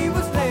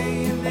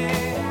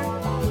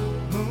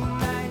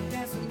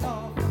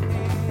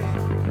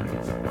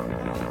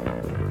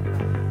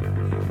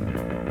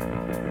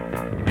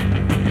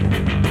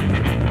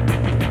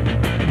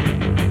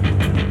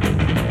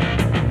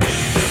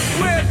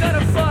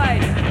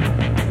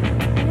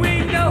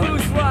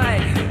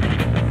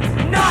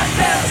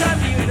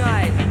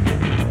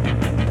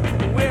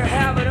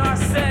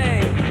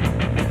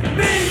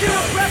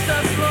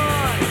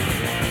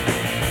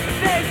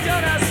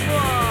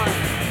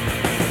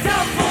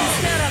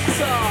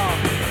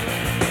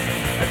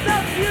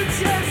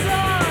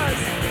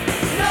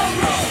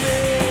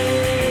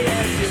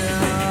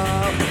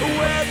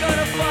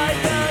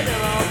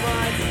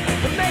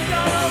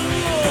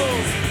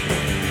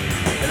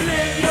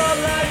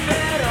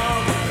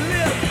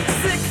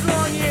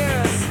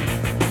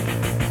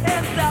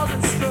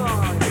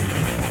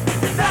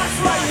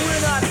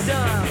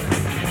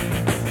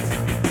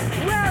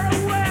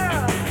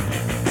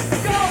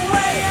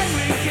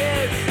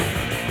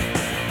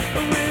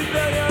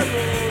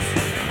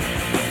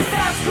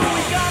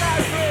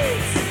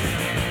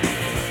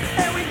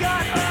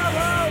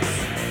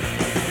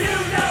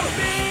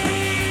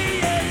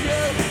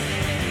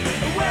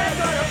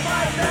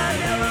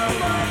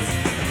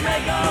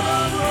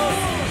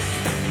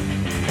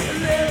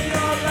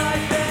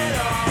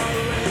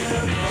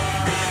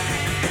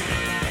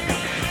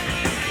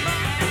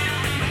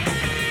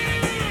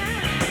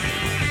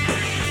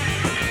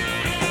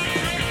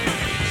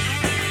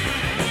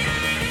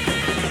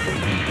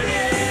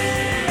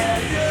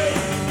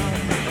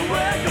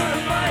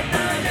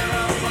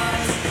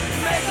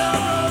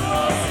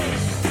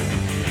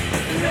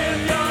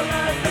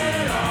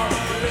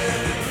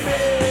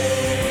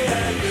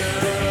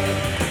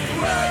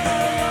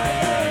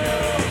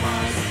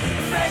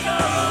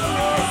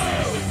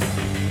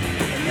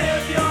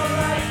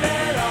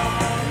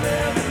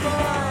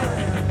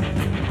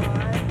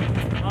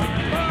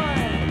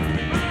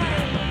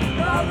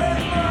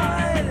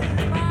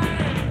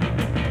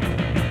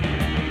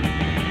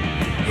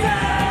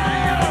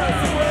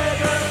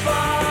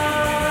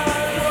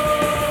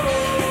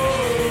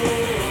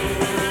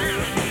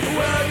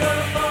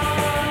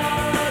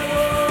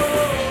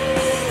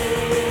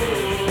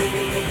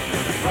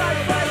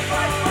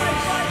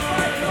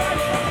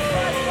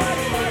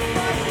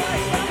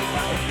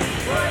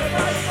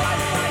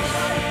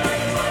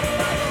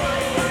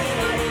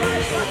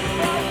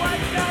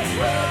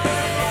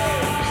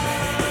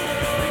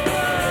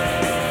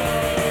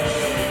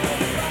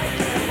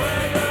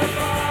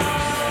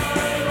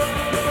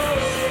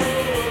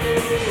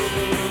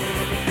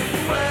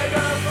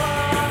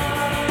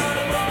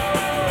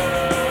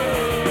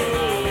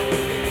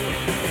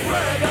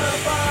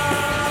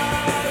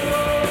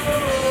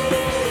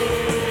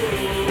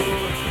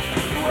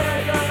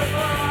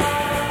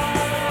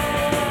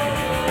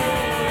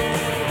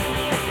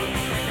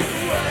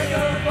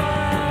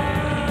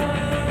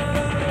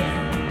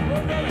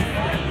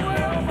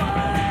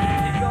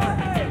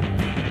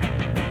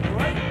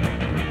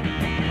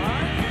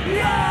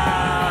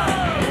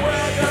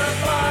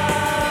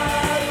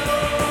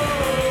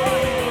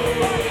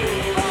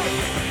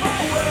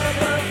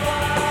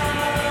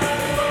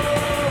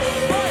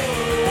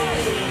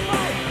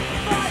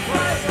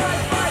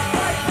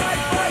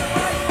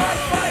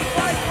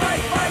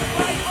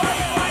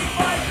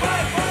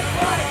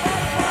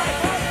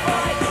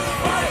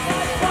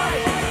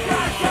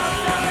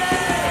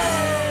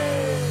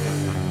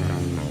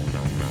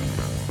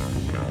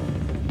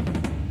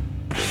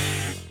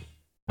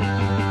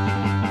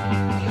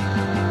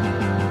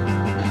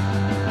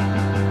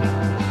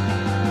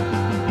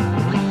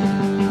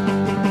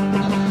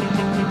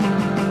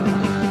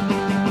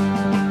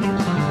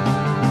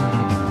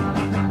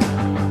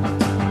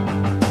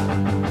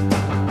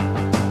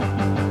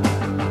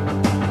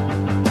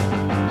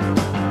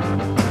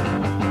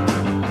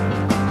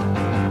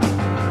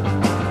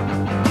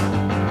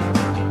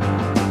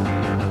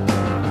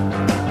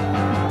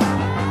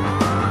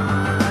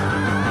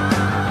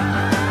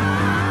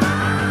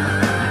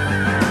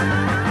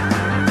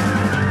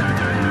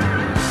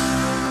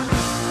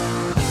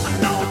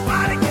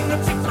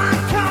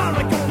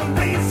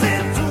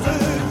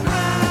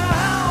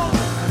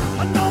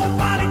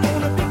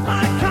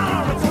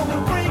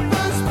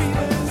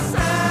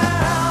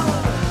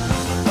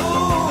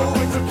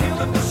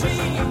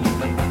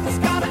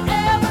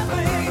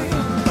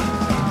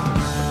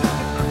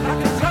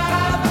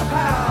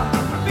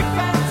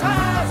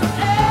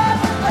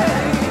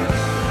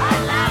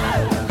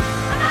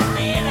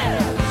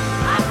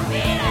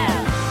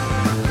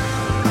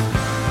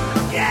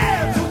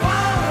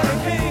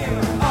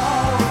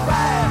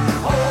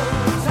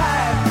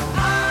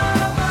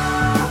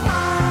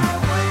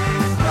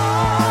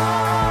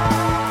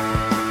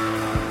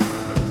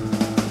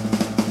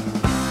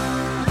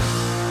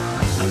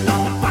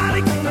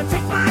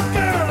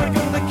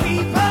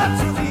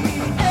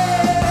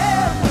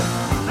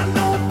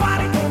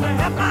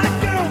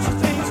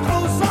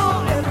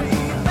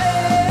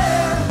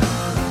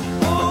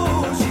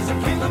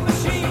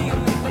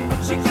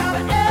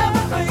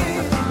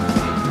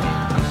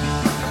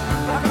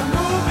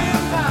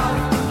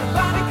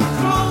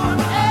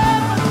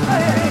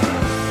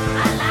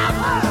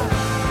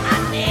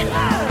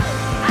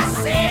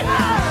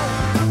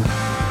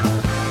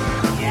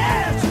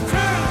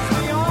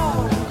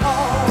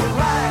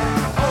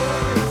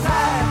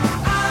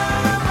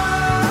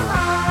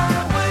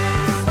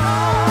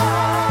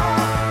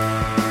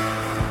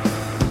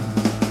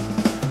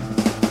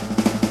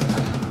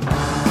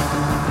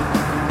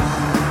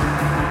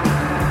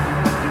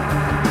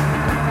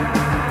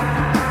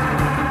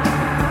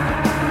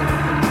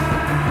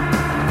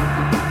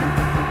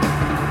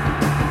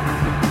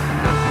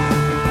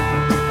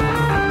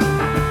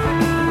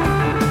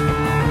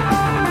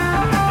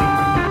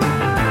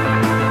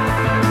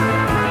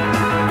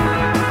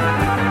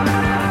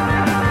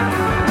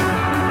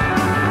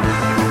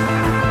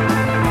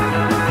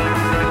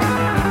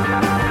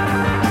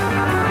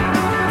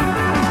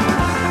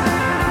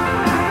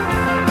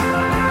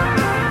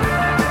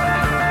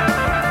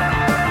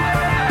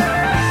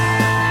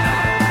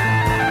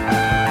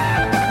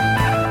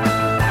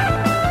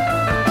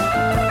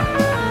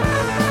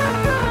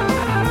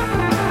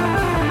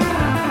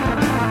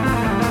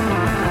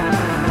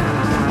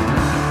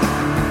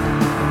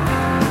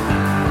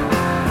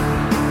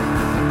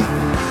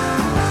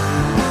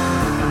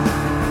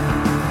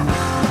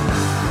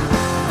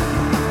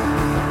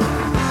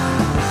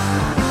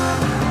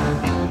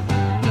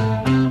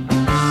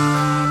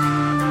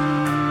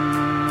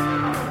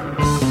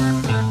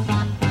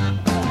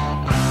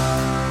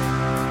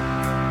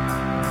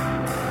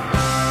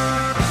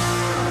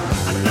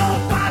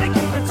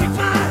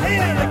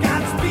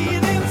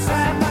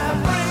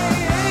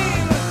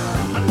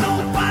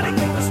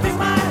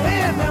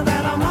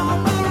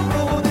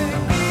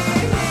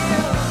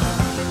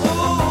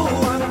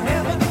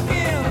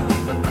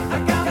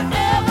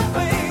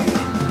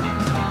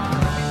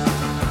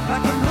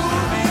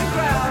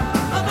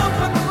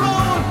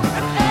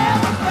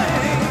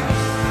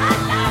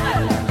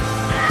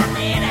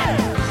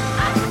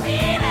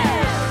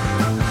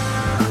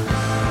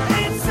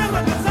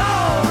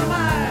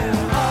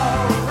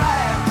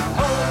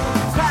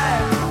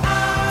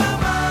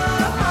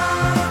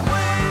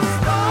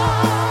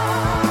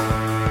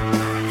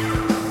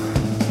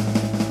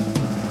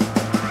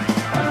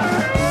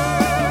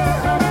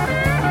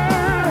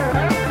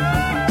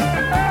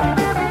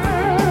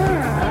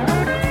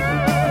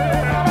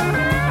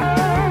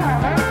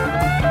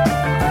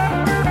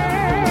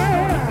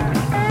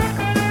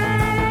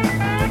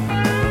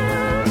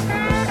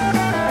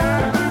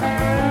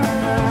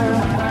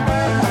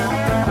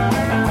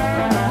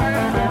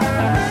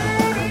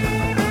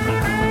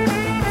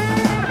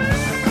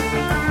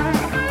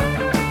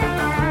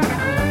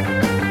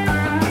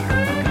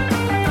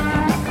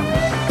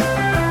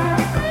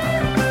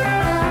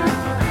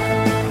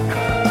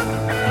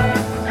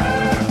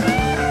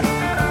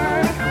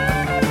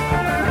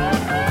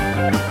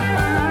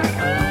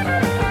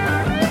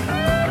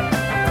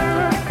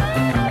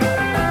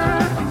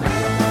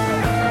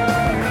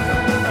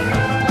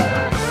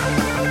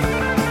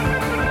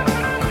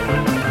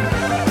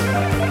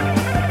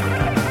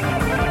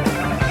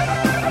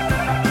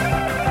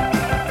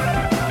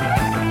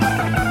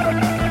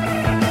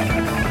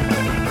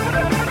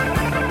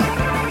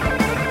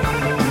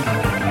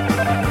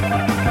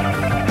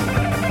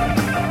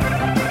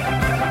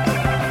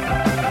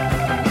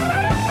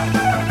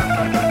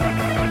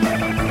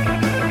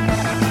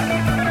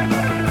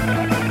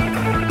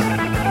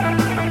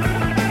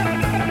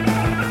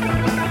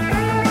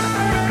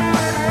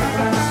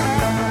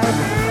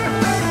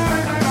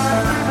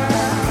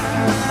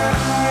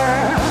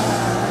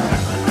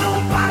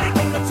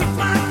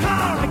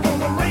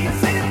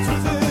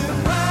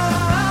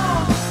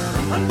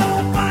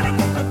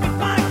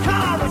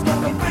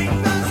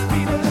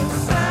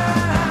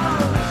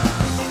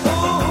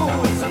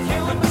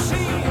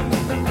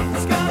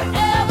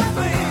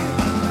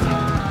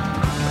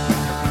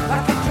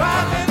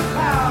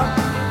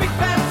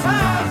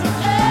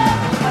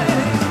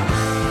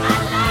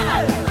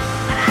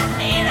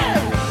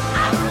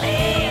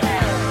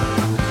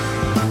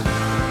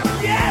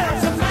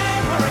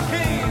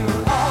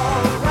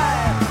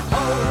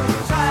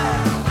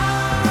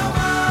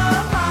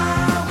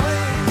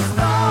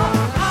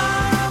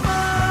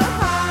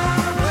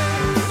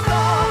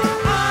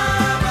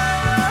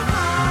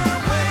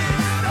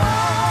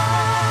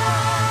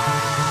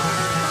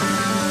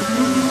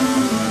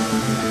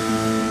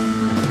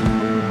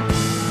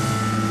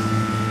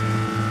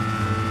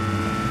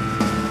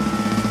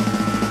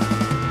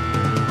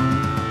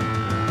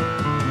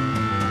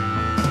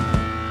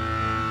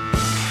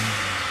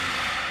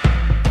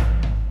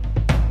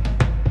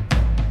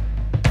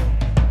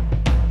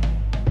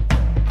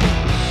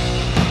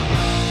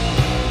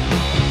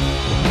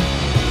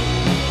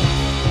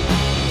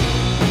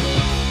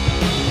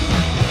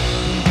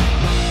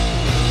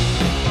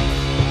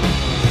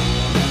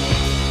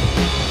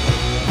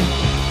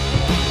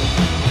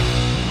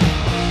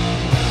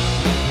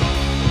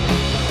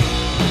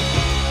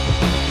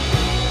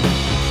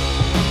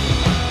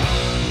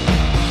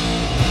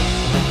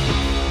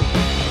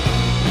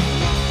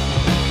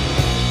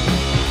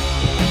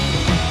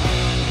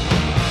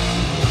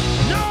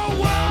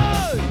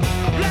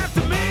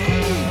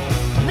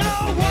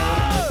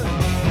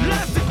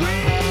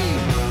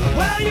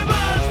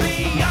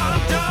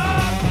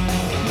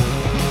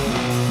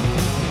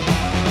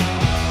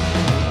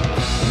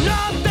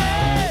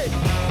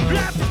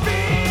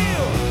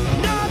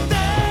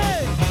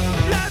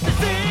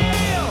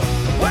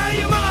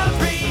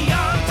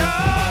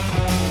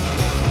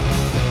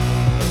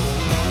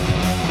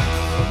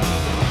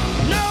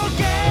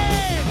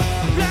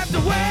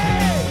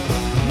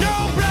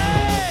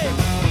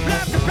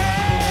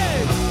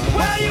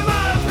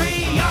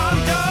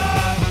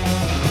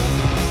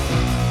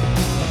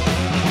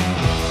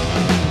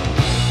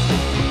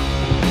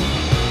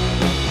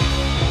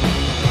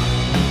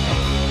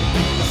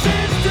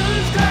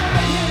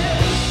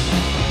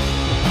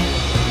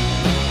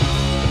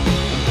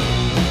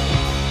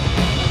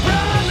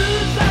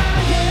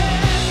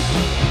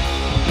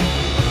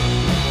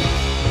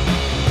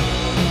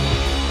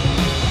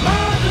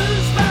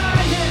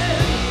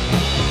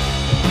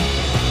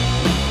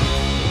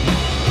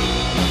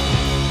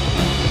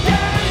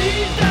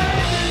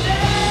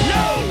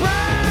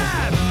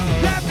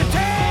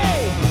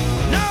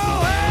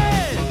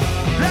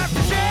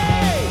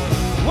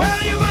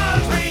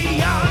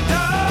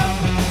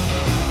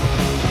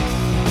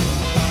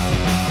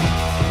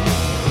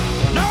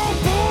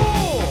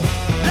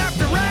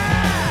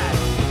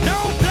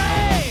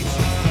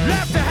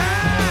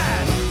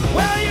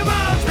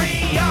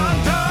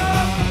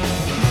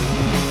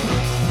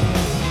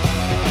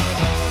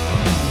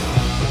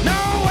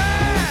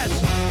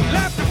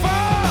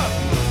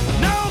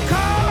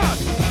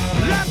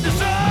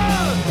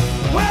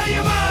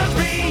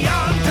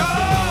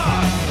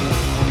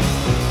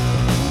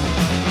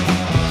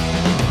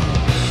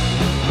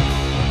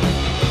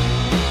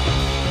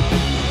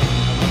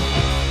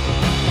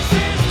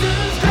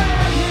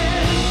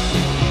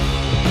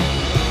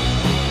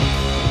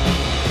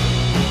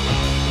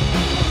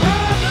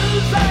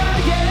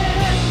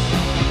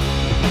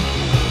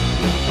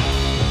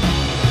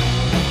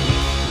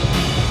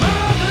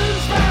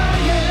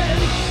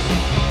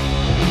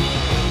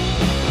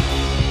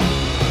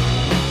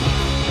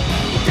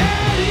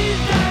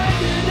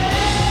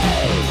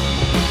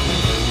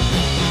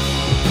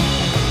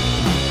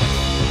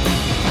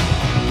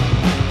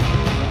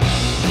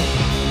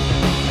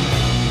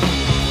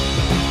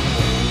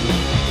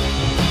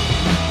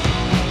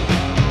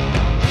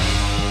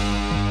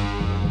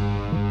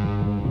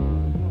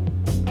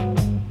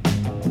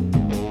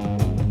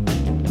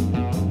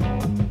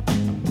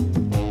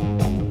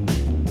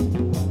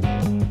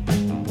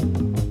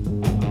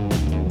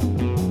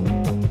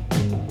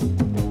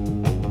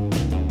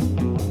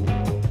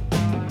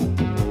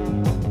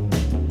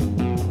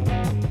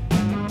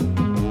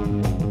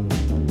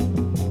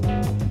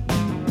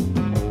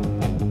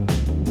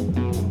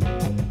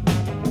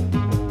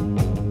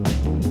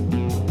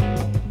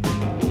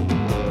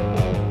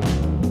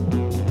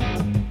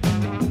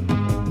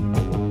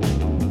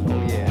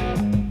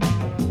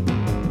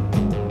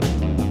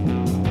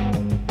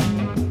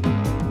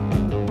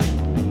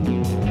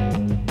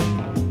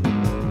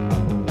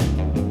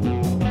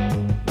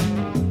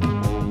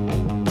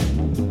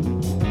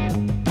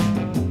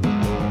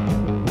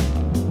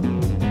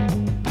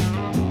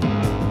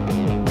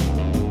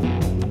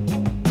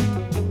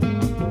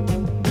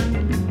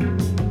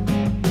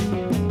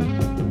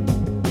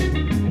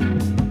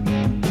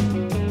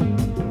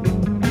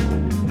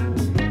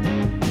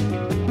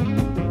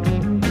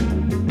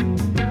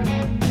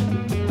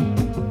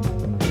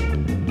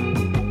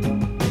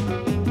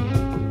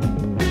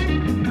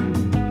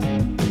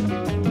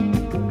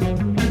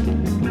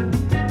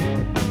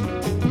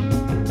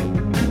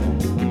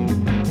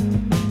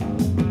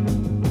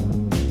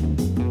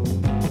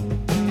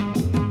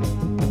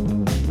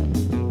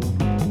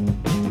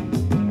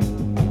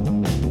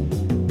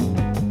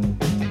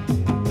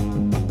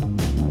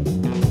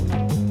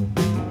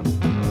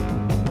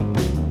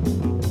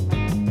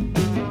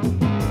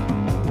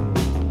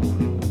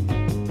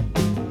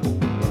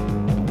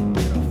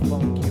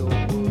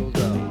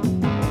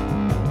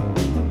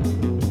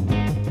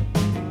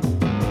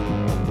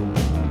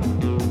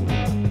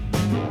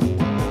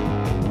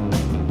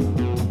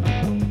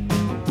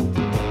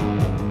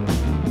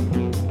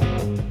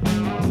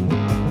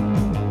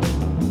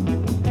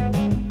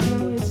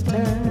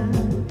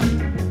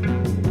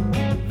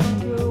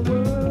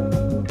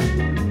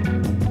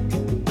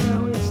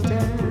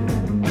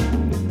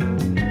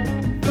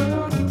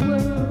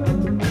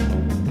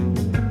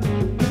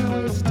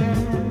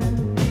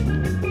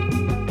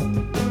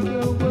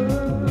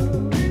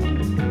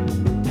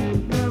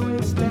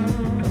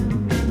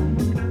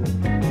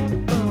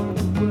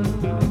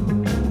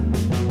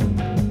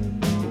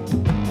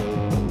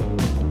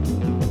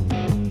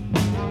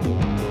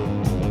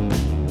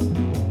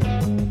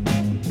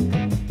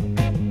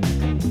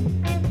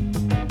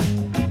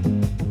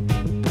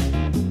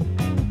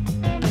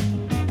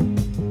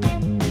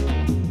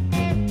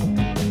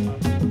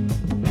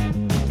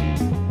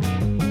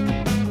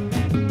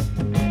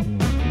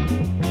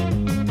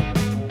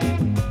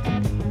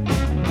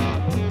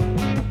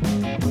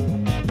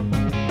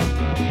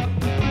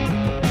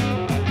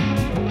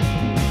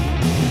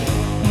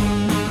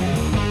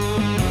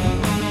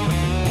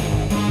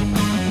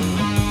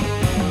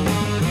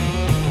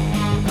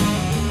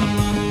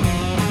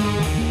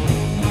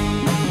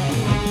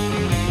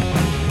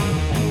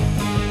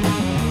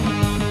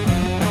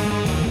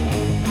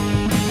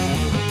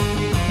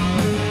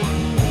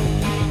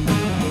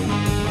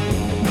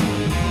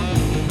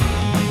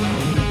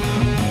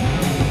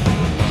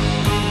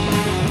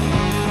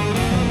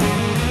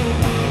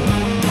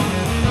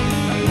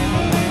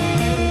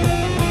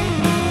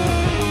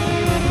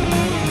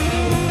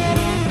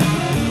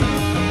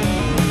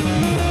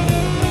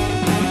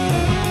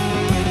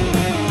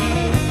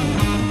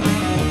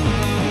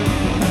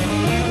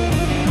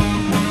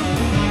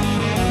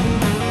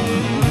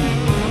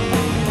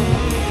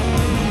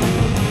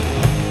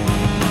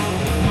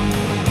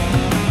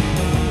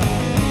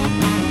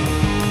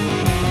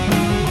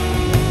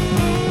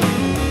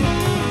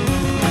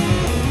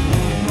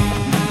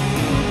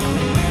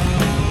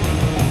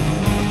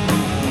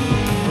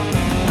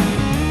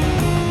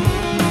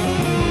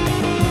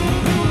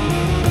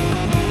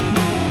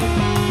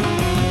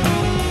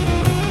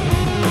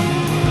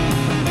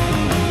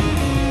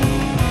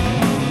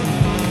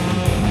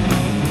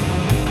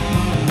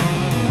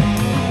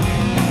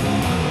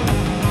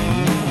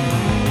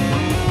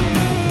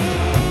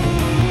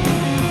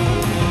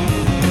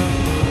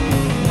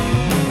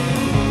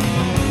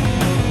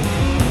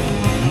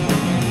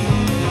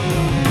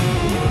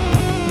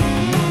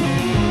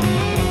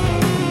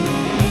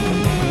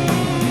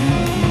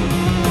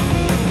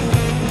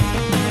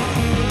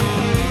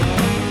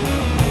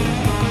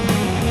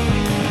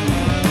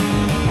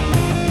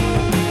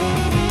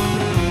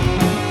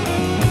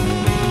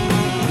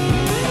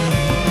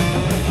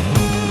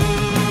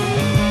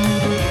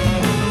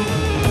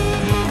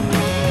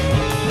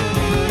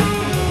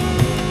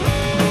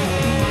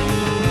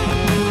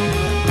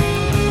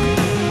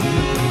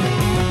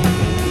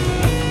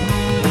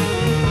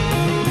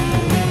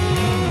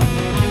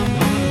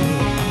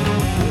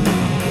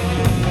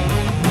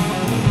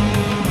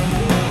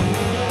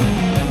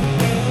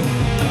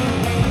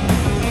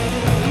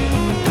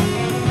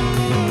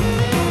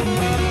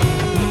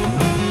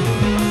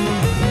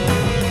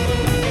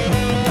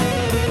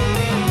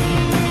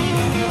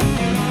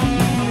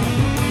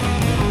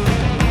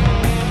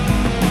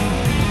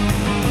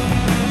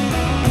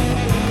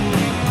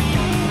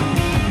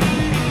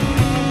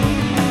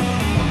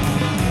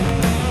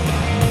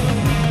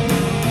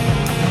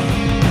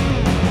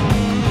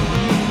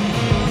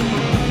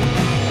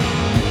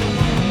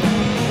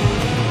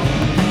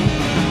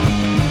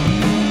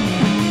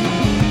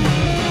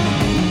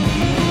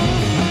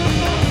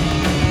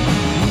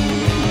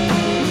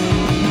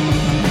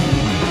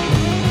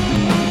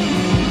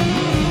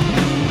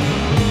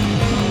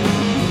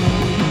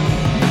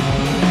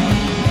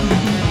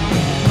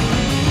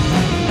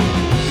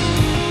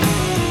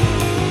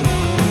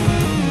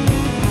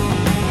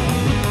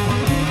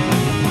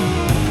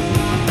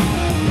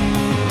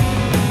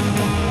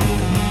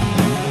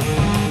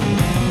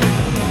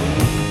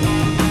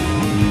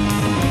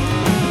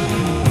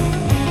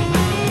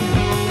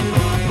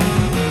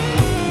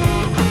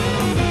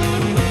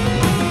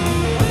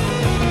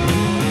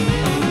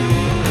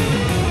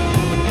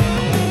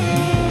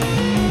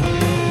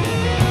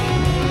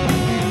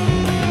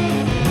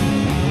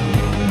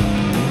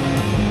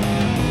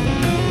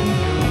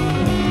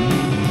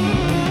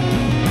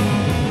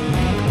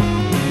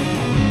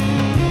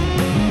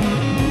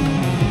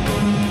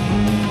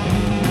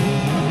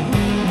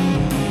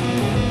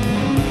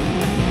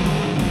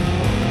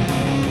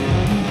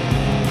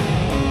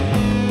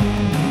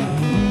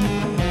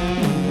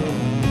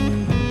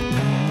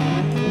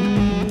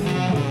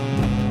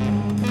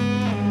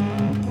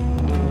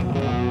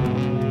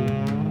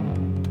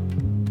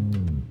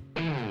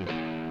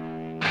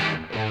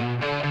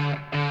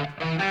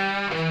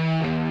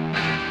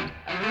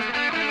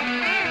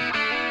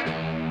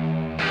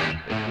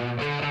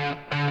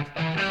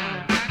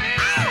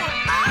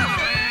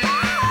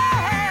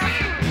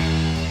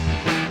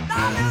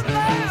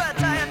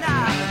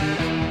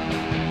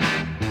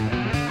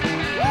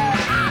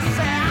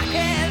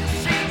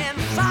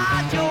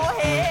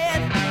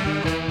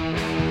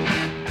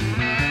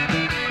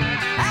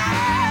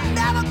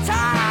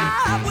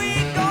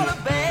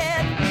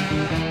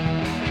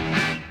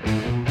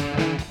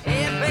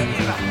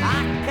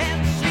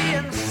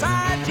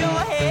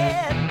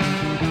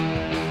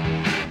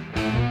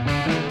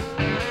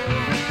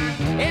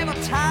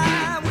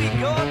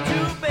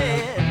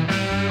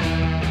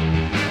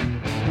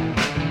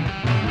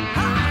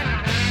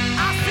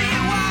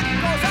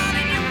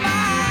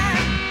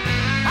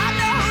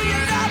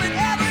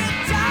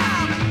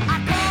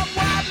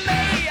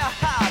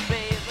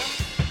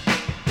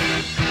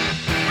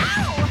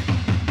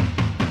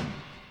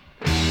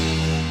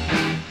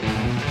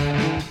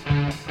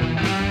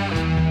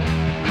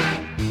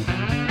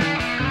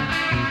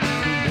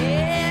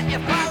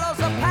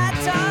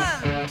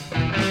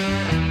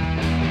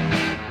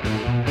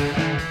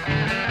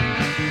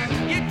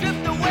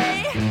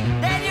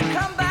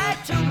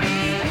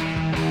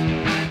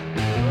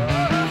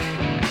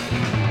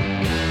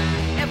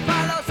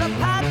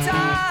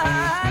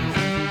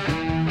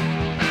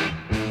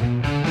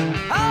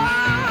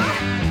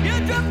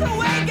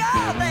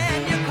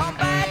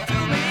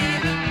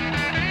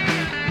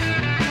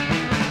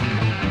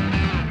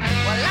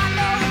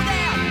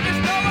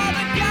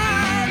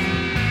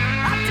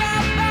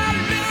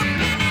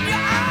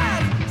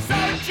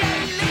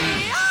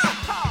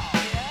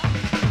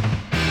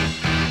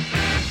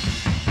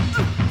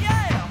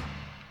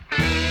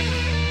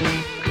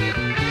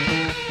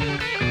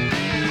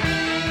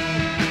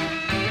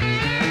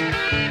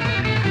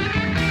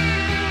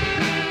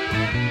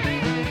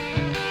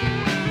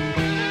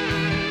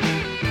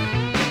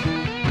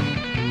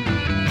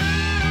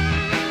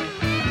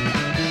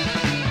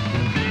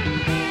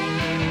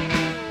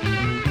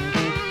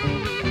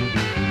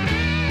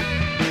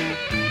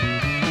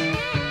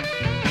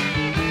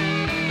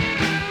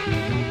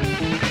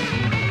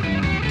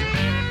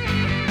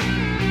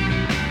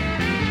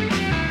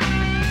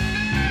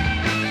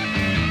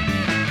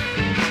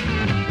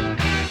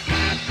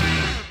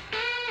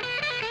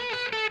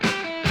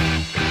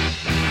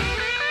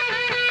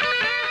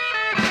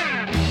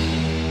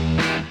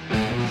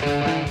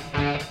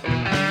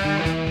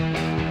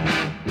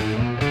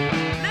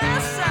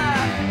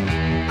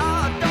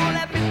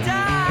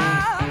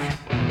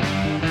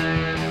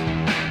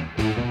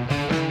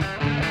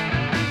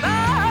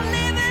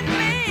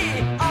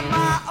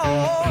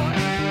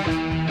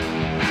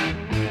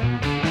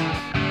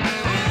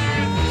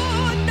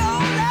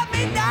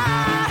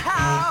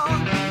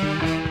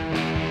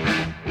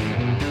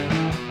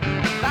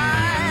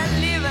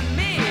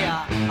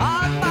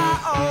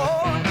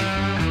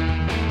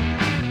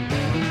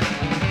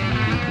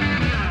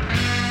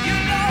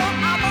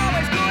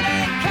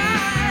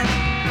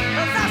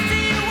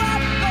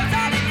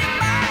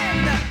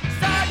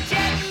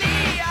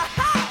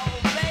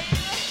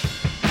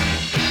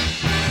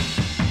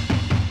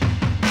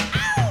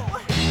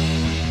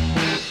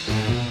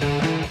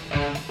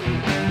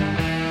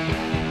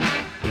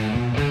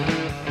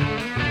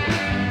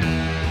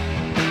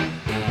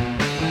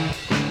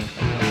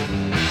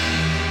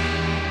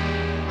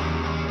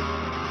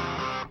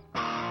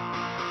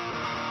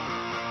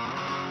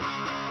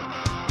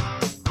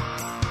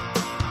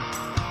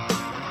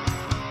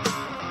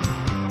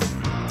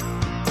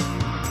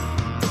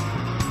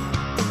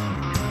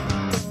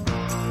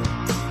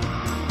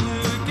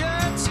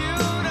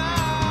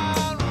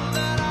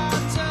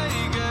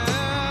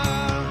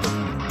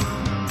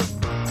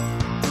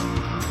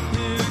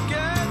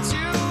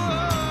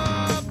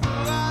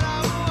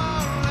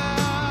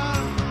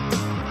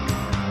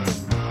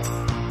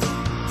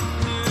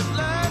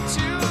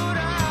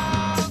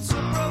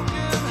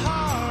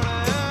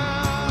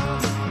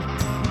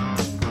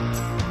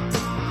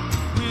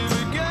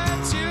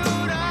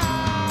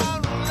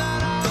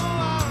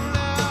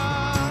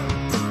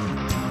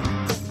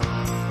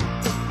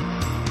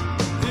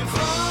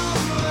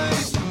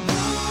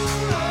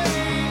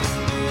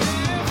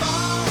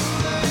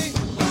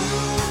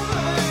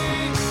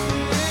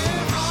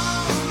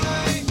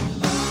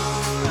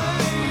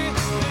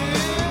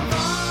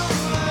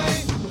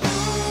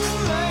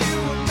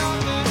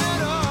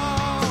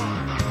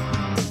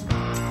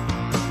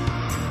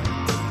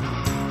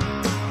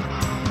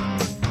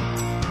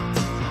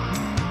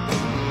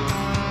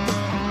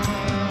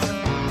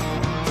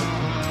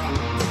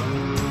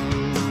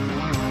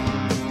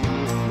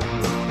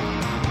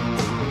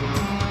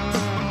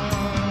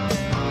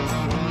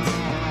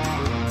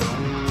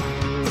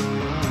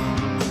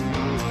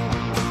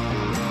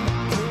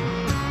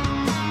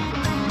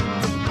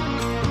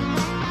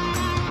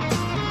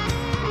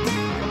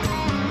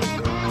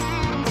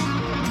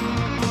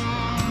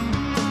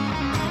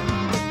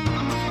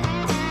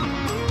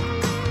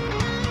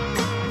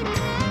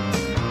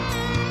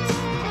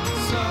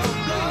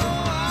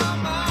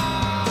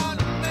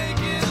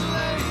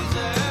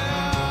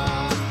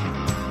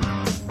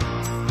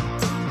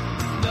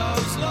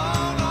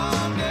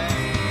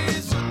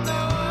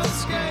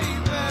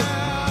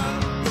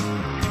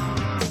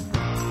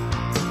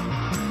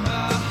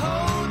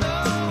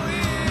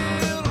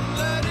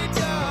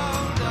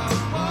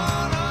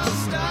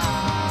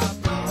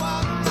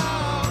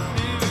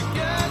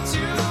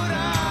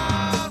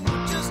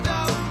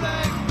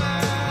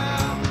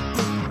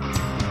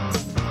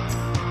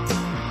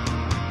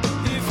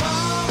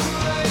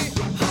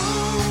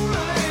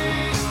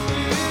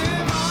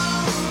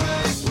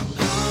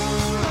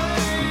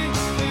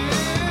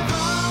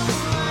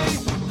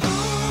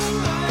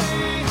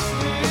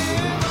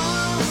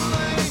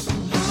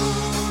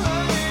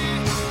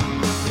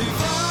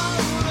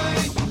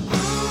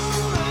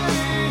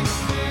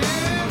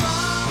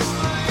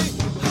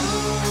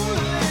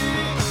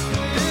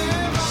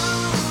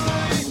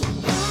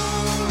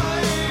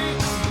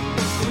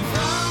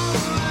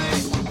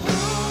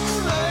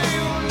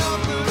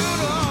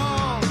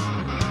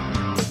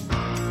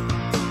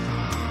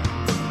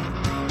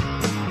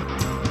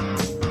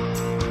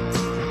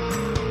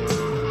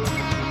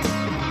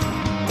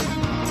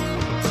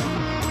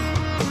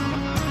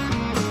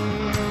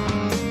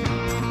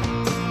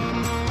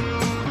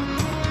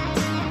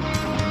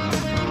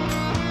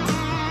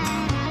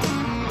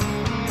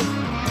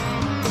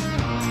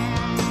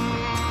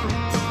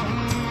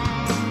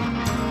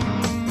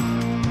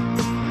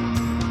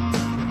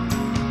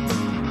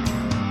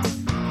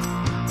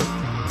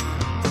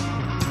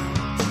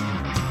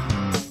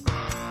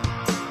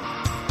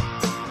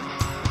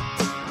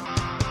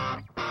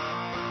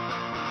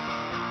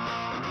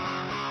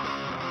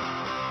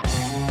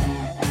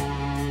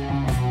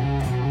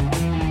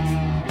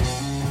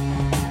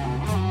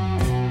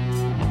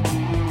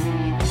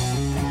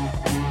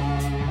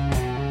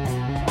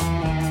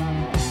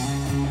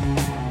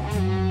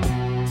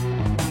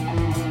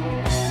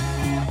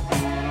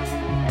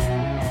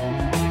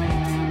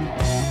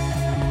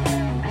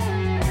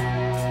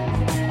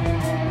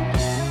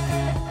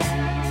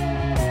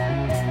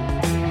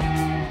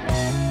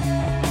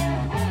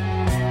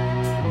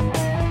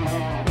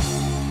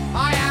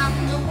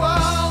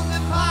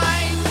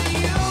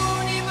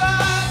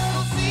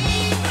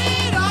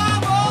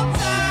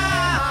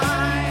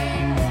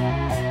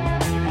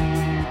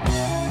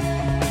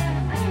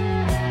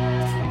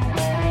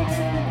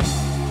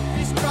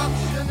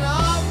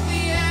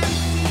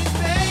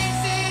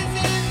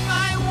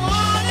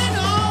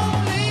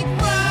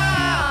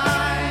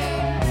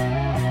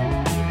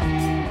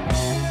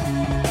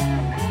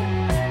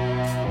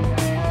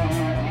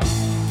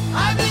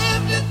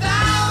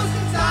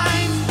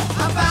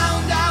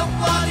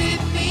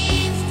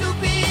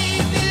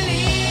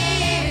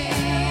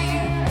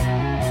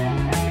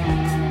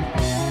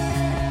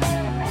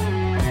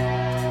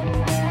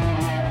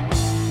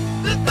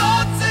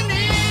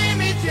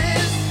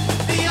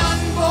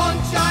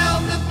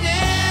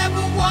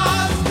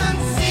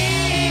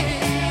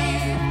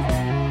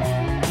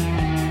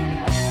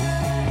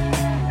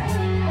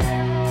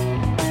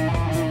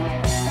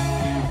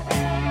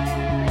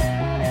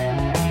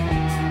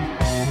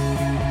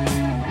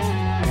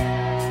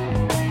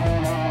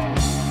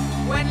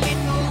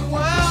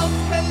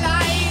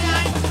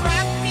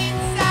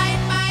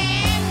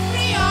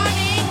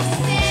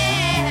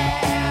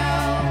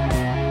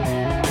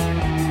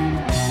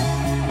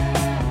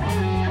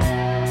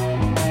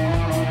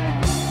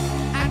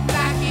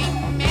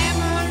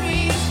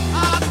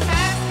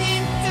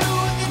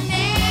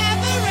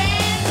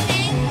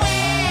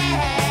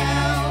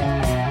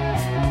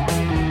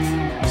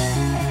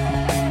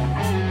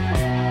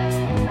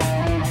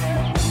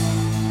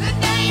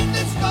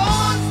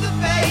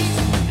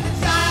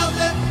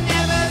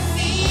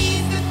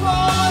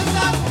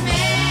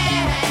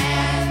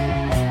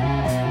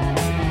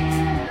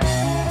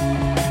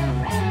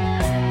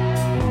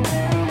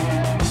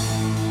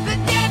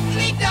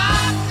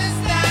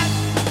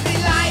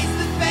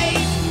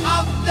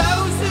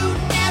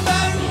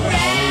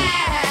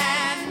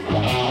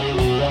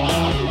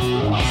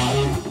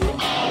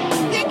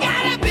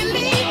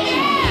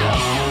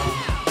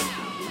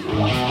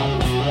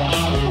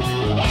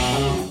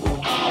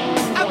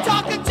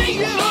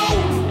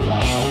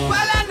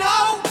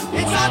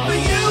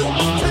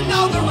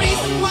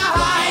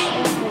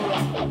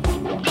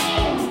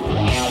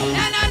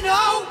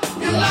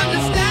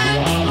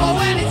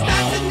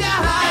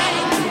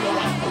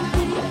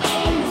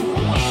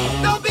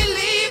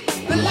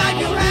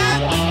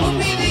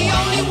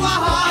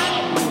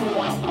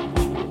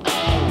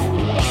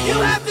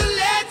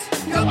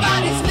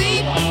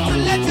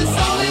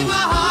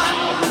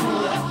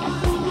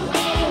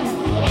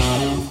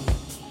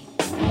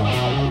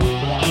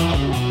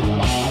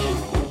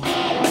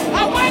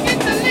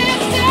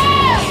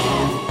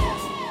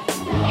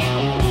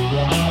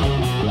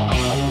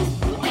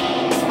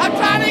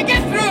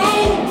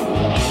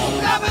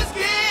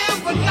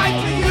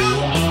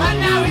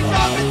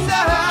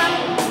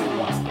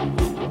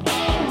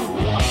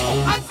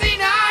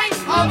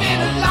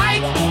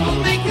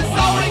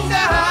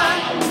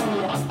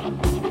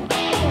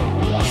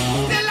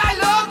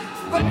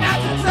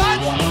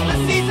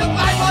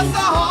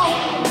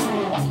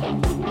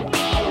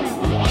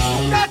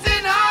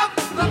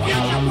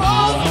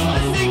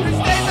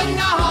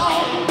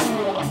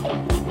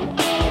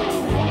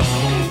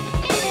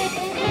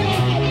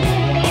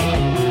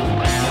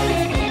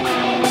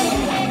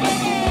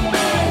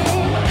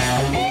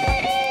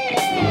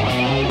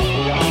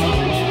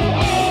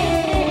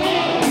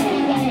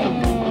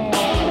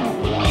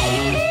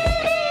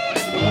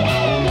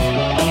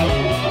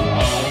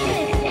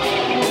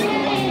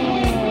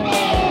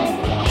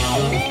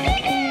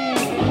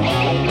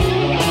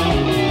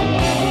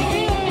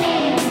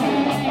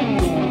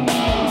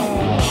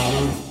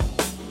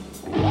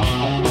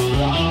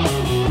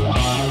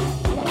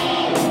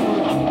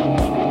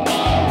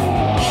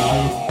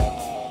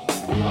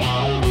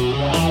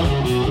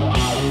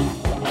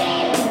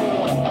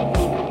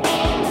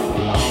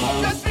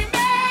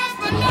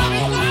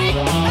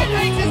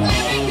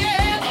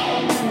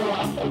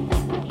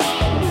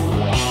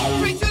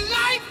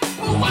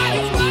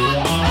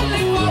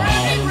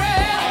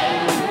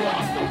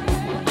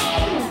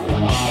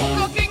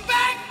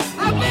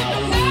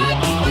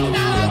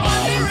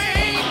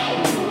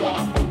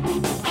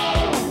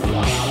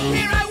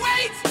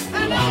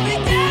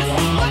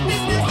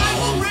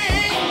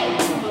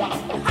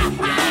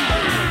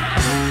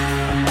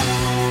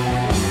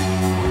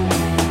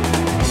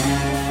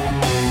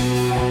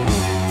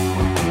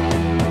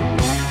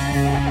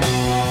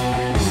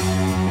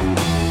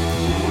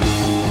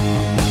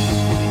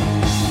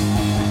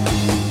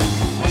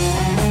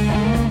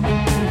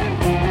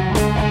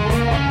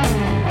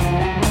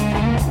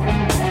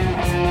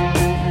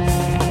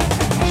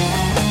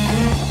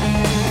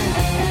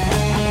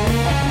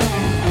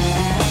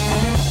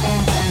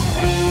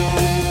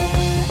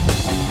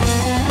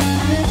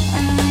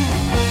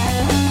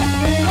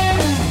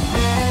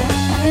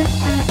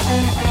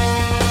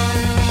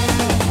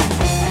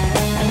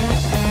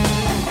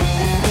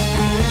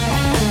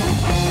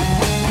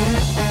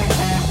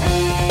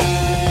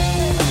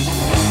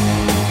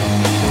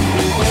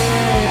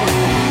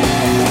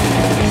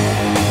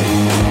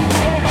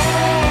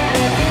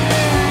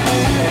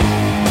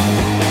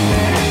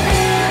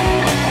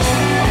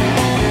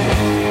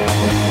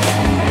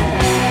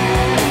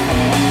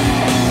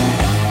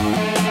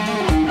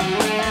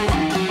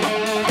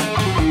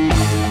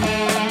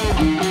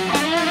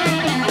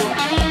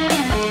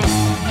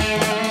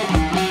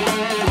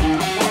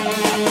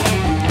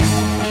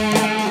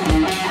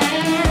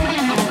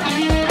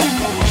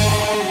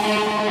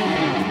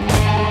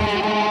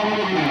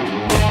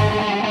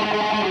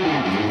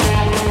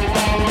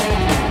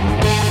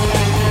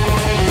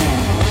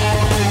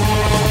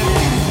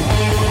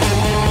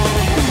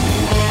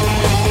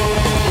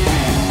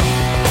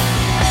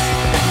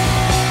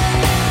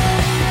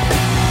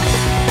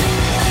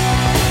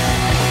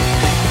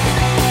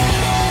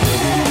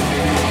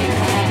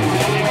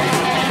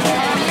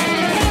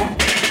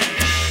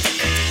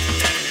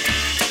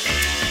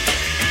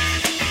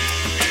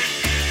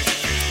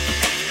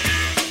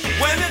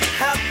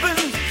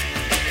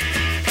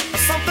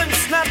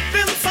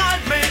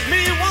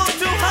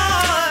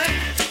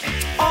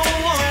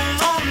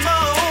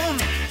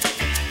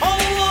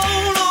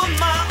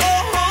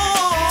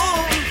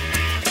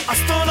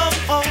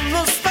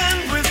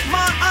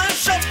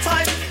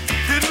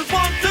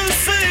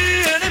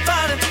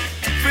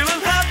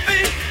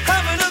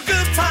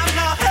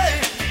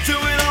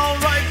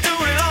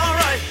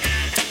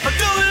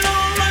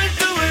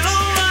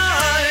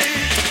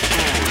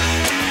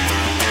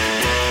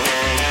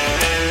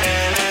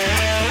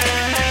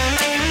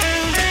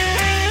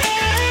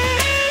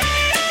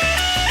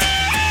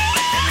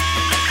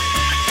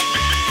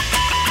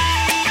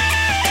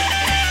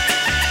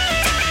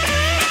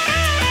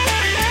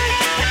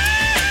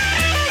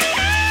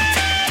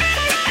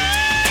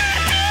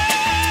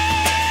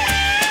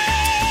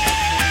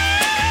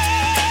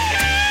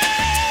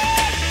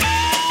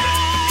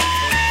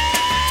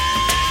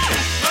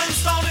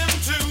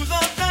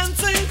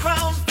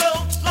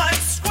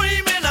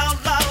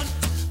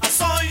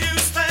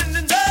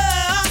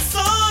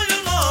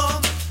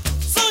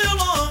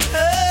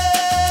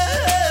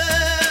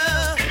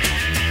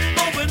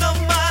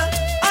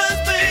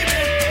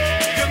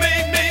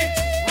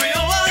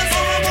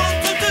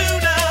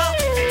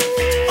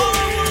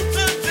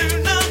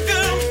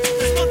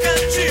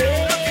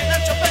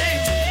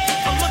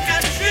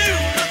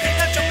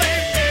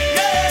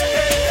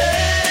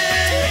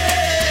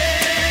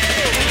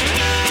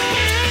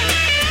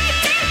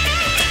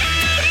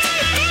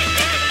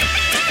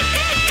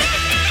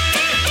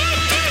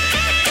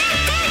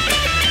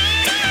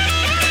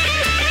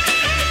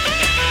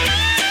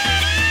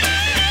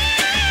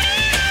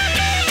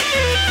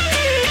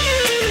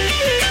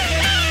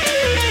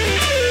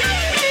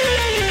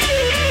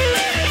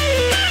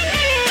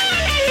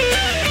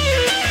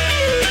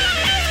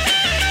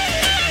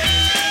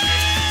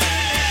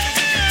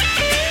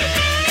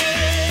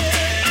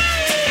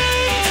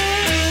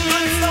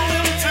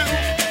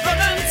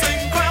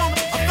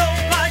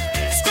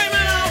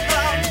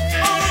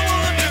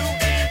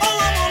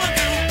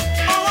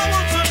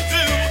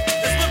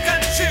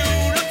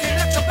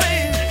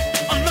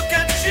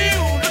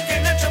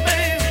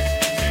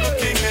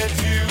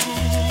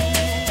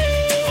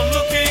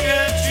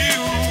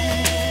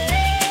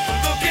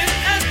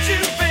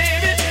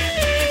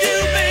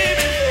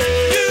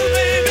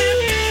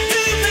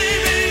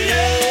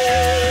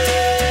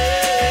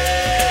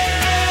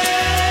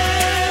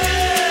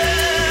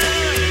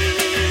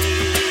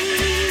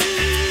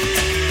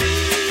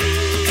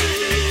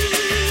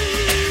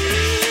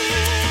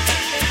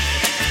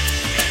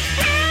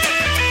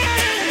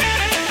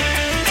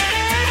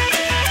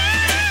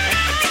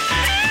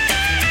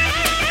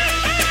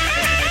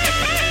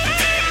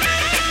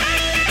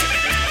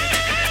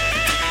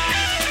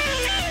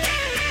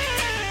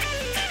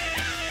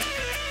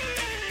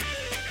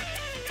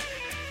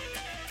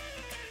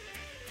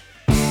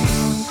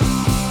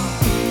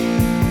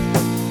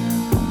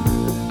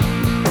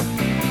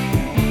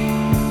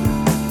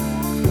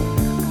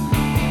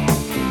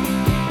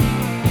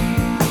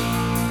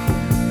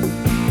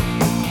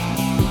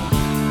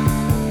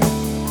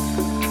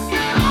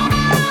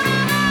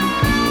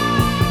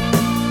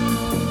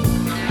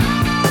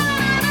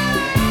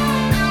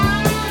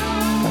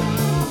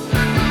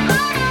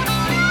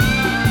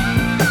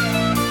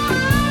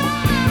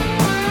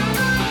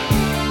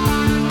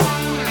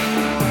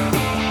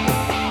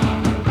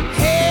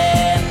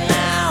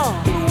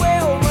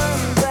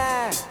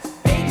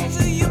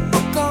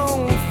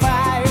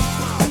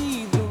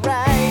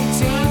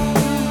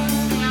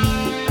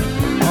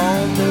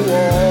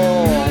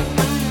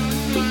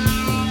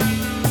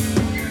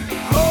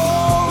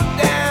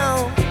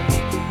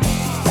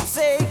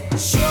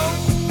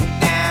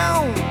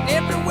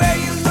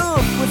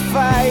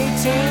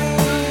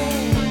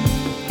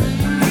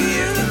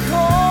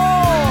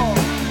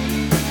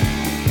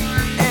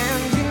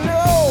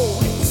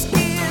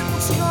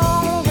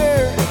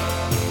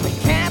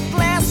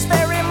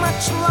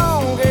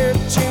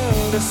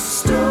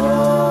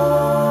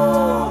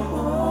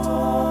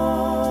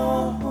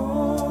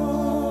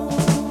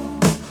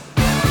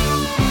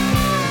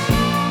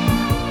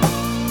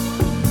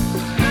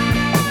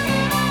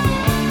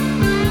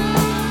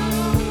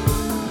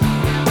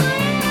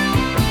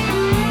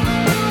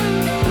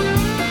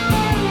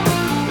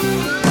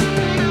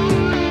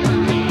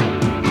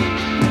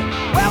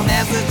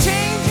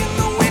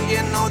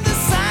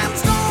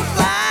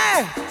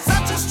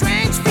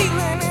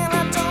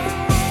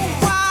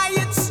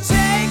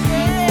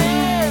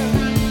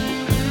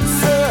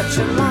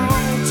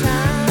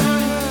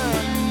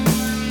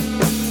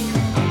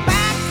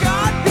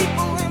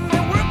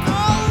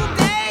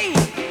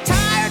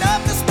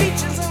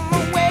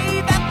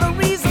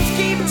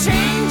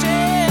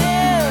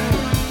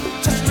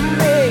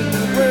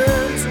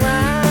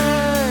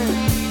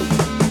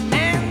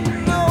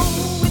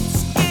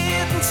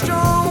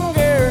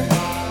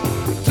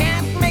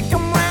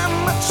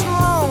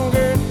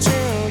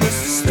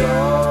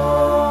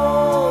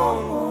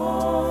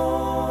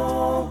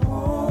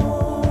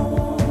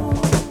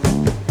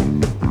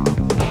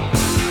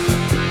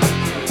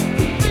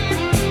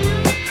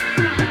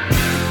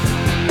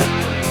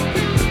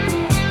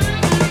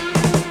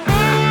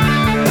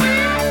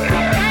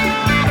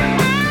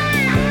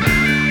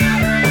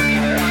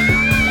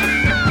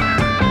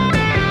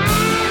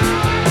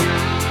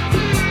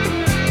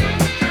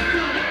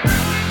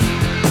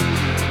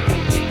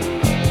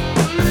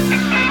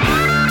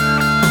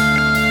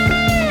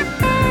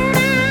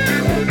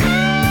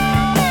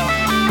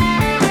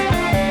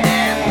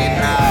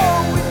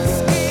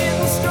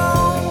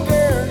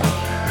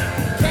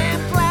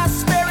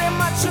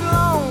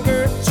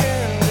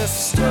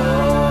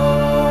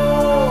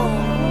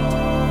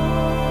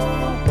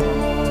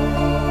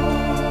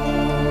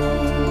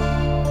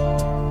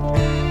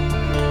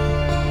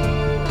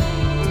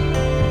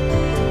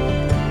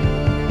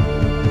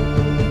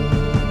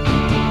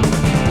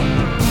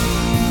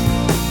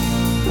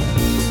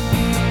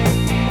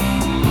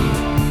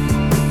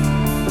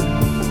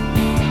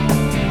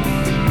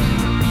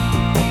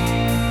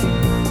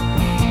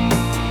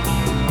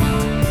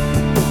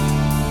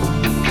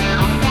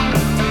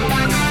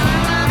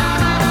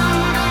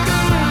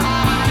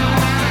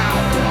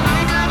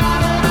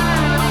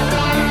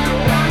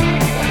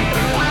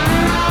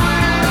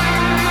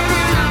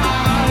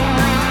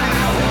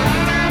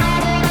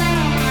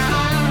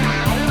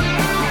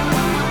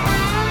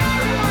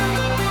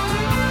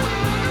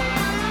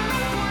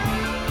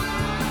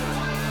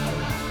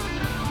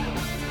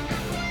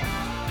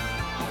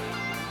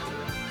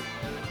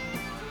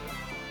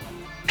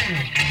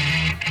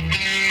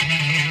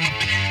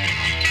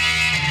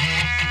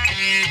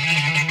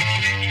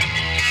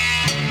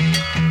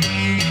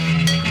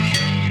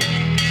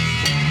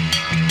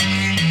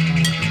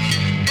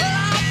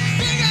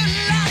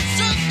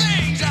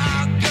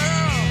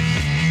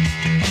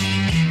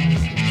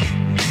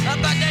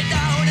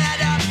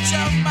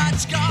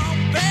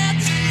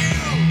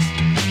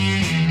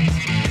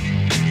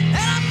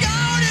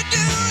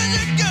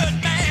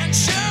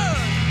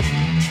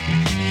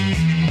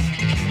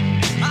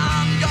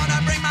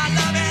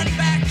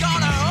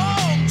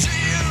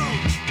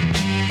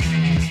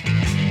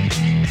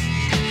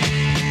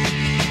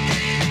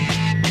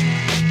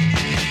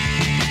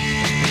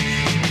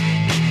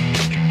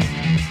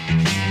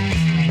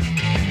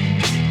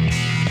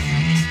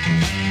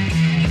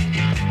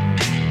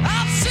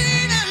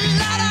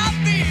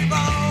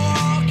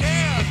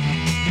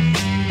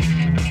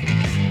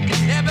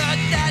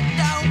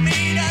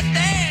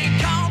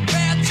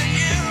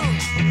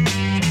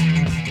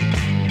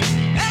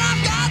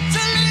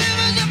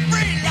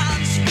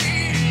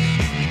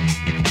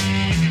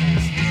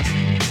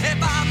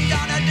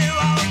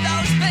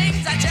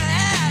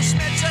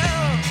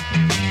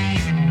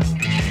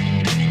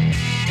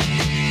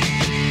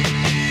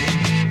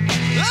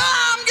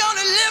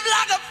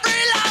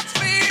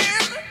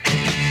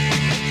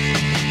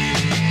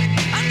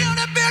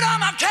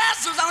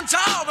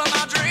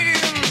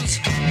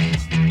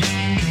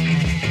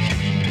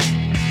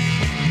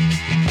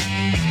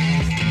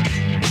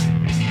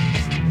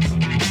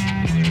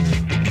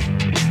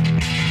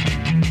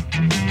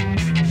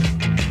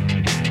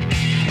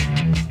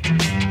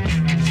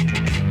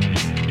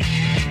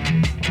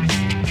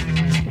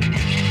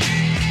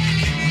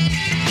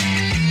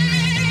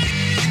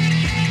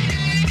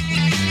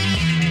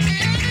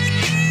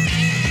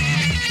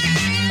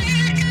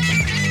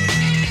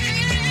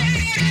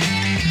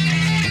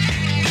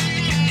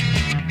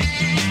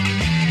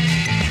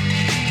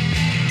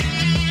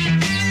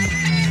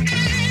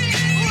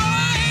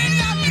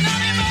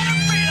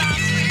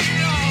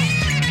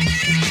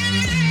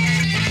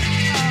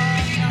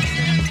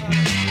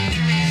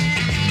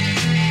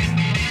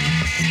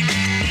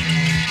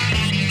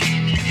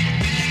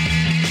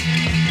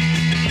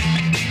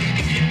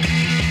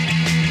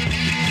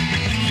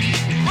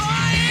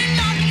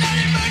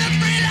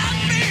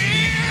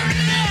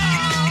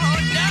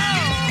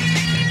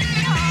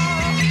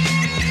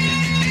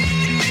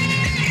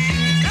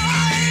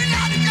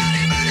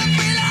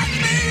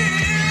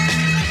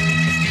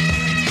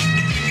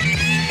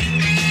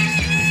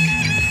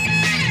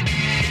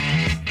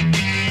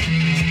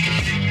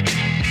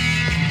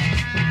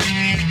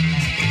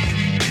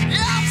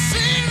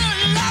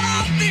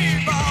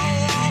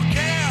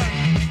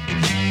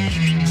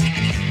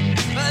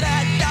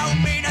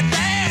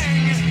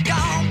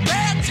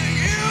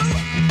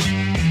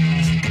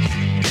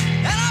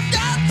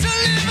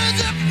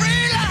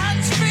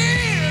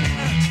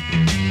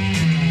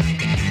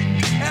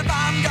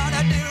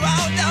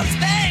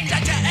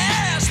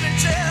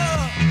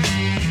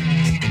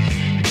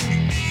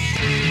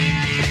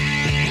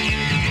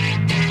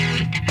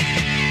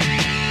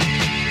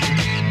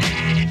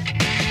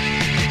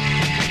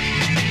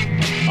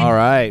All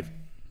right.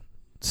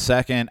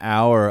 Second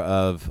hour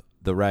of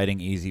the Riding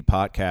Easy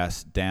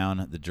Potcast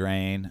down the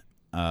drain.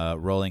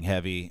 Rolling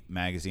Heavy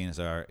Magazine is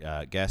our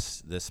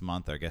guest this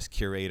month, our guest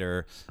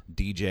curator,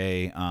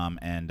 DJ,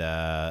 and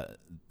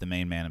the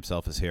main man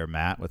himself is here.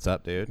 Matt, what's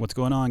up, dude? What's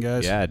going on,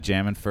 guys? Yeah,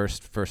 jamming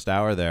first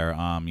hour there.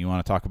 You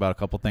want to talk about a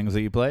couple things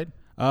that you played?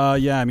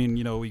 Yeah, I mean,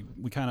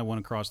 we kind of went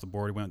across the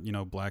board. We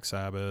went, Black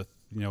Sabbath,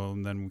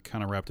 and then we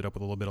kind of wrapped it up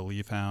with a little bit of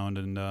Leafhound,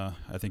 and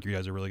I think you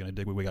guys are really going to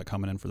dig what we got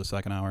coming in for the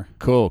second hour.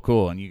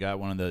 Cool. And you got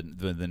one of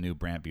the new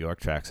Brant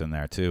Bjork tracks in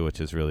there, too, which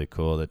is really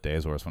cool. That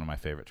Days War is one of my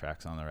favorite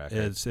tracks on the record.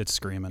 It's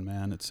screaming,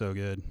 man. It's so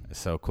good. It's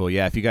so cool.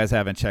 Yeah, if you guys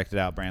haven't checked it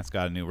out, Brant's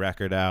got a new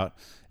record out.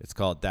 It's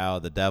called Tao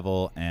of the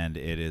Devil, and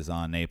it is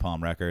on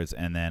Napalm Records.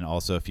 And then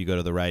also, if you go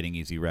to the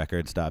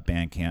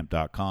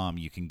RidingEasyRecords.bandcamp.com,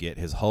 you can get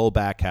his whole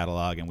back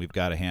catalog, and we've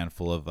got a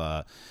handful of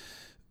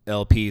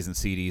LPs and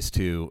CDs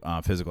too,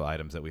 physical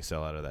items that we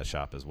sell out of that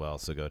shop as well.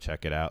 So go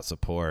check it out,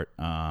 support.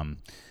 All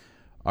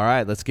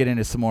right, let's get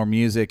into some more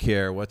music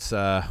here. What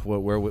are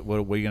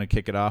you gonna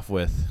kick it off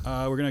with?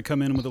 We're gonna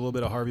come in with a little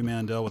bit of Harvey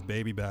Mandel with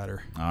Baby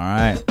Batter. All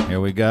right,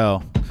 here we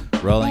go.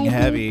 Rolling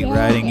heavy,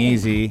 riding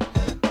easy.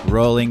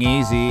 Rolling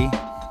easy,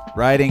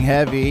 riding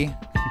heavy.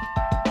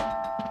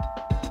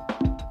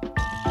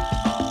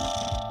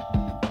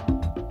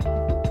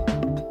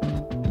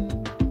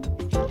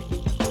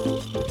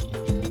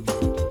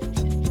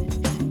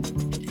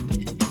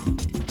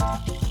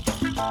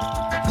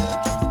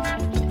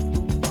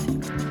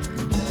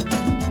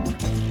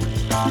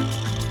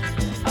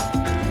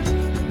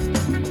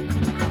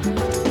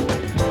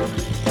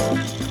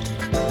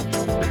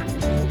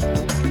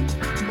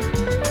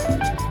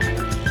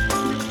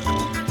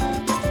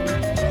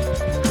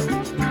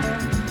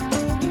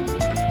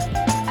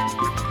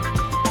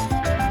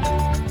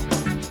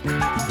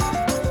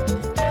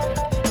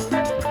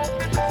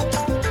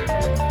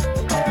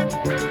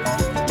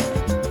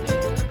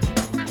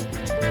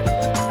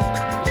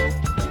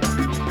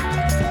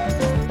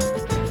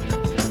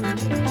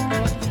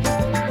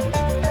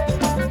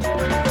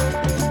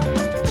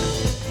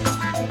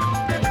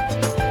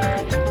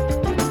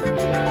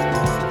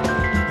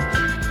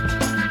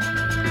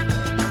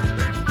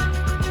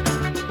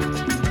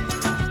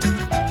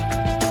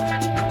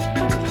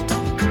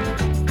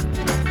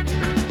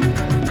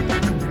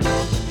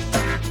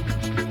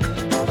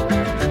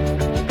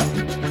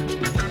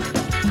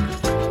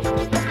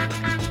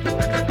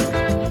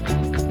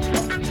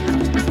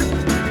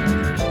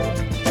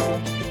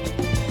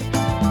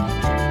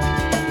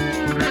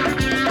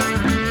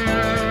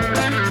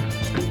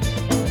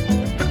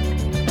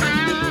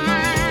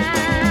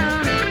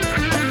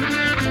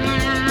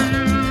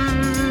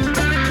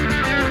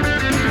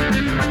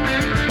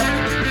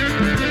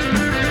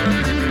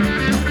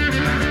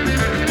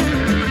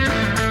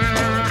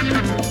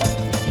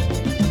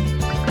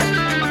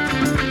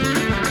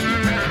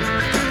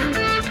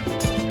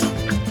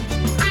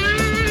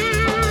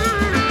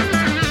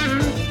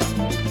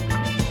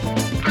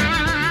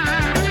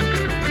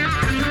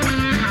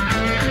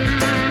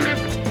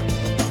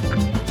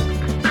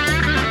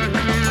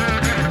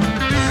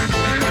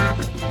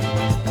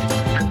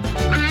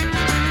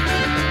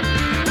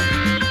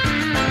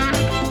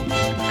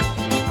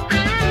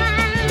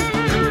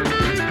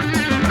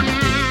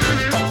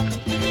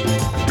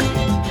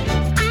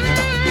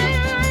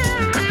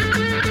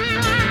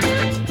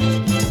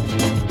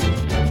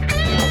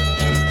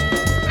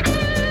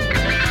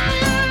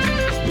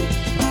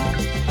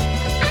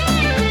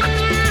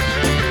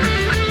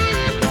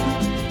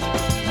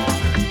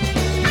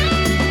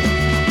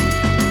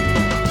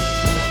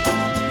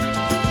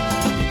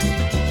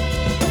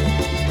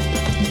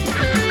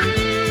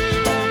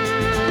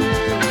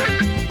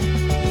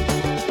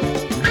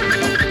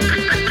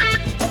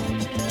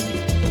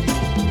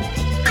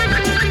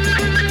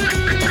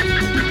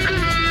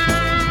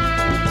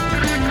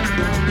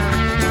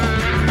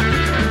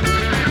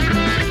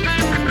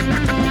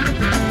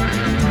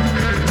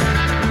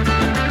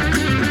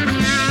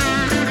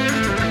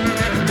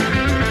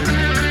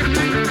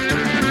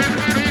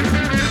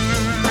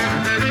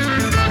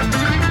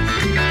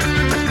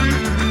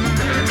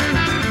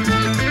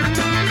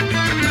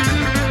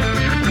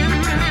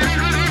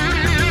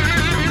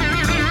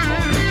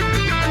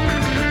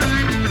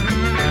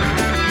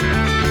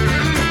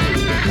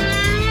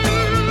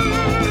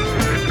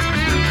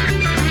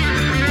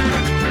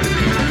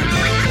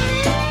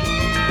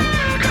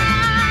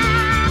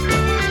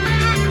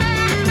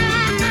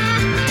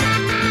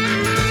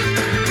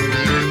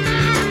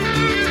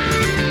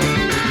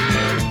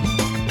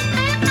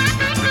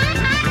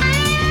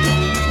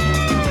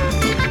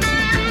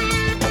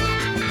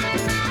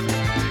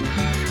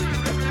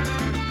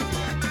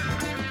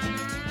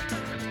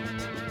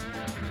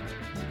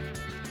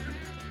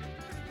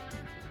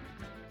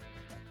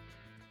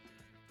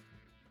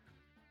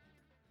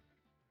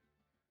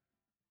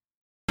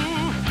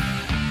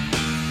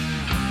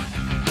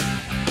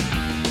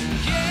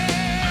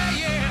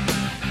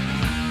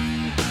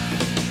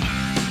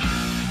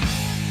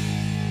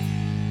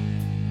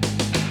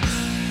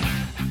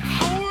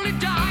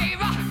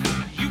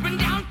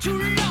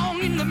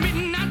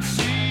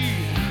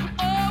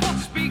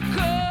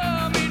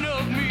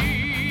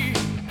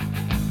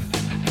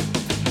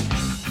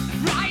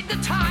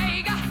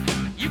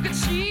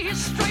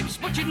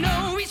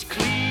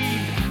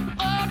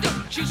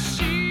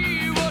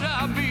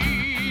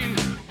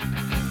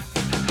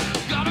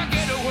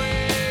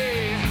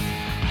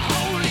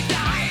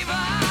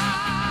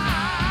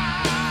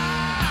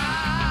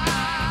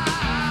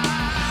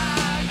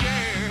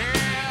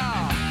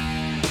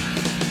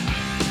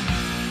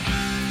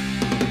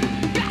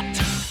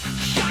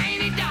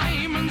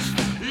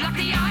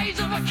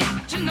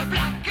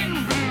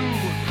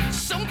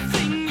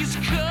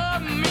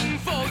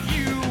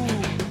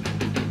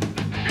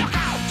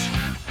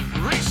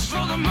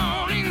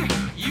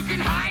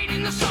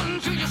 in the sun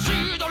till you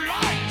see the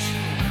light.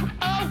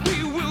 Oh,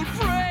 we will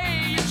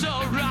pray it's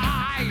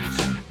alright.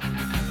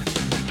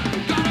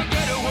 Gotta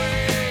get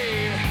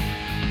away,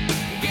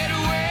 get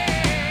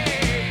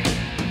away.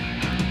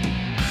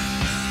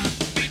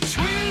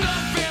 Between the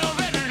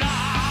velvet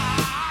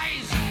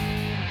lies,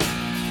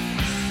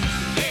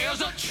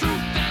 there's a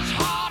truth that's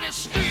hard as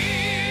steel.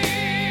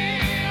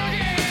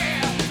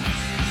 Yeah,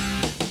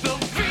 the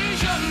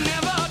vision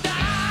never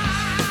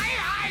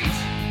dies.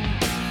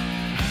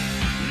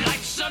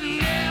 Life's a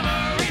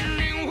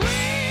never-ending wheel.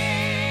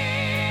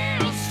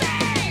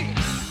 Say,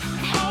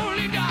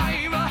 holy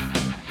diver,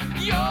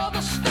 you're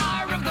the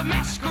star of the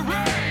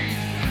masquerade.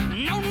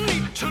 No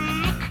need to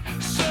look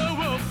so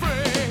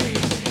afraid.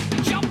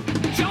 Jump,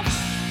 jump,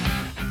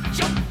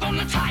 jump on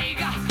the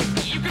tiger.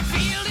 You can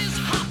feel his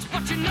heart,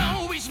 but you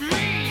know he's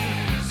mean.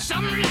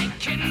 Some light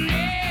can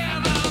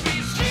never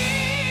be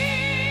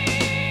seen.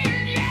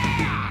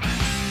 Yeah.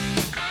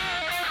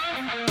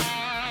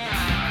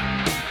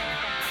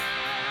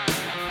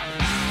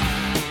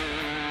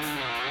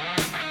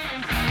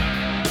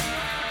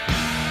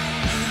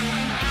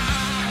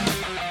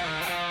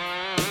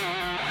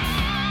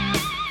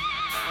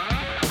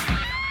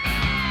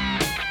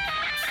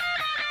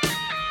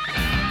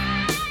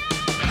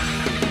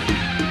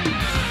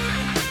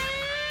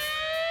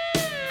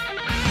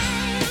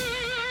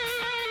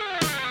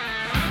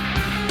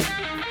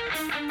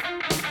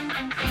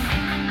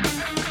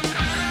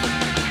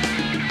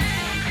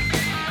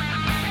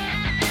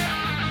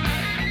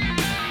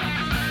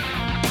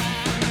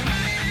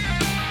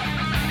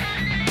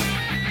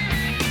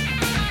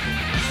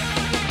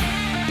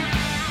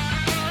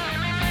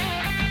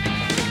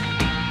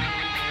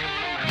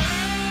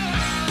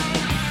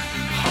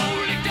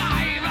 Holy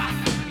diver,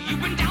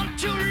 you've been down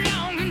too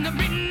long in the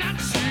midnight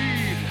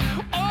sea.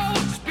 Oh,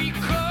 what's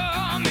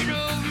becoming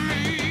of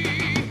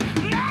me?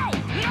 No,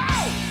 no,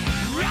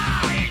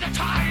 ride the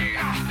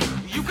tiger.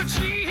 You can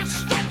see his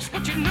steps,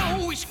 but you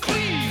know he's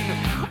clean.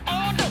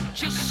 Oh,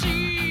 don't you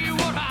see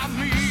what I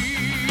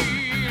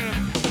mean?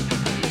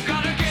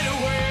 Gotta get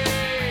away,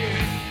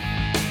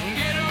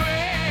 get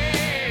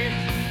away.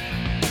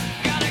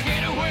 Gotta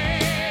get away,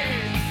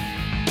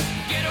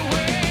 get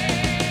away.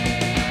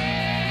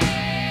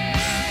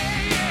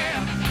 Yeah.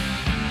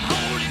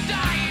 Holy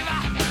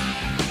diver,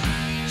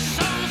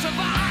 soul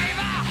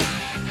survivor,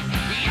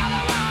 you're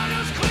the one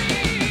who's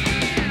clean.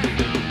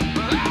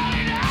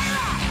 Holy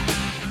diver,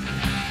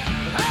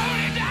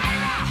 holy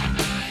diver.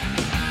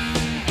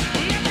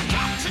 Get the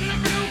captain in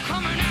blue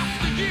coming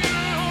after you,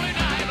 holy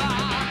diver.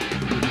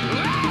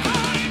 Oh,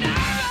 holy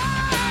diver.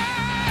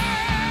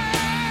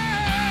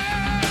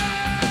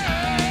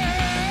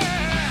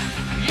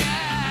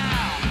 Yeah,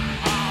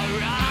 all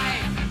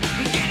right.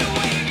 Get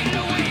away, get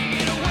away,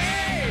 get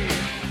away.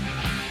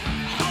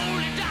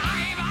 Holy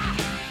diver,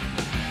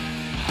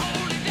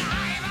 holy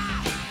diver.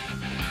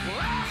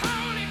 Oh,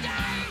 holy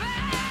diver.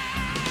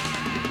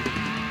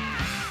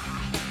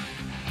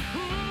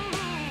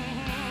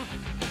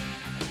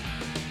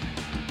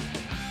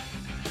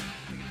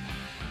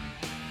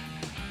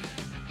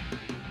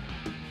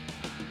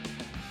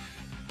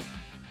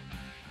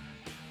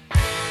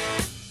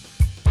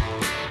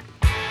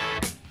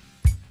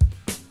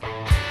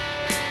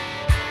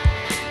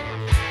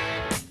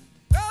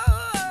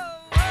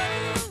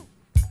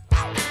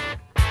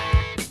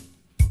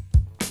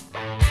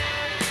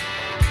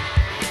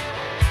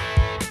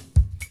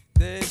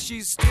 There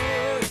she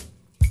stood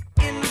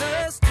in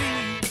the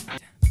street,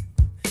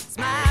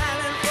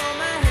 smiling from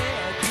her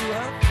head to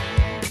her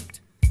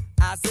feet.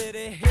 I said,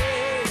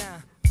 hey,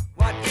 now,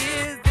 what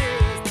is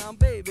this? Now,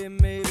 baby,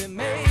 maybe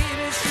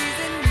she's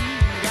in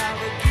need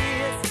of a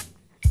kiss.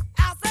 I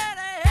said,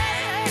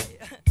 hey,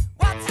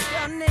 what's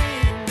your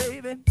name,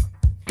 baby?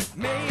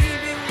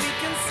 Maybe we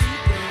can see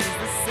things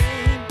the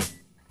same.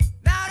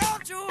 Now,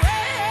 don't you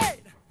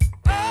wait,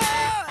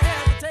 oh,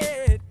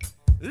 hesitate.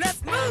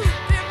 Let's move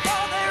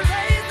before they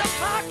raise the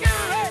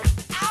parking rate.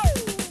 Ow!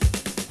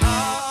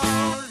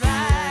 All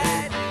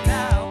right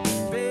now,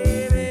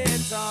 baby,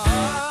 it's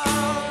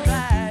all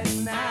right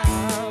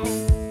now.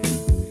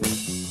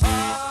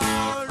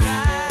 All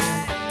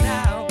right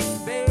now,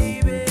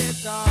 baby,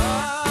 it's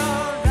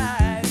all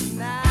right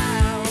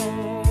now.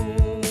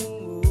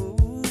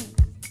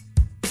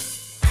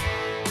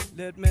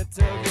 Let me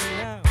tell you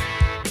now.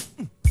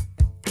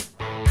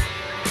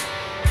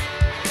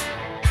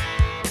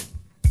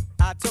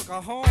 I took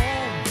her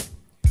home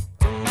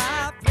to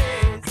my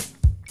place,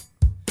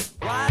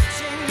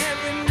 watching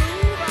every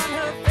move on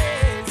her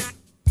face.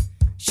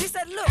 She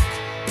said, look,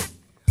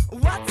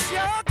 what's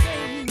your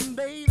game,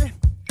 baby?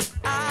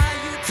 Are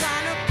you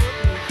trying to put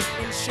me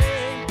in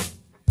shame?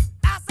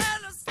 I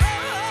said,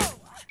 slow,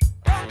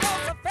 don't go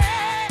so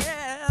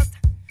fast.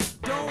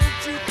 Don't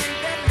you think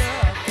that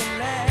love can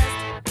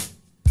last?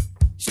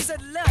 She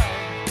said, love,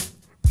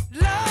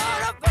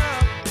 Lord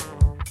above.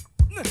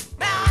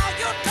 Now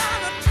you're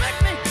trying to trick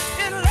me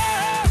in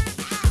love.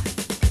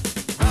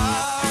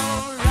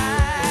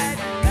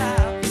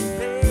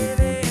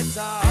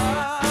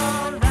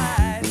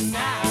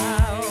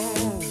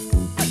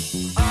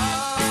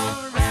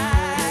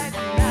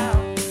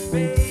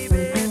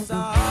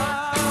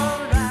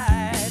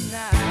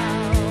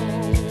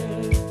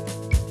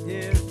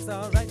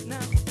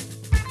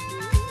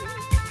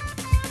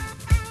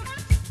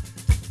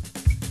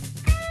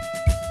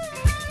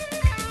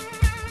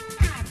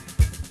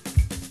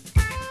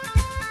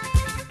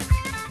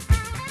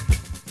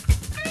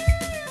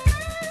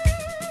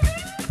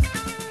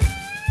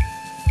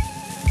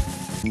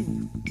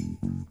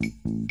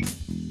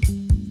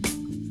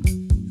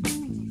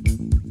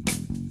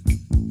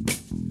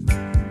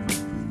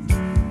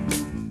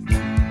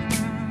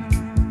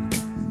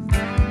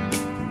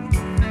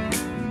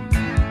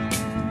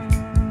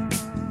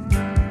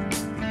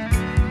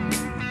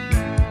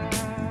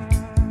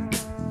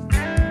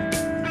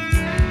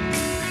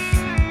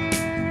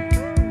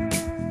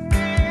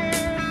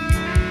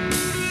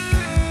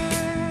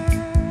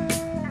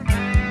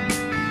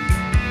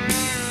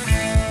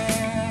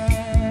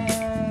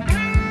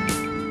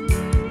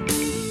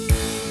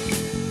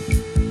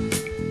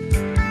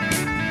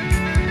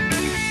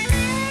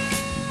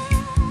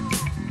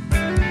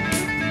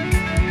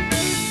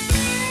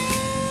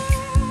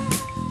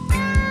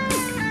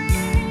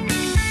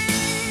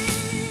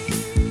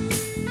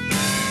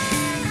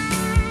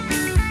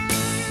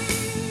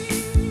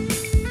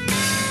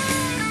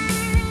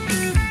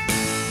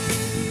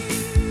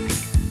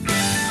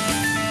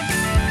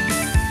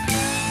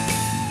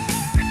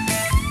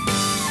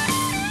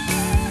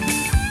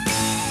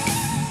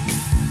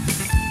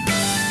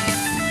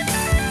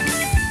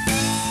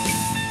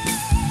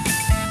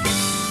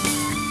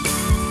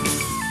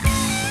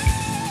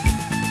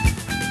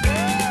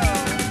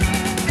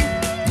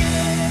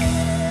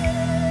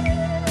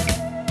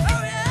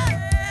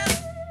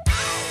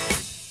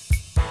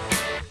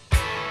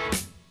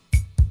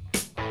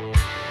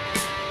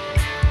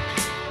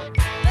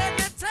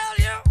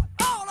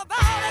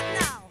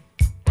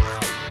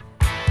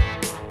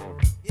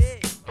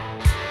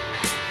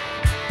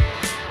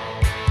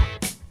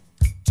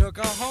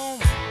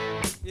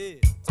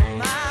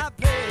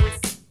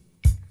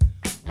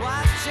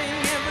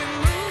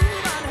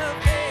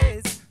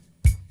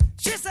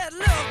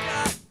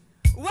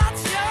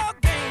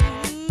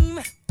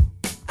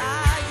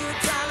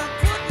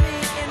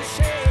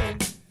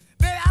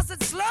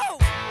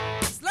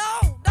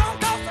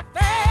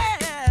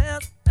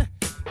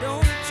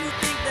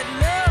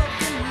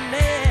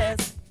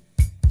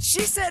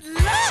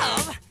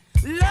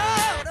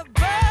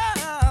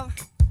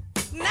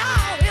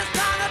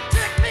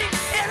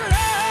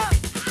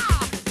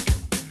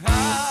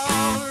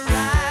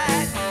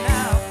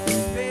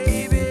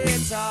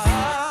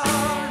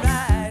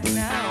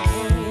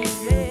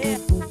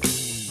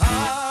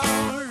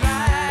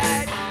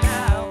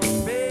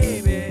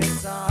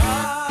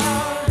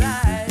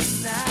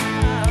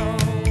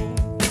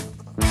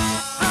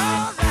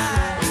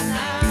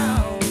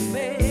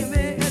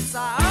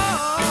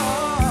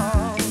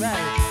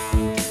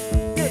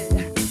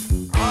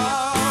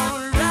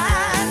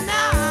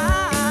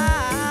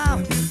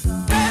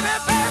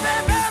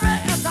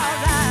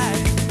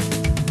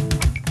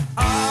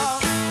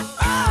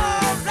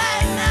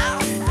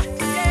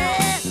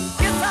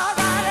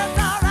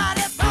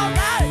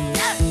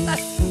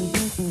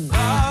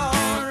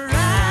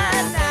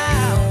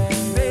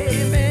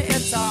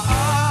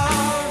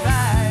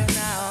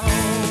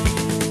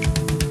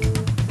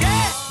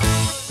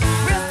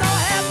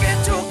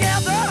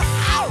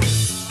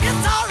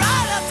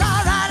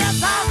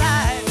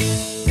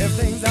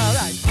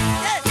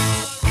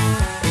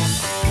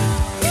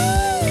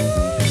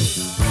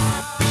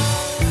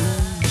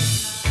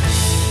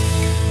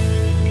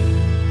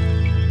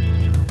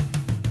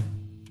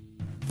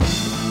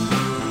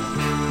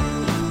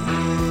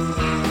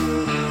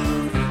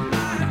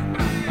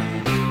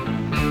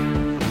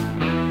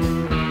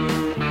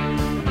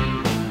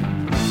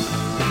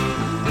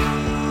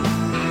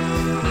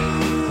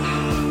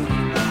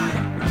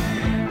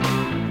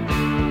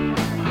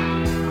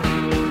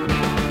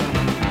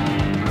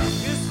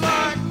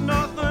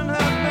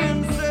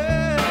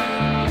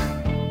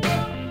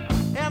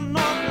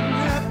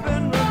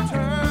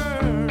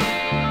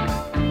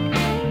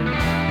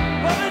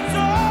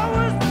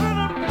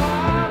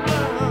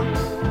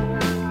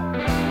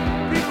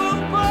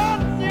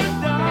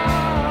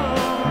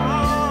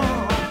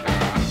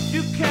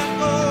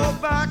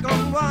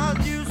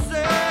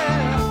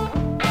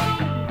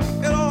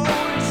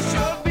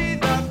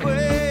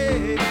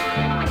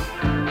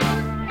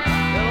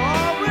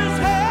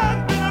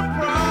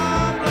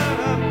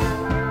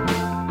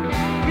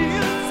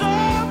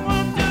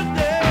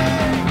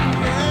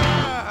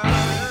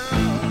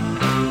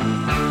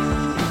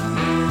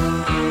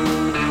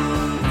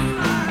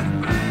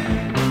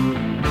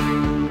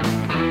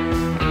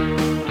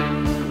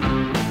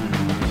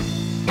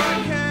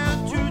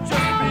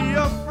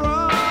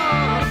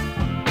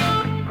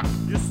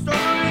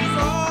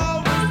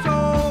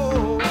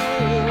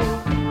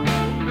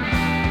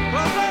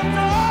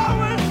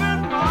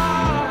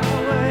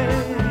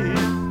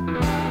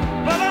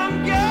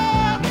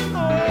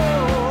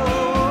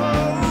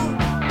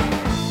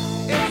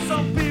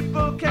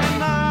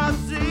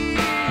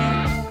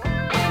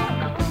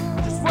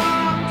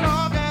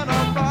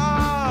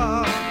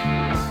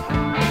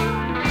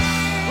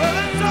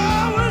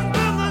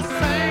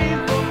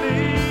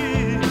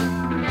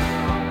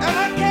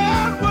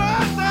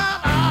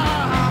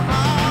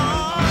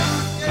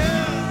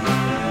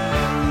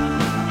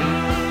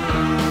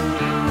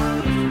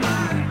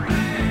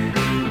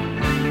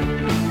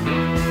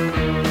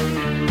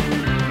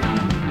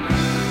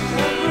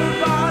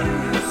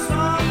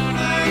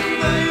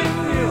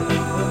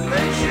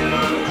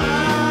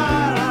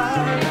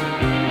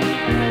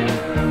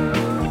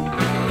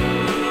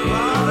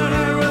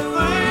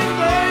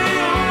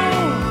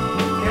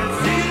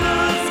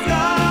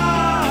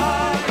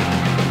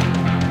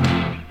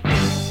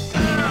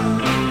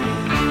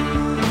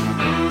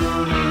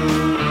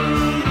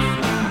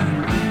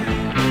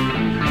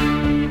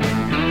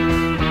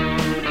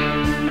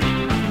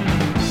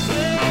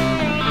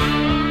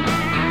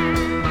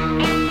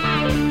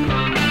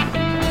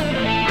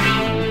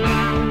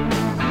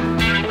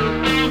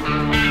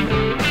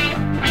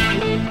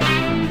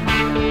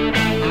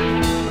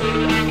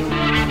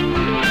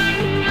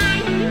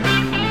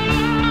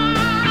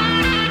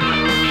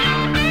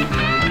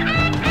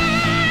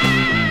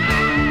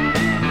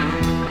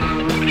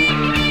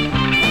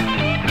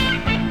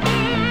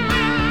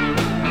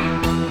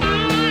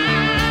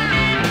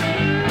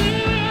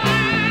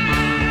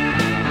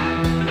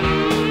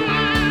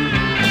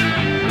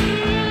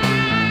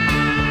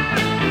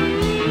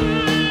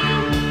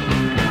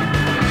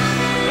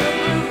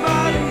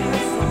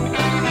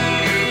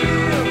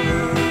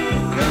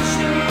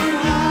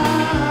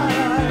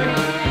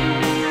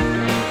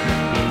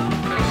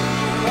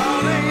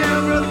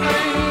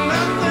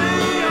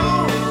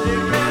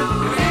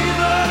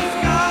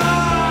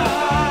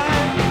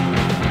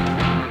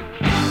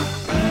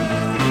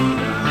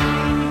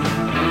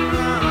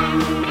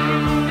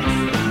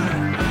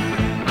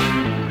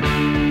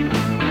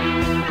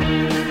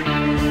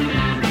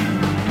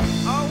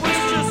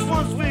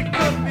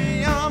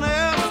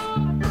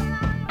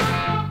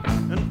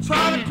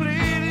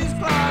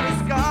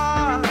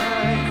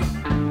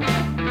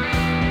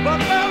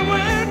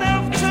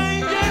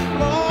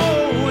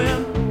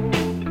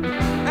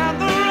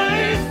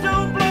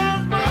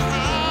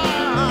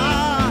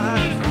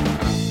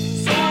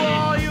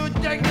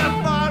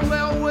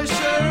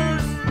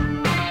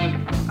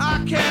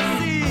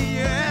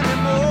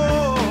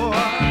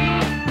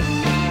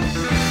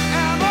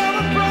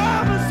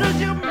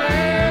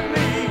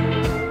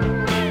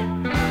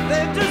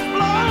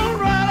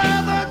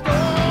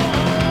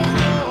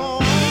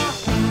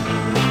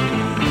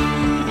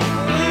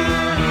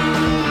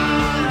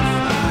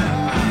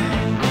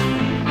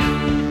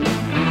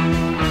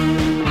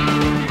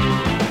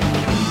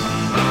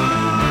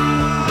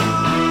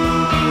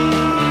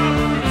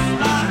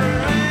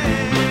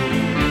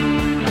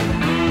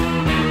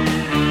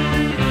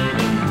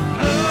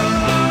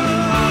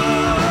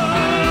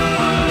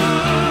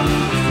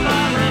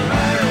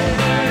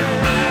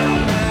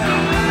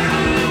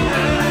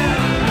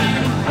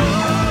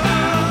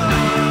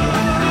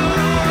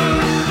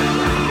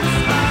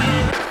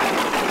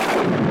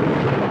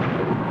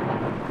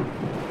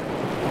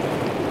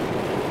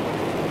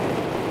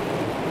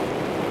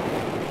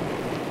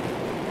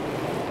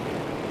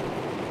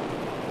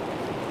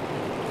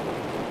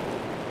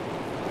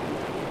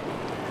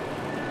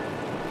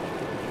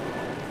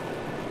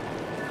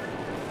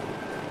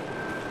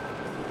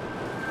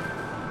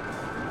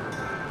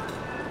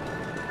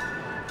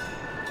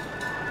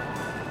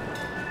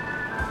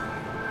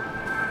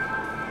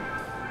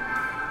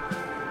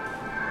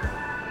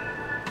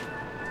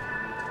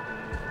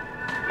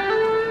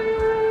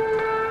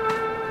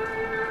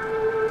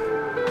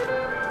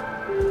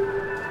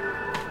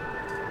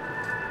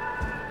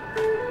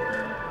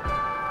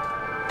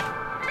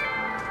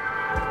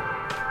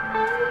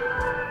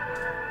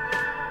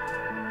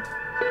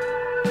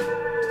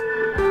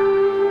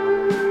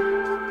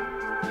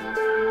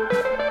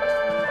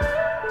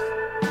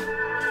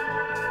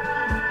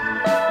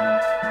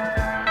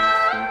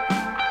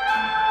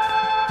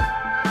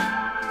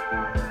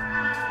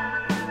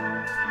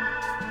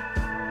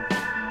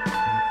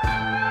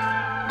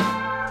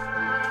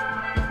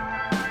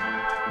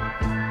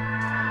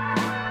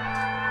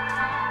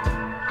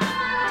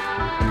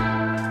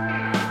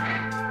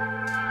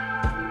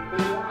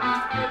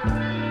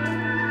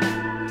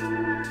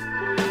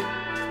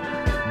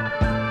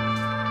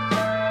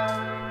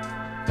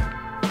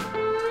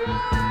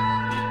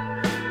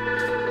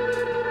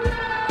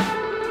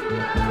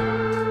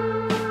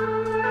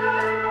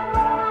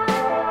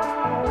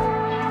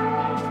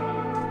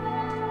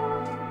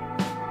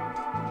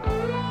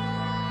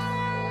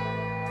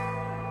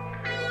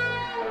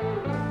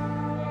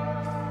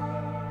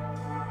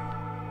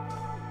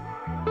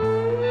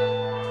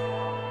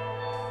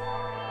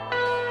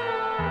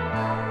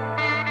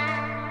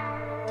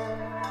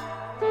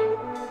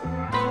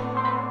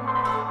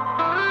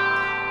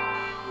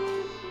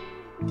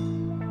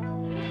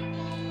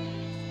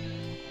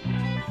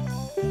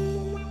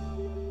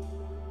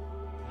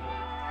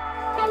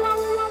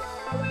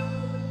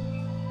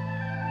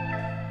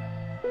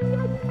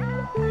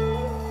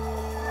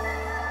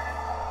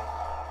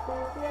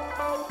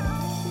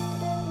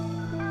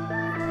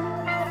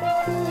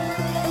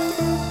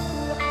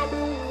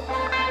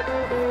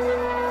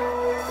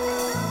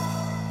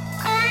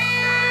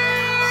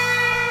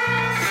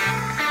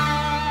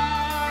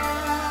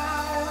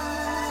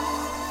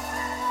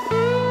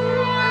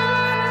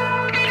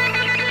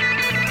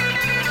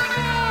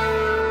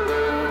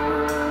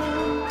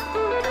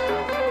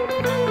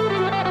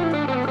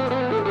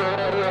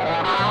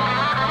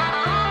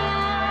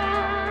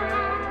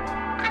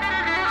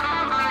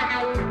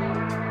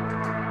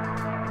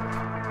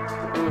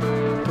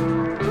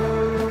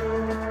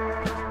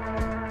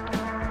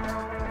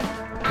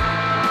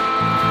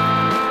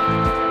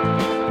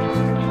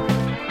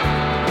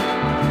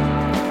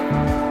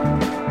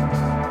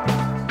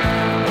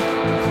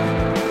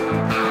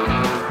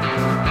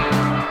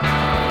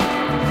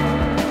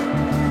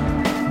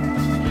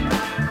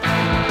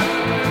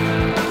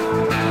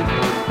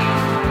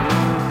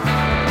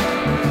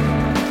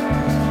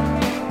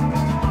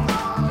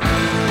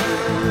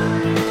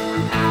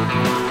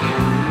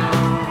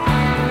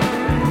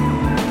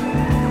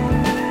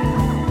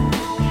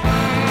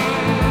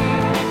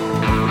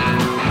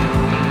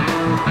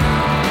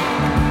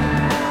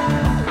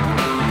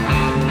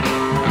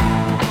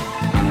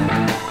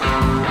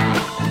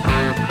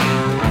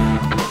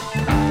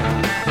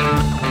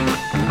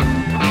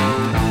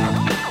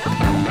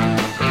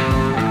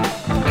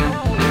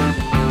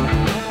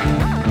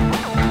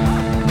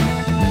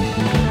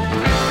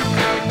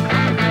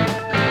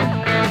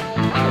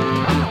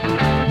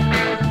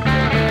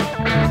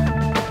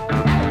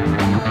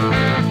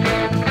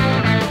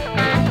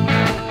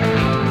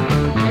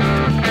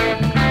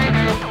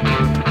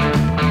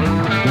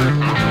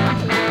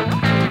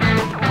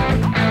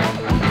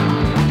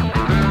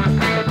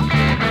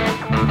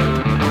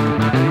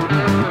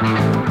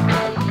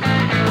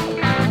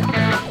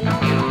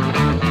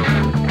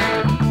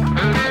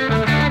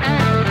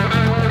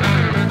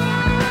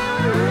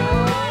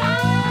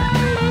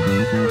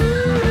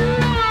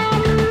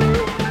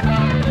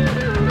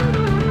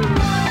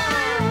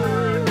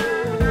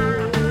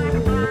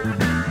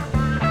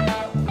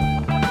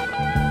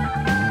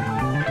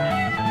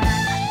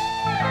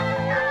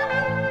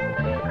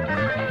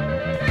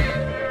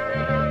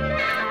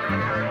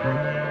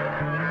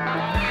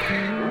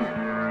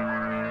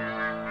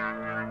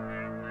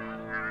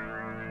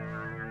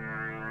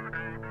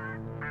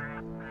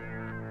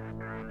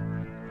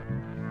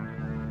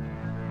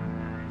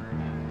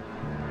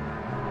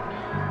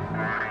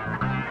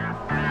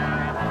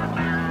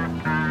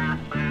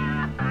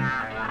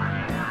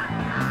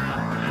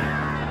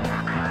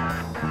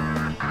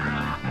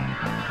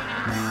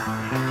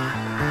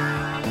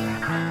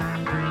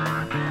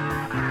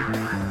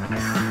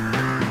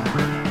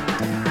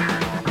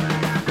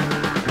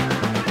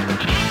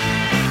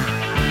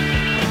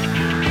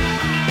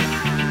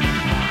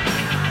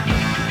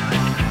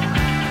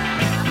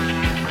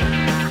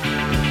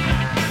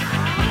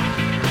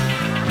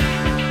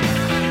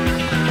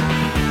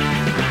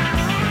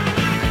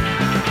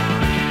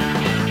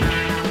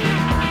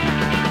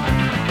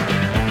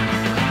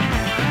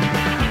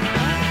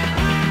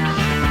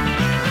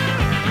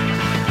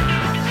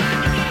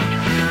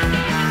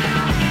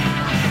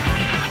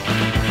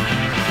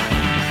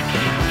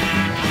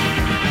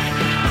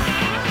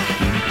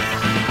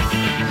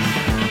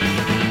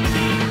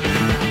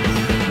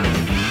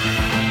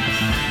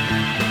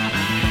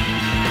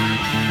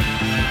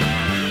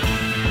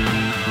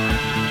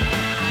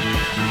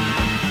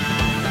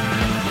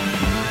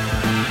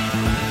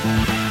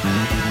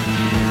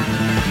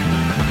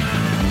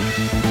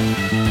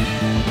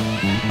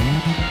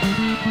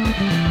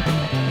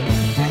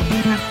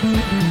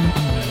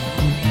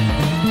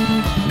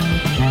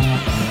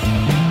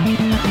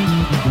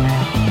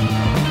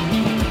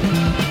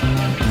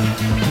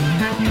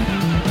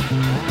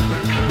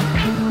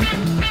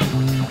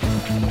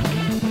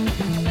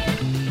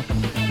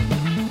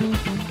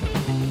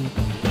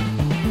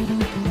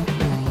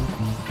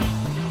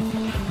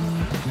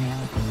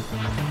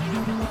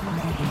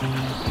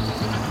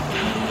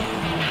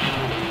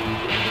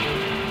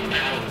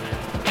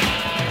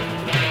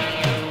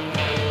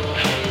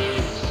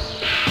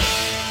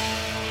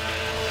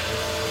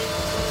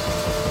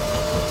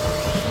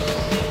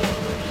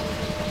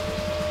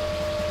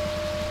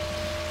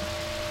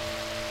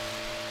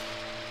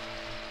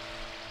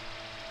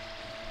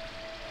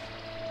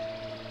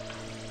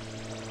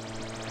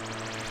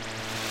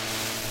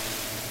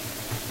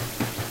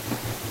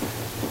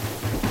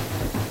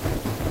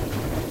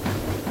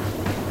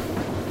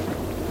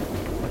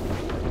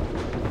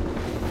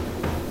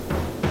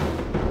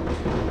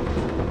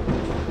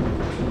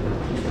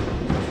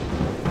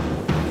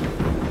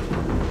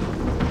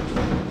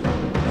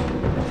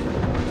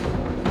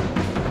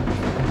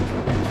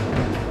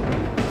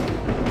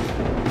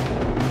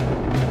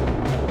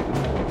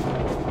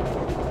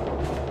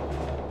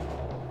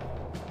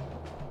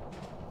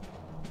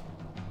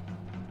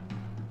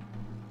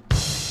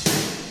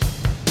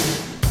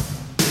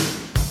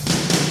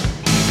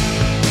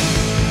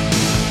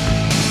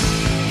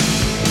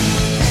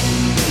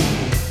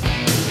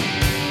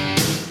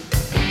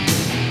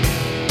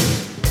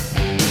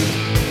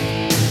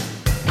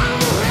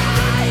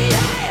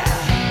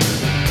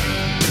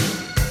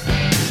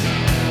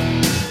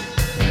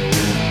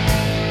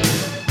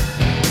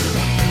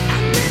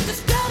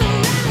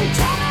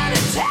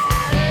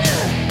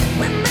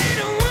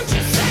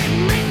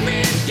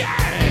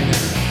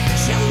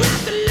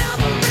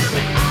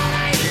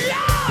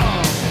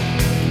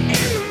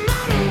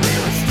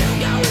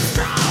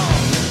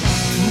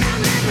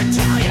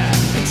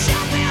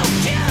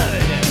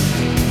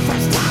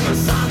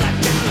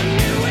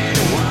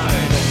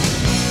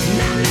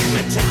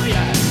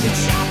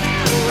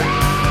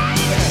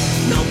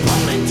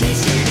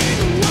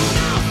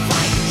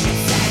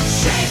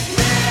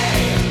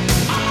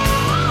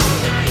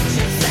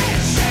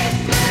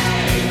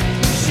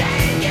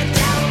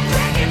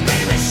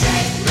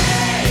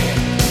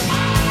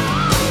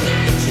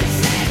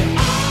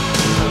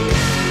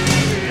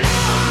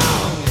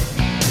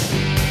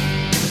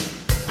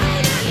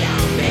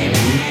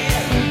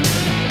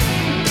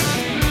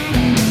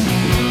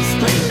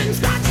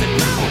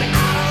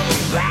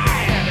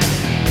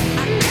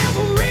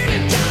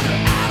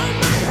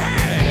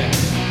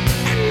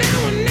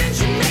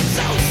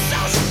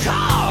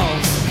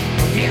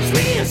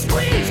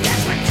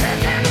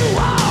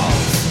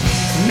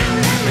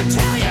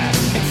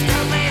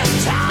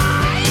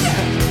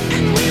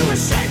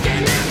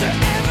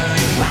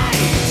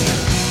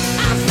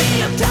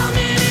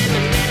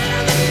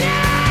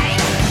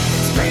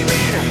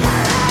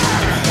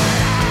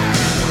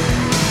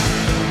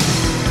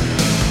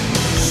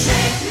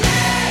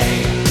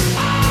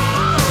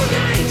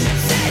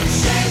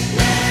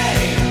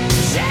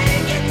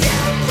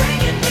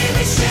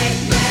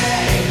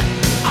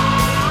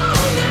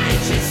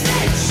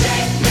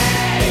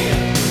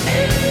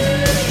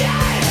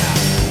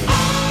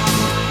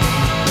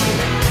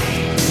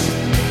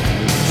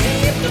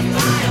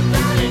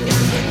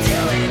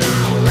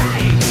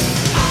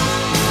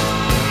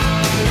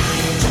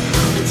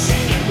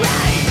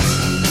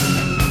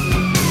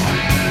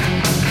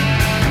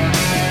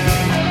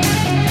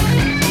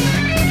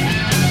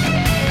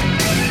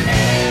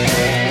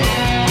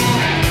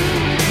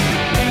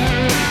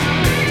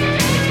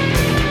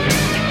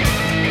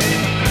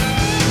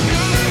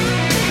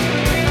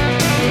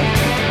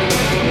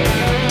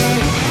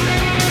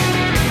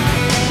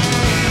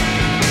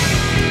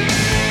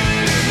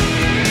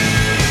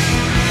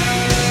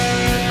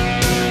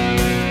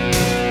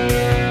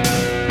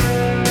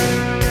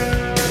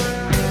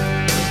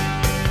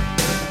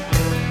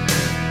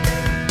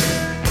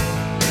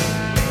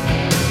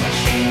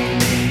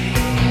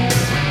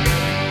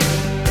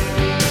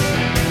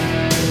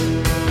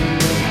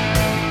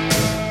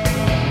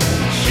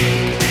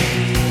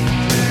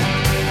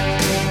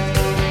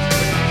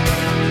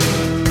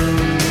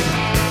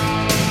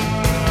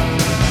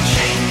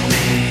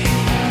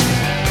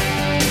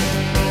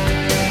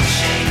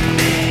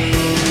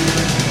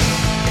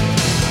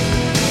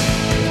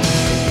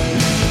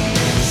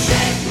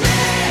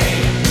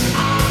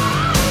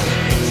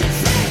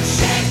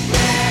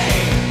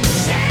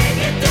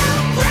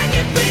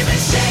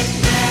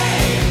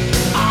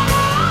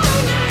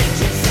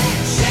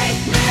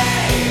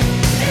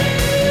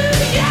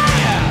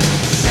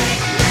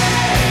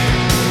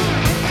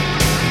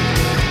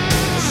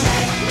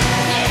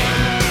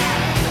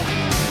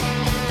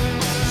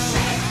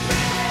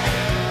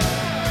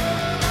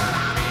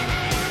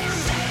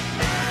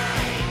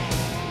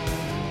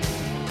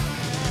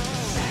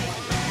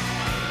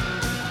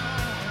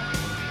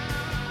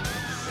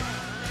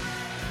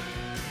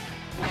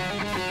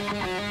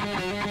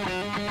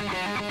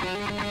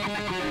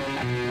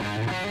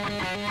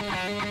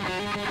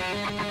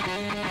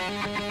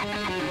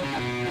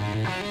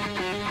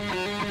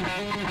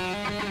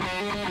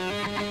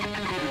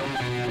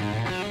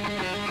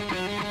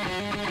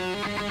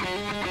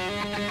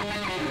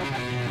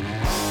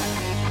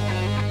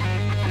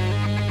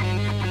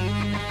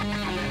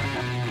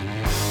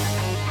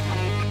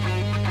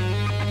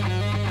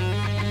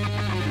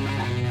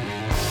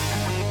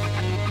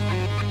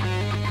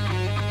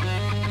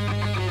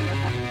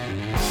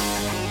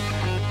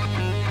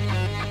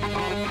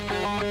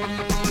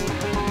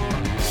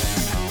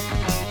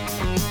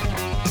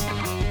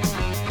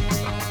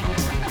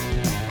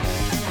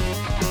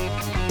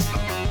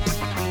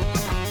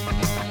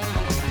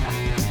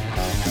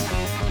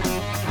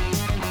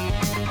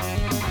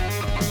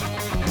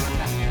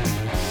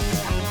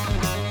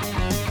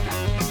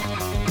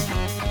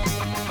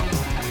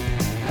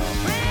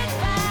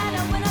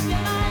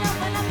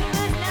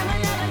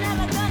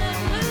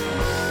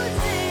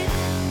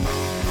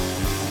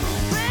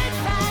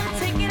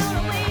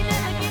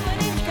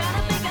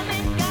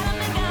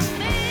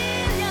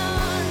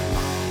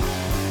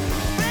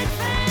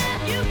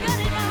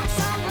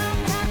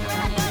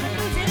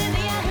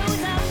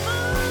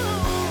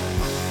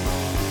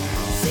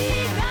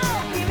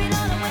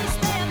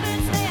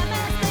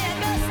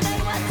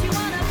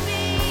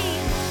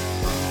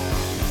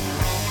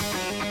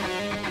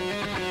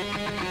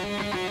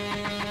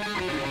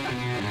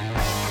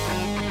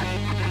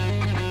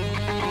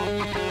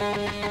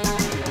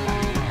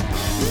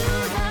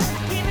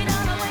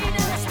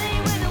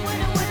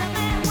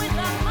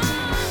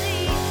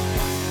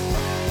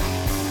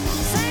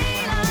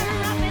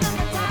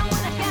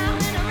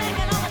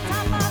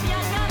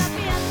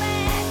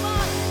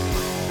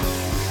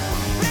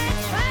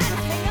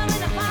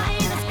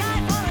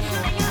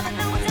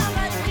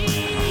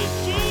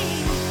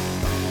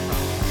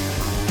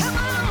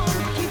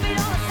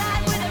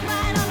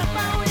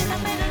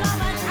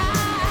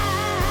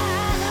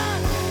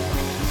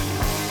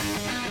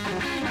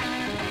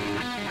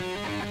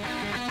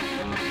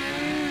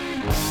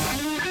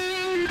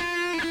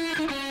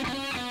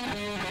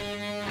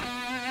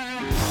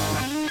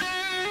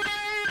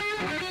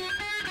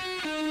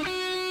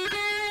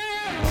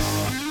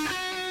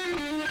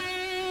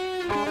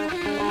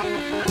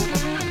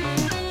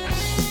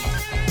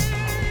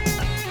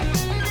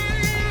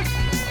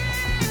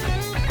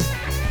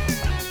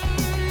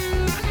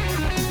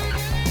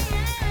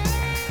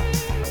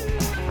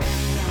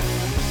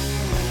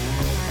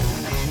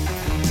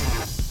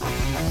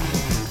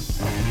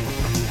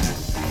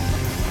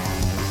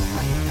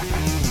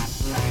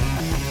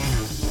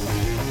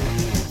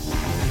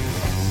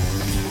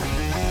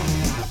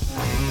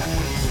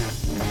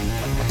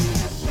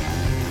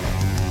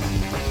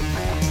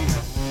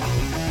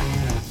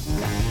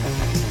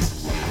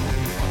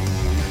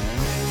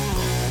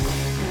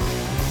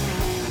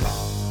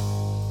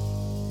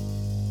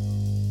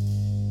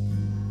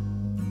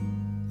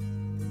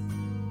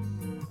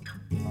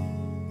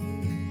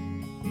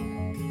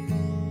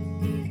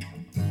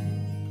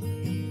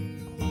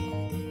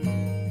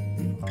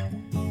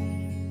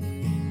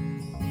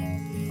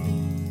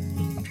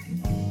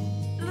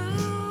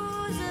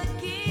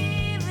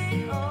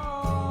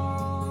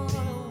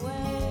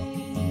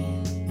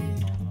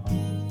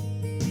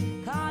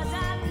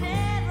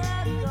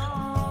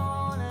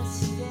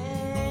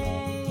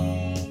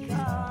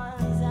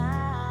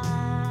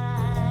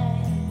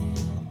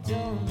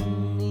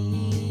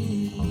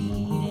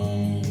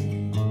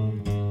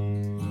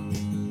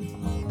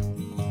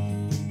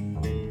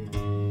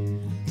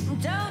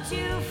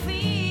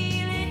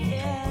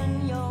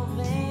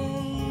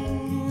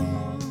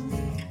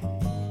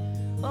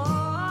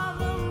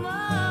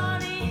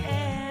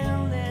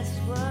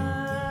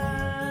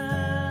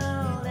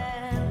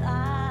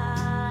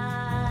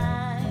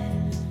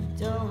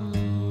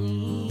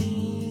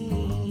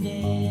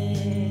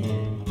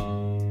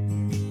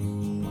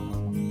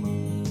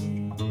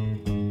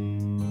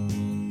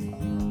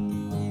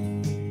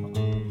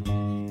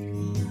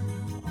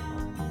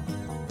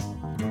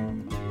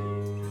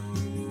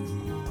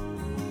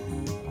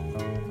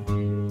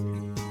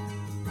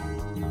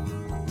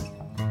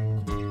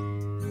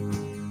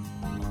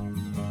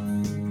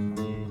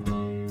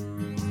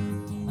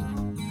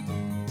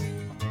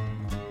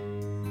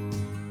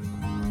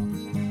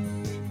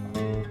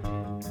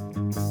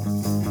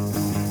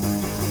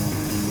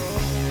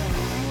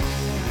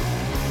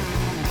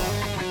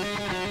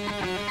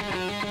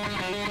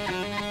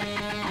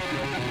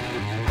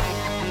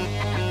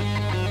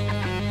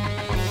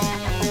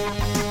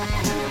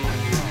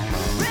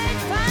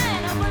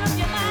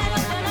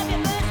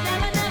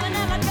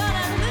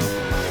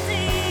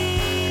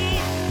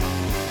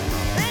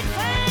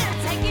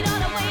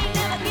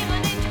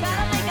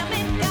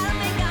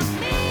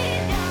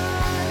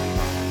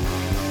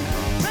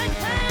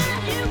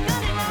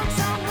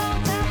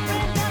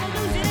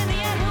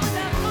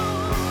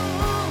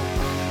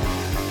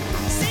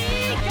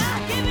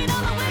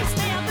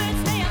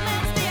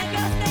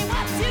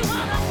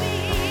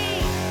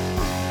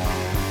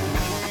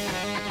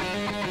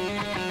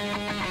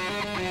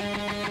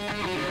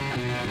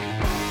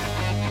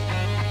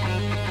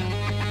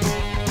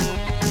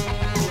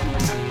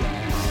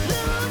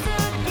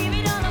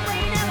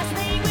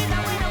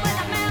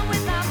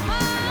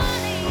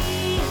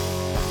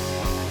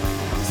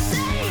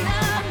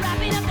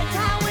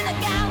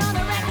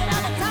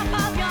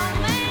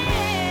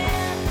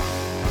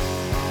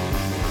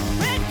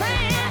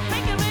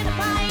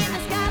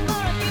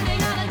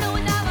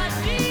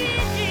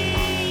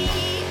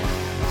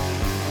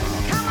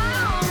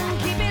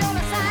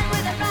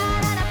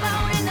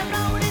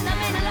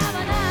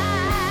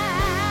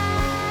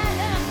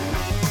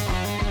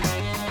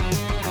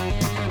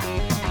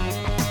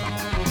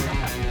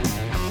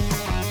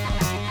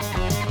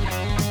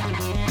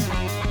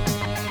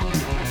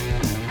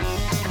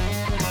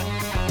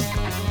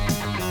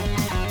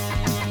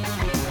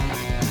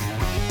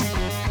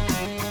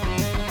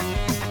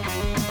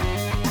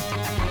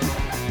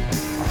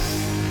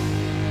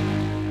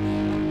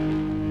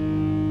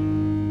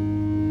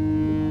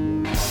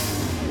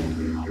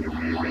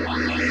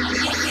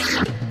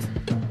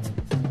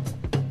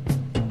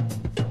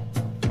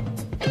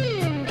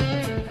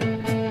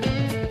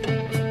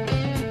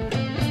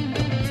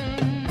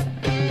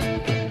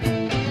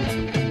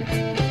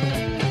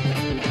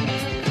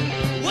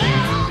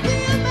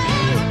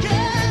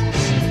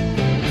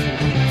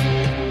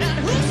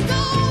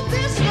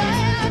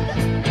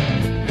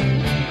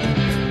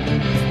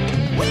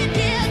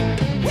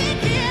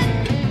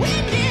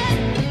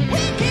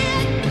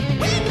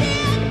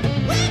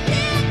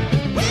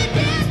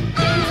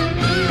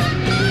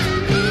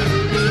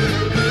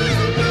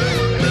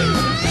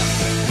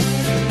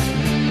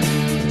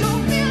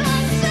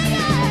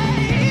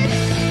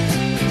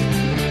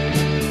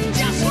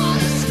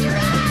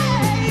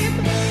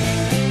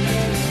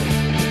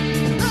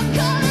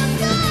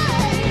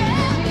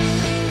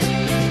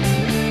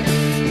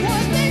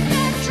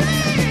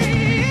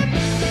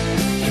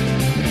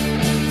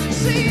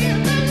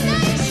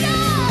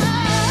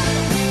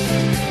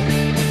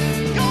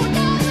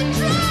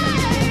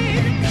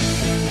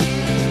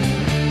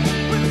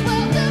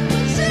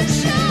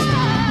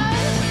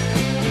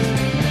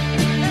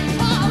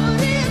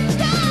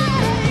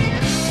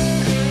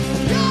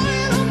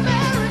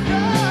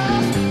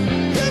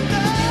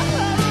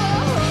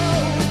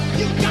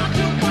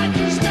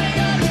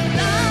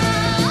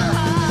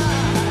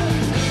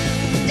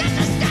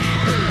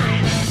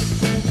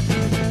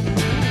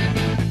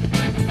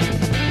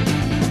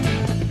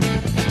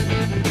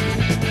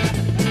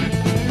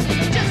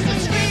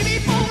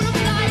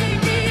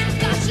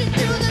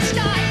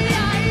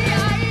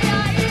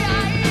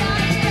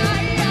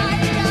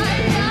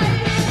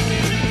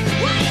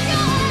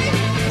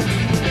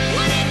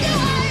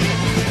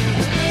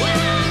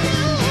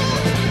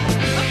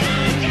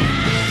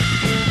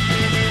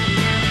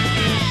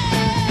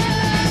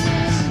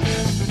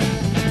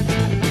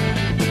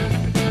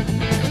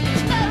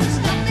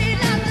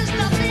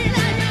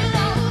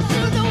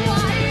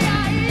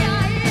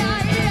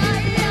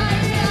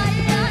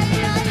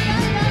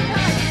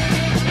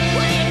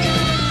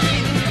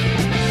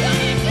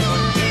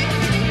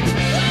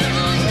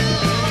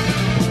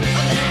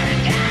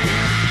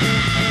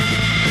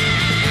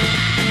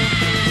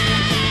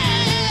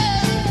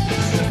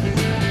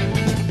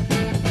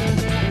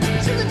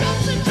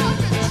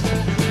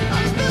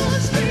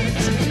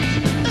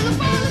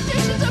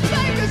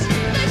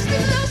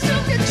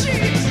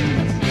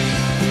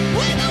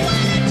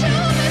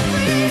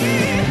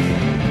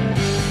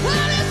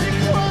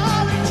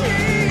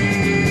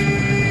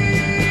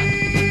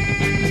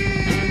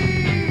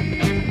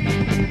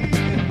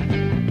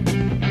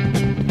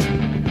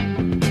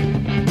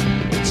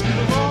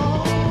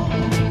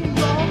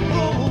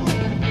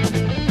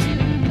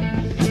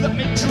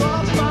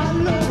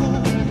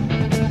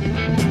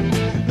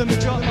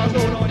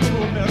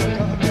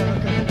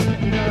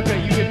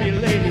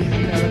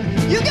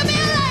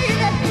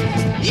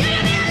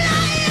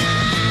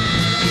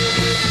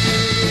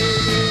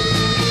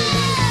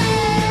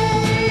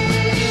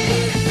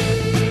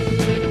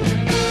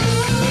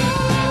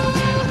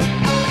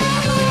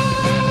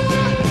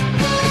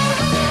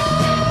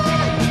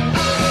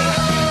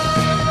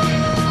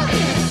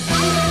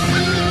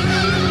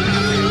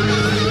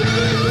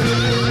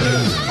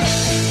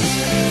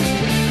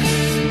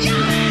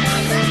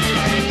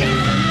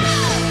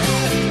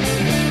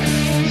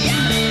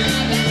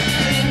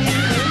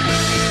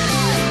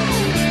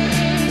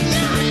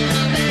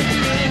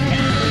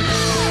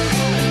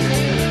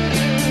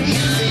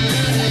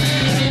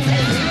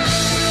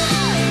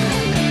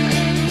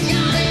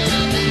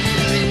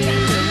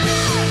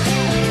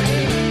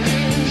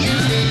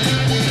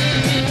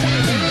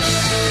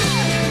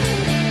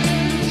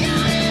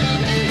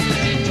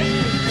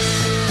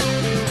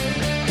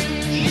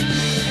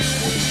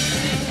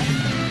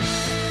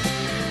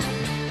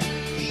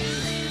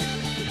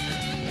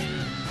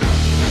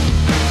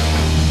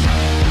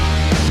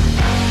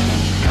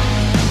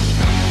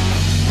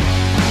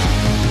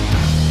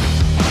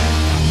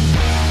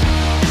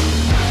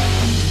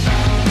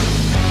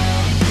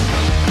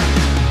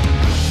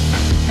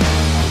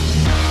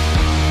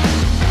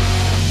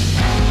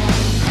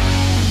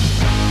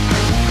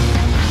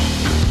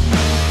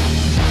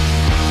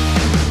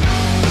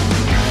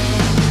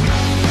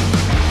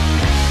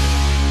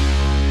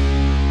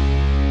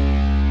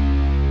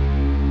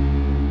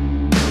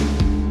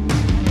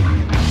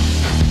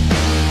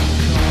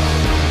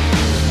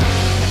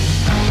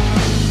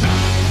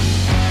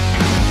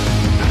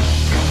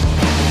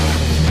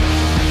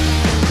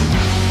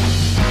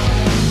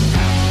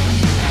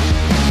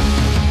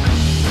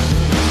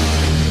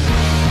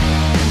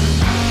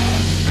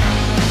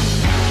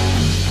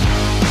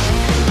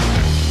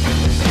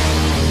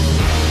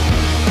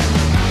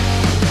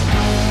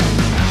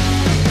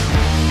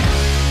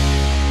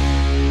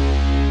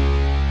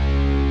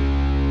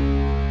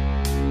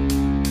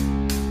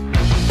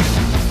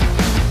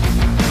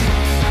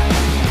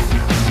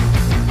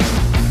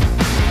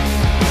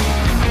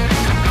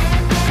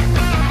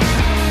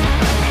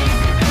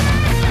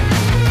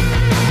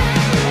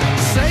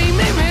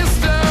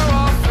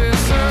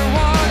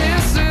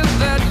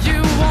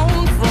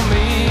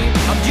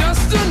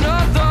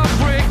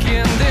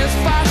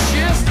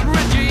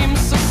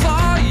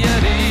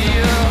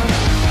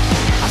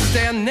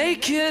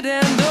 naked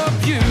and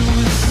abused.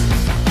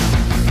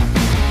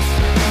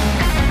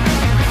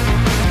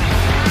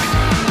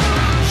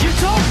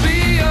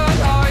 Utopian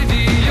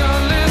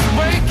idealist,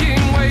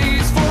 breaking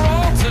ways for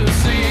all to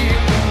see.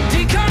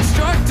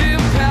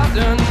 Deconstructive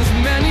patterns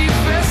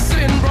manifest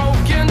in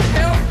broken,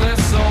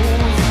 helpless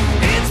souls.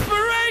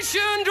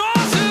 Inspiration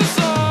draws its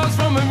source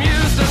from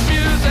amused,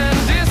 and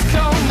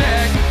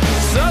disconnect.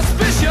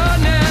 Suspicion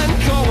and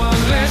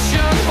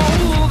coalition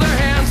hold their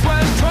hands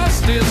when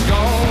trust is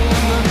gone.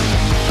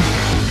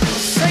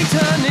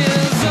 Satan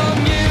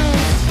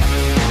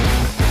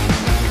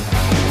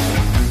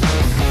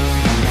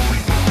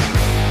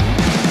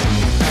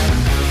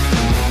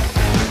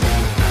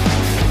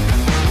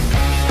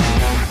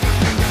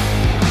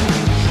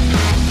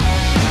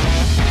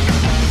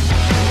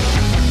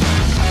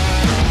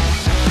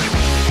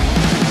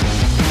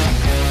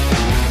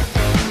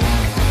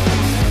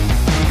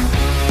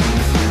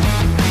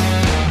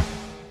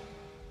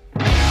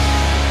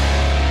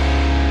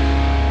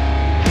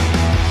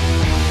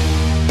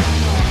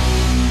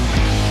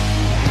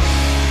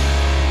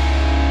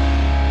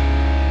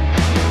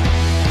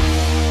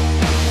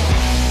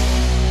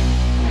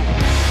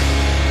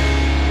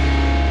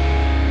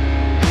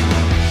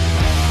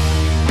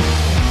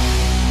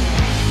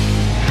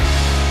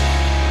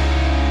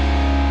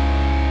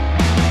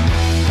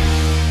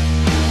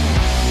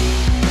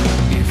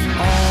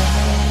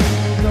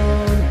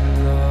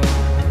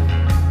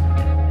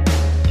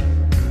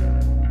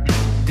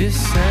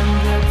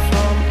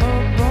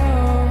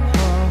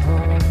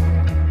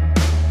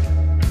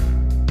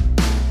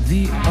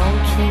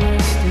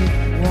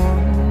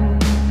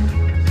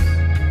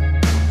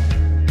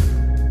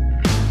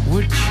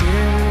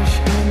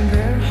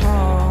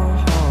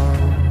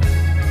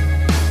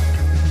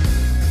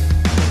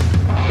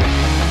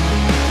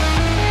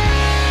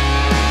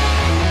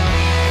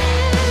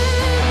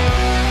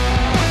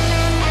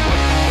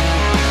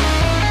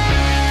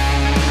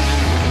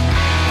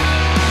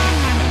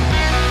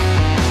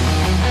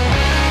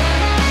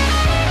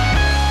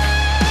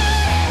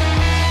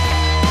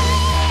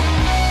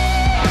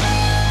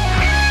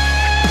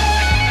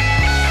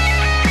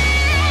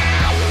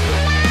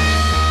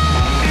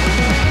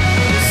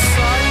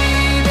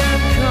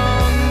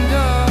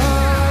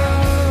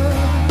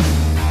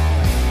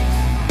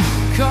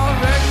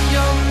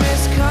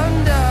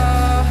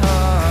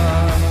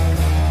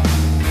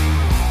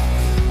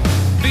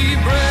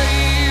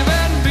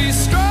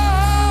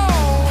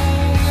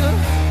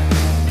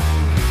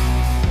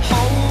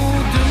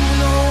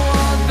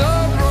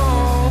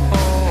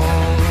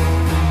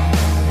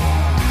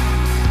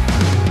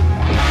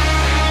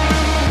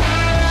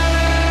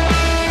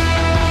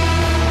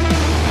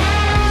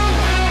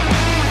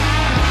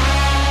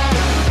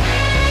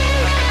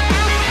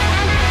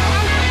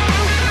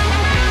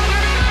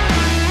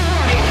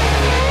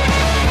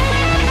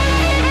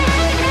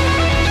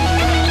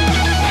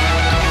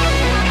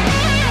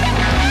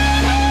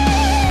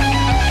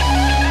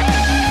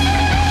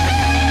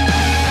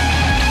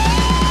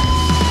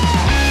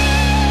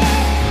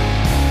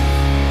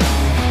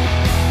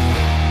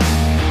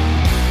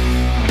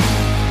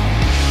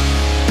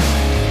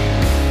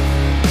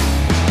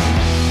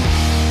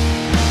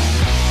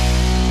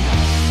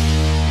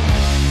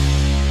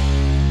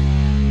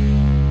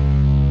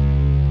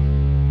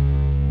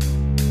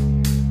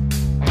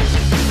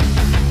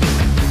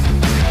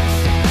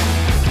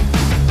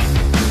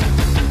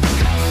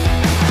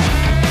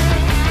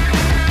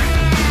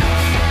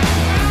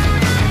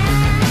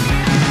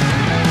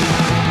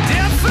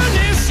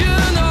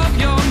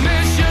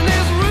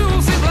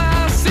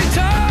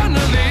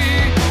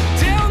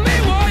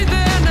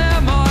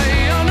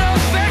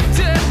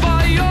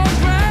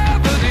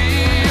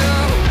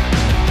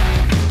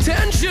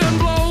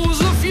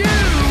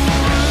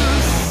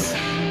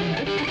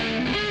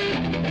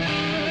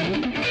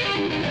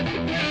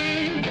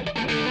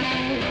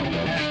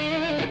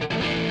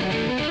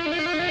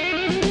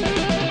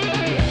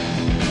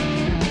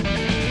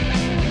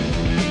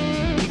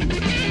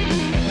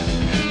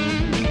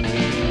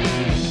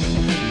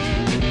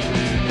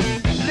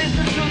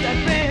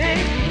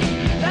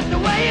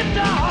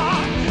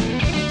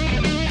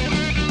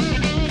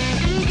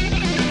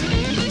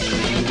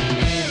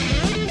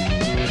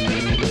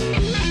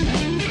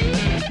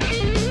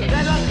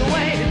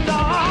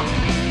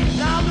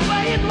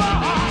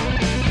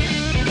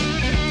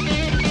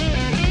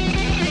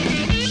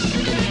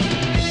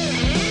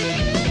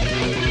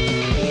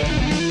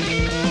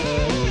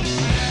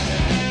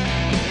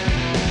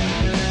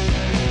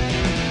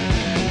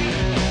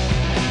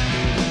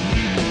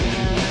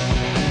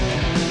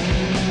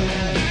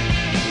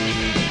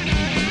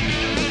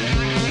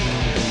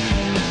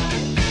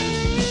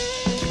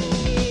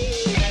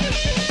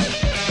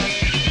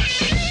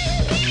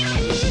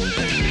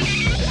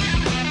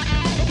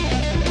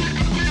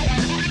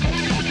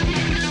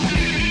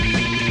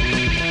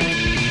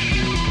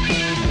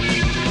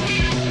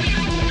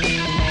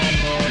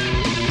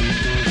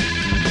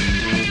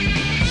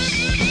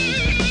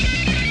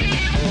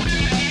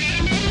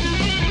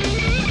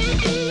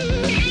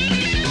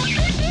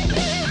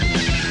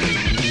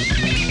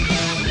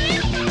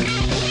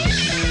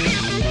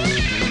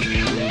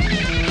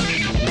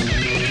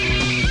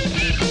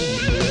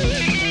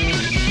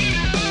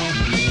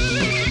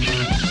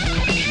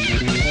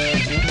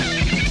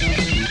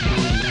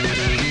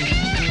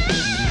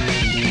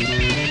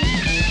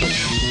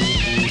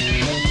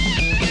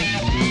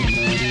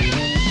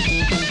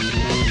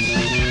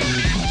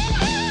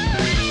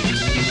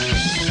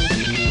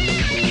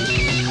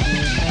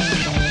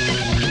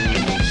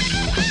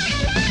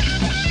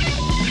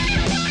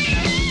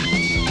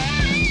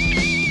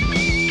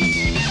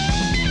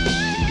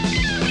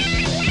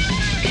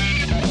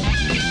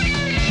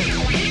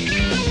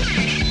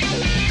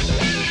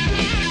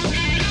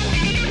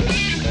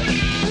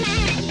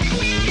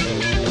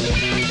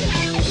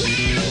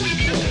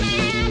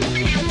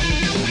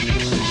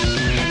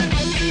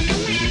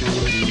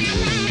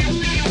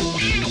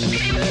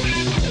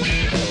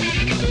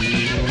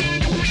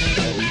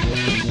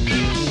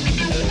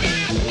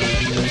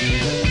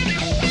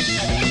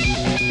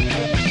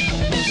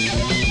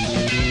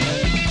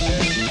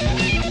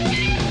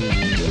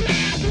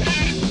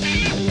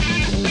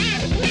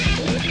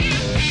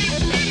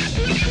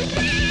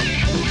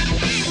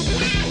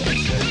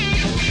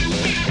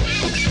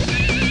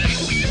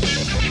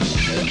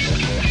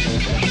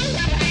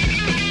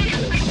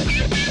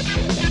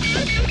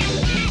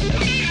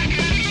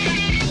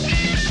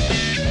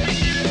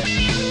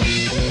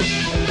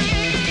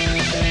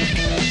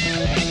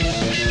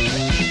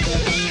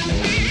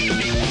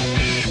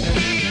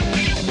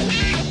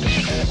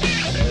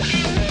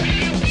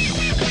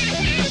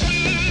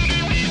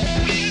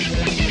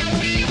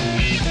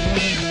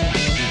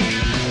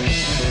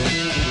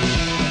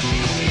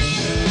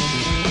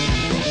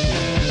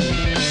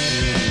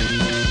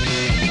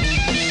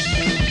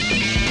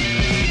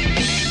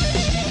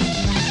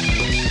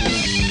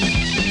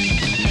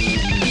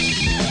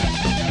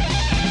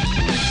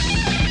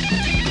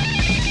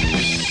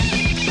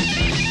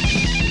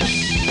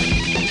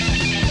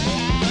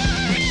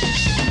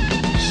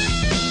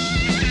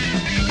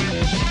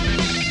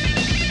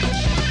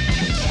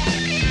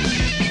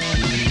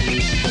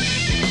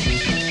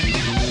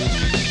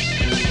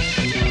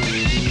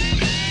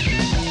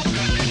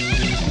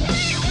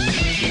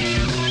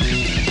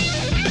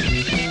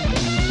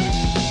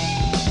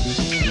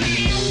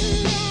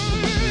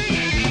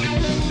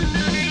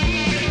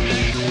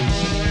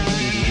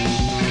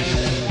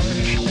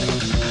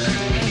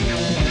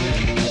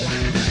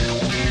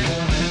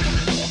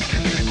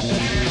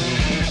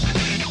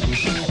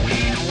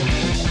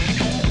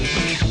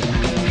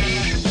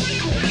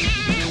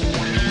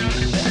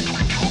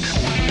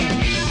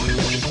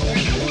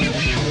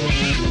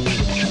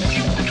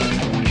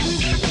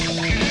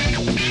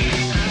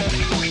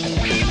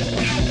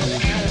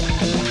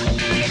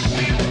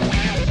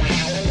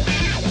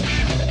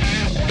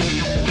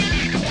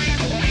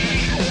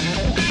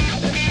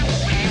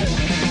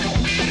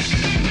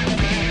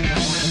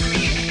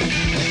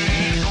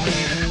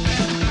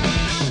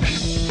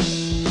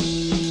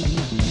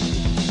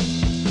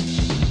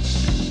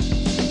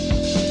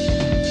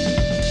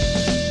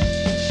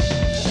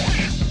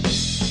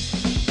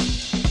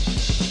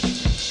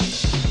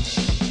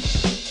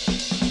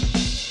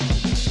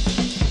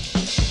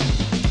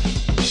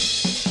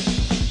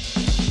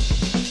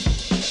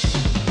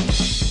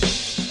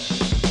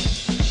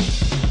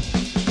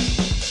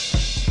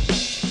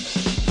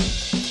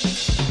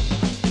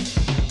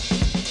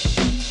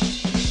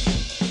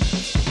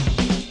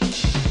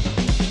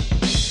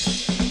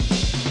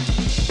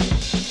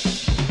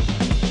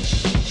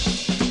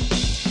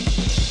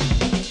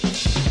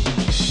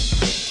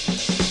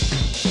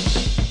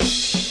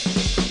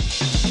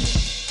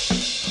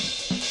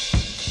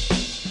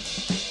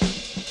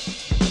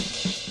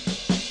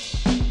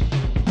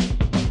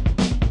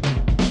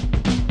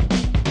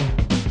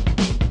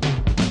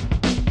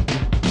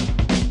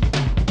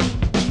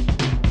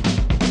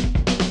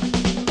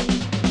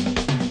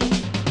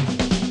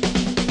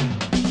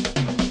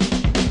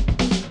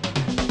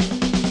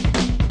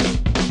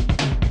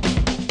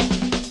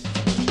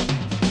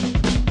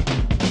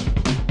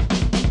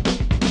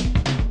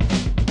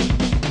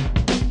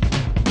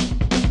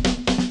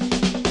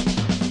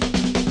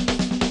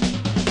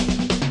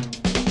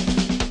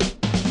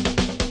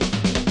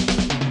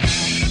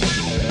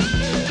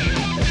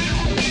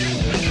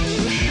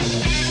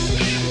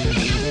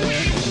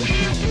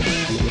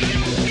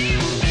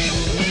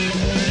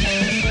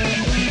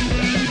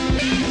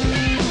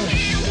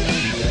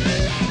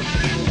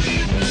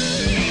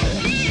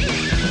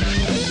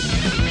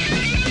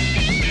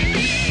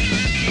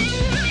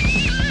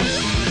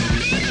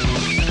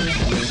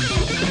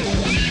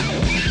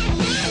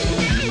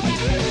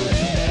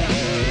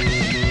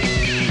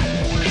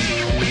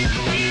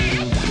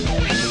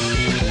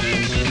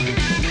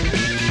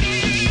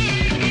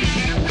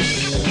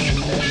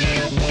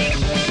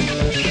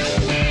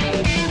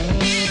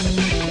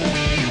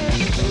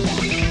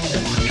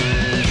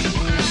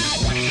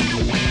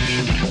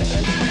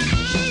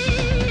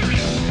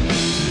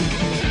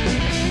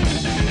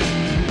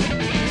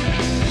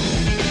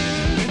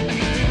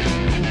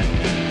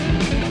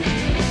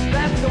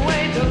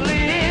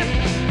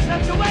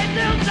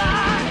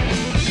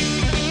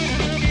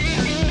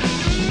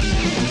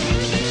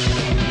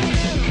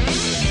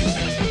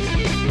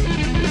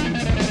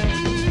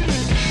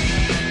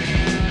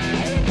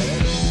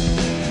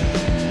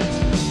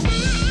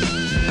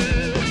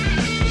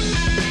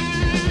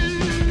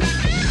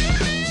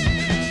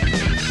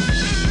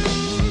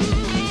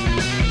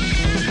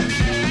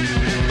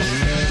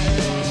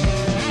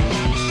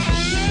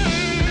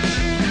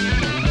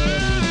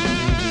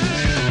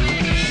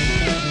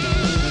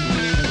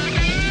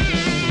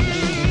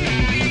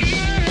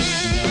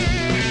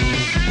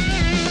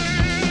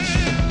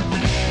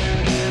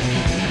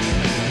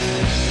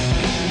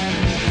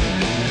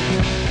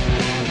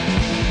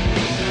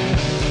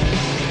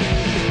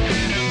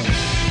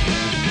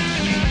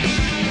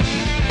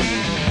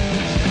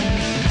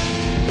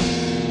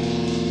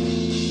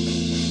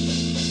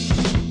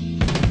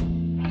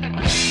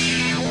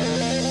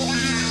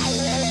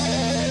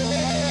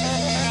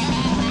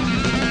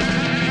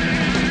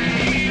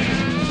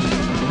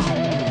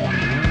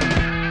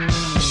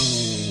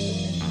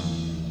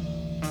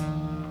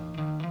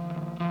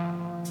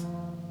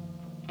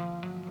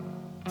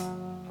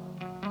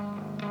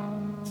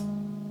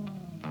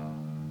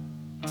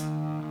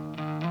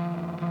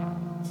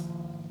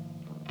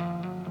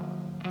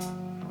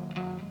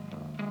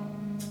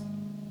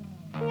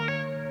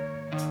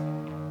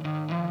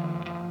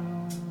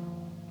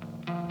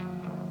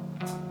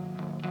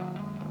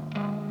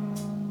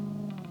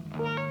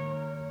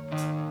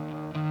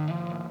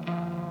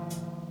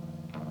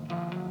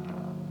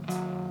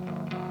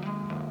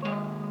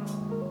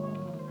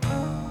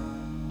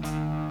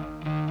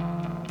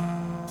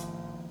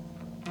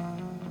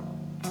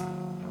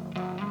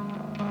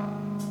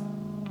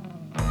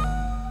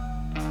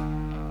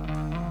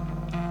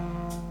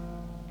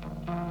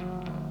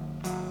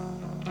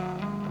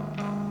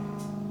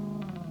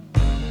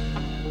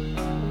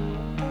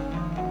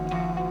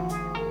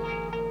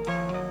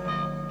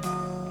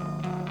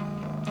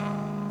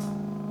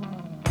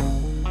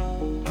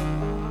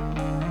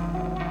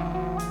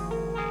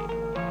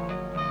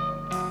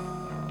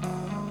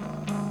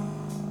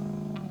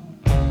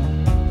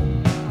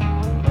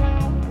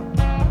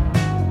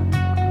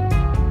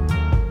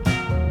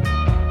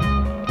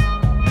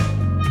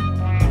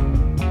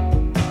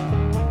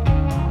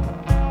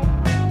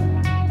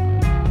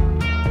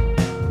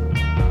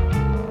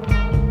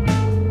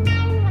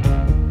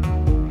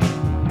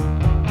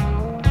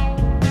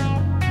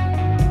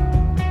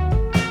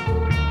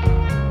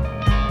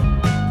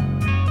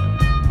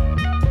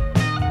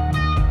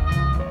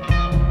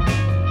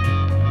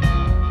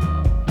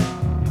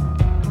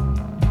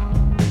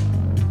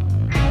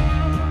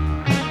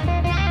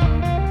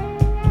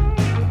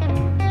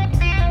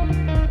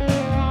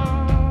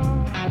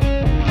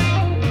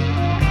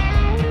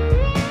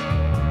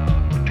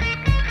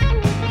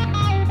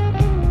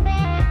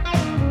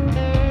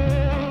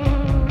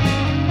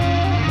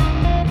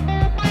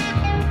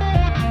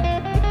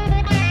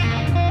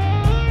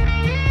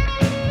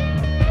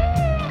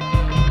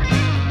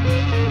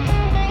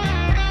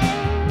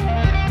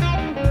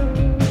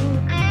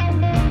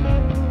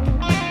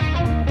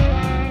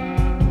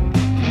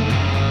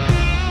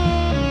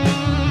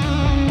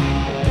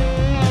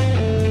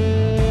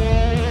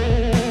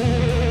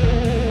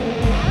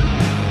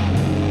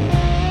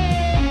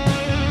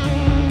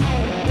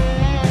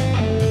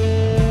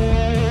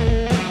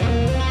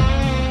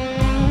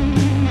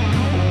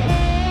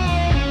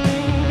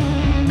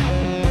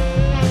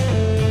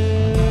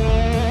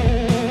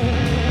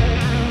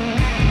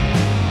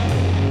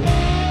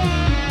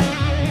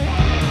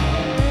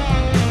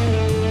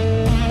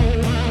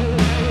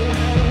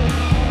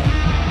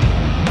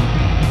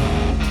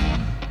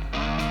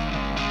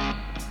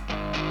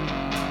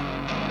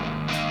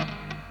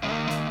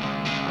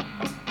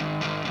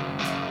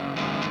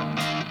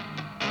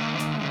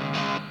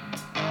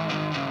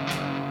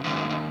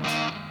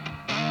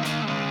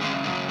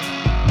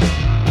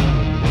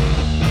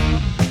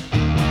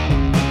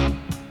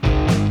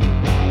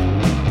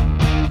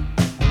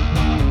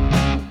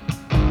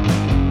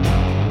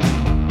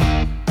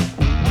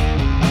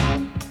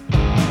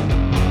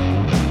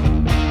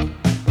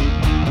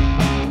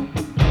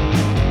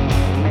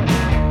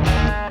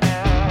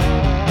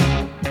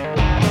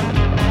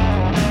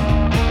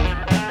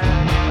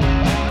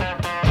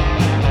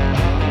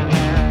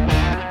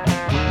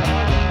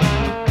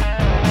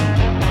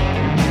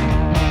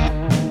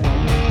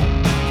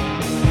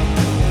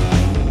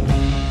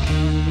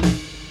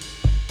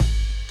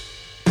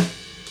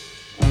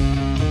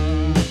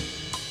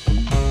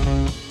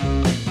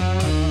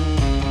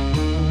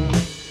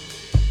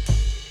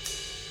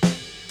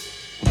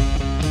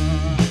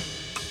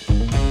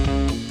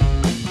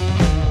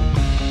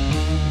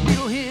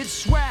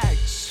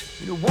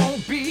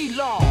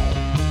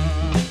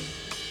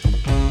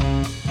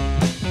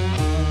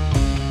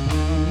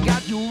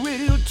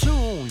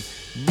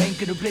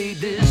play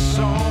this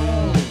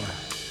song.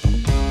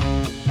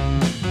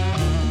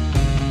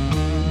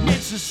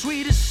 It's the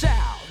sweetest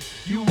sound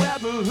you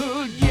ever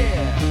heard,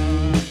 yeah.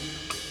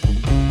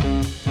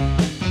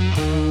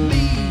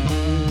 Me,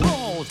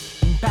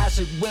 bronze, and pass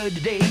it word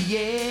today,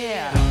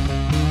 yeah.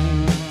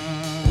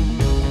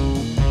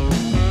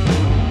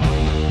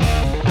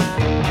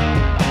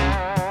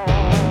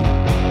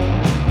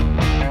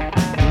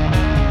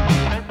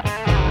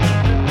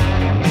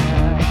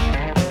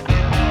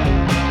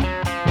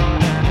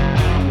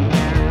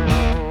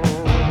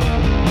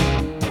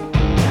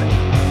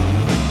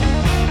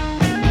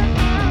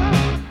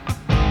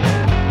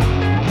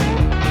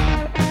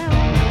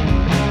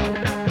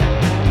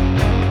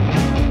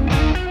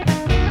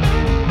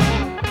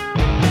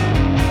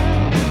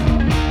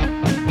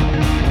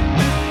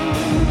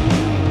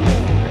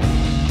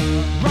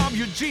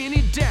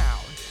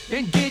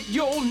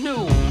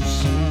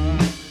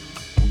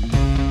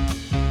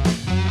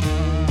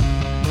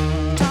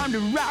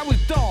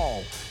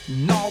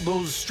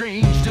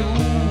 Strange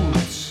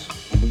dudes.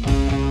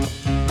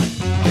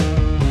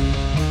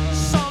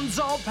 Sun's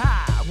up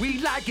high, we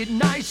like it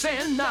nice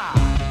and high.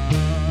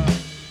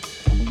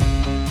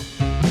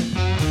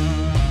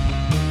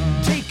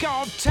 Take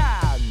our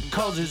time,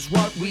 cause it's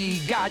what we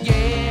got,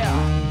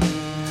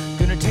 yeah.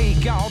 Gonna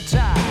take our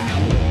time.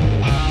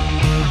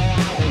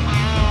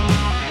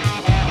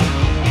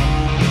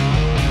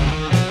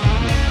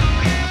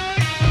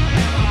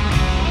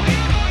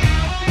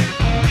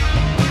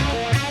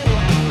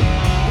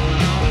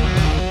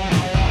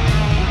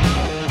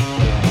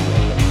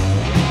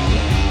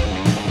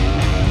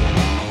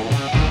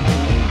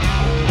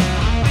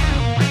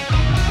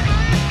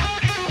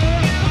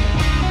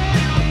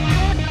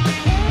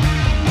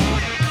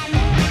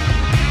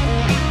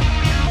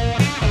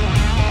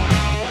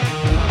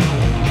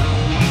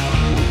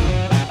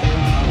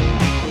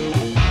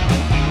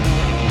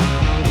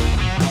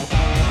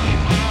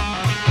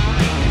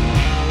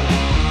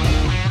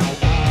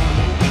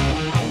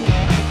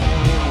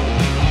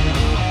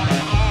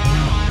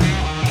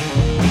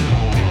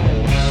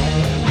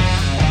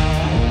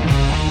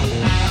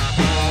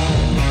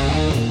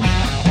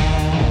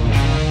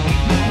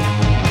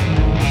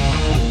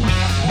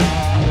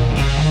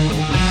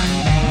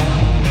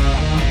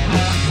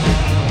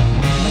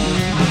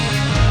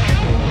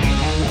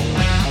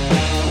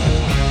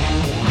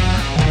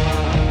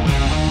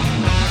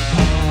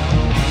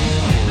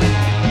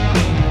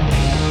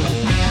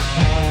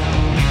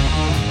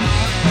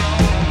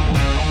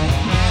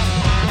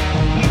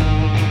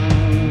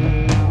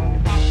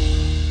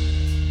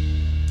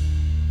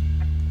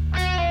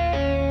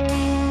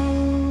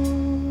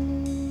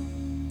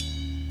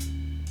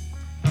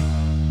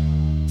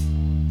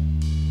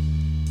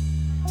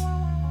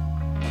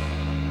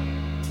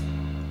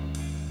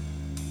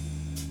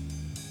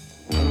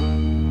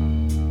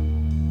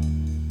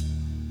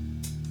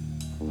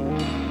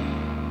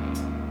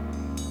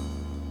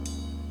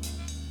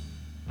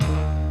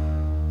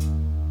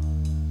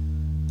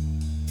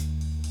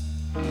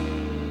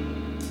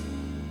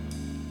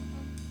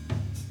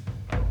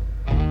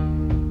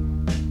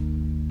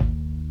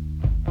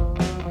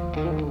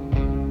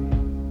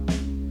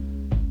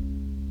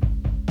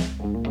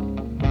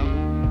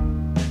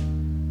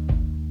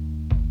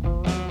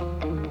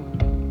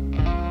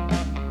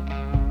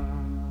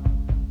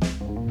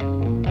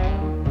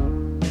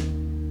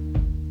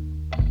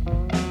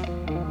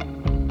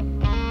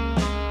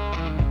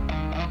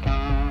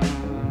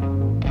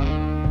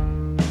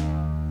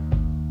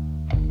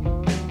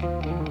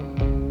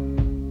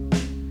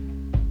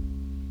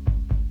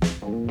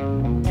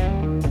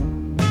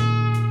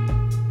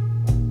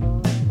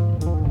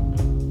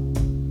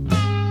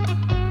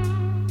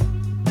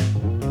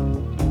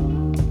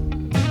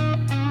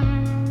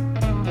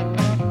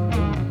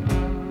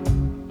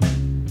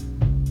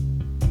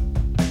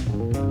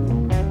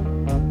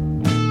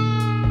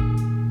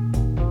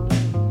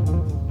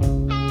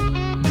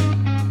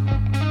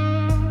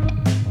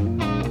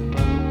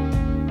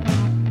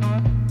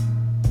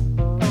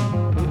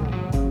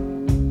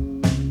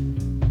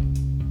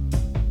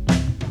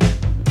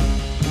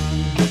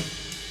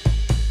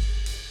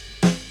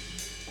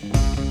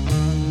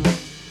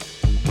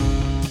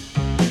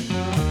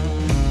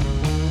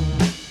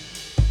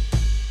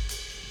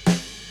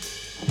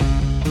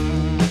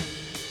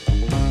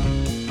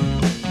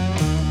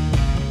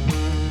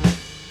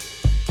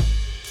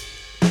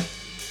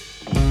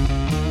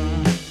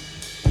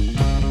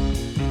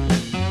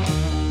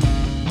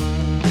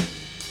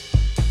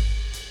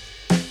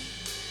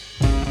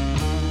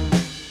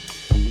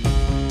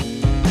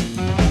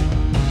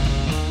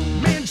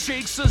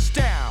 Us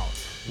down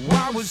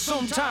while we're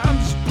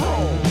sometimes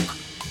broke.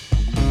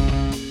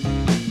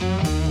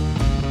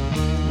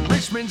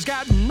 Richmond's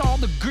gotten all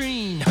the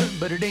green,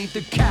 but it ain't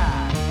the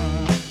kind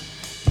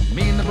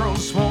me and the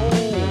bros smoke.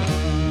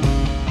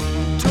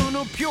 Turn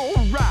up your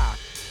rock,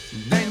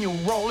 then you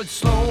roll it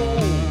slow.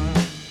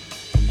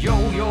 Yo,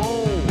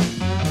 yo,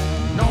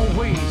 no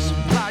ways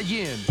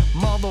flying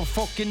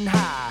motherfucking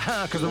high,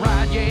 huh? Cause the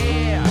ride,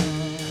 yeah,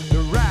 the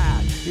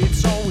ride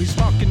It's always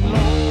fucking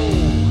low.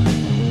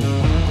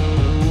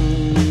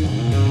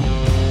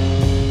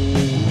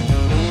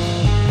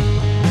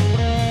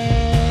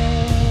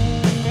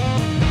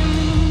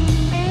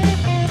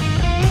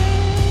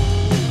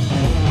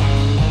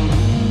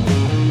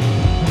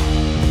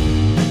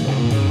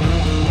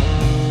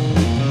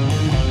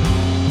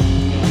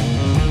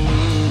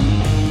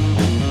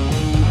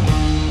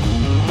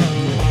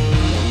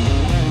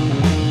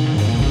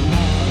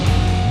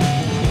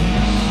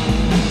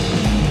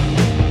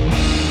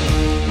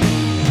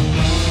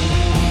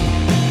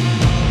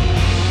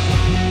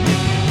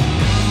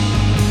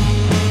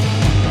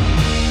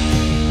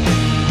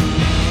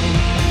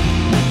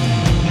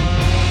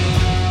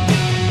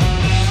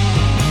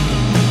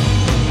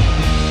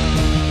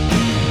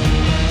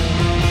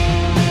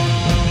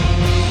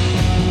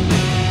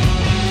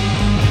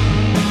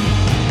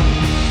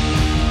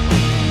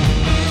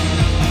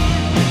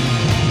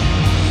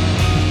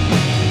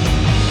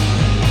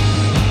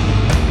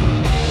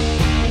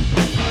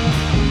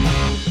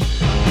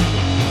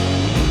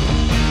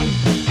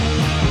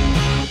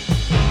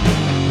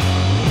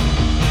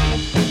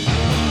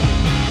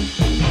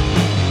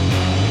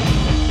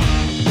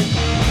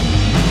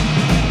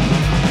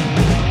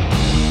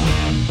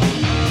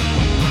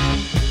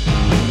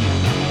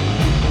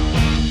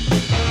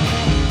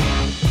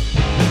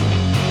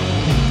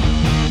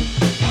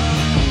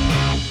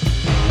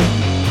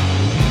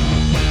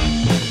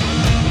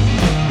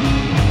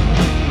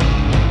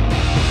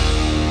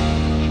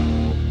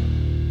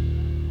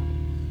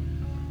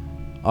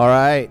 All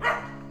right.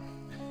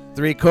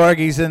 3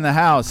 corgis in the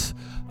house.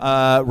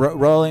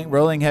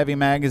 Rolling Heavy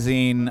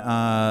Magazine,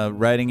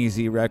 Writing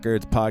Easy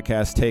Records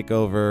podcast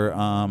takeover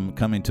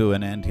coming to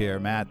an end here.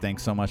 Matt,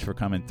 thanks so much for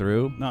coming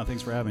through. No,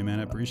 thanks for having me, man.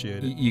 I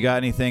appreciate it. You got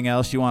anything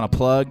else you want to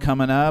plug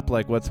coming up?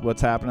 Like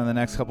what's happening in the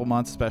next couple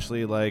months,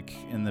 especially like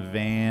in the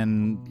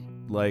van,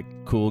 like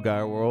cool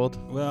guy world?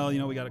 Well,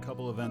 we got a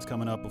couple events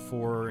coming up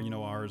before,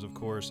 ours, of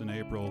course, in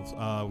April.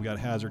 We got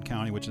Hazard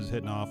County, which is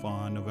hitting off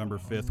on November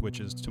 5th, which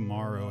is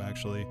tomorrow,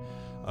 actually.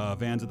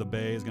 Vans of the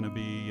Bay is going to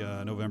be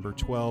November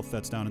 12th.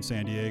 That's down in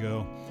San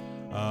Diego.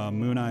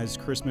 Moon Eye's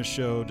Christmas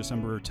show,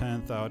 December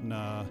 10th, out in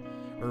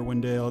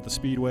Irwindale at the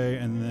Speedway.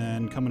 And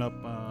then coming up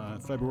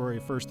February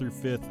 1st through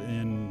 5th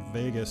in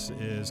Vegas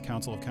is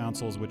Council of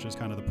Councils, which is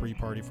kind of the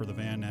pre-party for the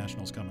Van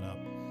Nationals coming up.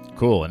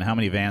 Cool. And how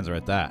many vans are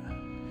at that?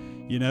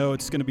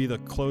 It's going to be the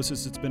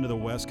closest it's been to the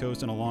West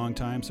Coast in a long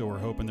time, so we're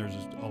hoping there's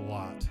a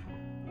lot.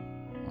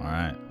 All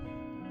right.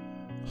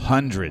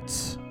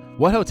 Hundreds.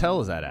 What hotel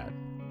is that at?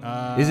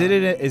 Is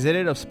it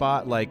at a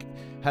spot like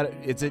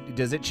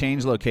does it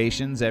change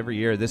locations every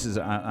year?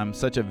 I'm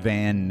such a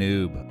van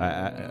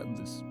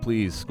noob.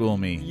 Please school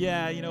me.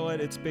 Yeah, you know what?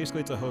 It's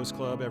a host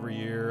club every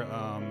year.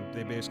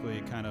 They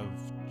basically kind of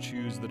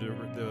choose the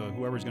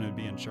whoever's going to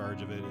be in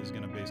charge of it is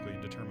going to basically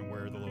determine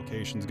where the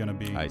location's going to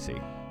be. I see.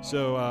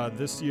 So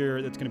this year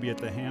it's going to be at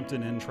the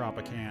Hampton Inn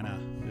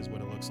Tropicana is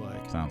what it looks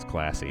like. Sounds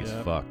classy as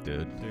fuck,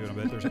 dude. Dude,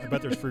 I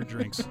bet there's fruit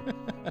drinks.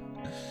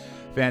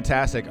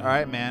 Fantastic. All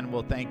right, man.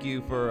 Well, thank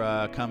you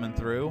for coming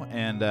through,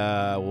 and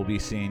we'll be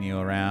seeing you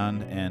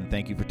around. And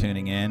thank you for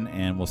tuning in,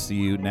 and we'll see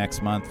you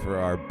next month for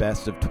our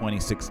Best of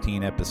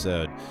 2016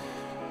 episode.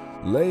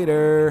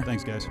 Later.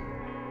 Thanks, guys.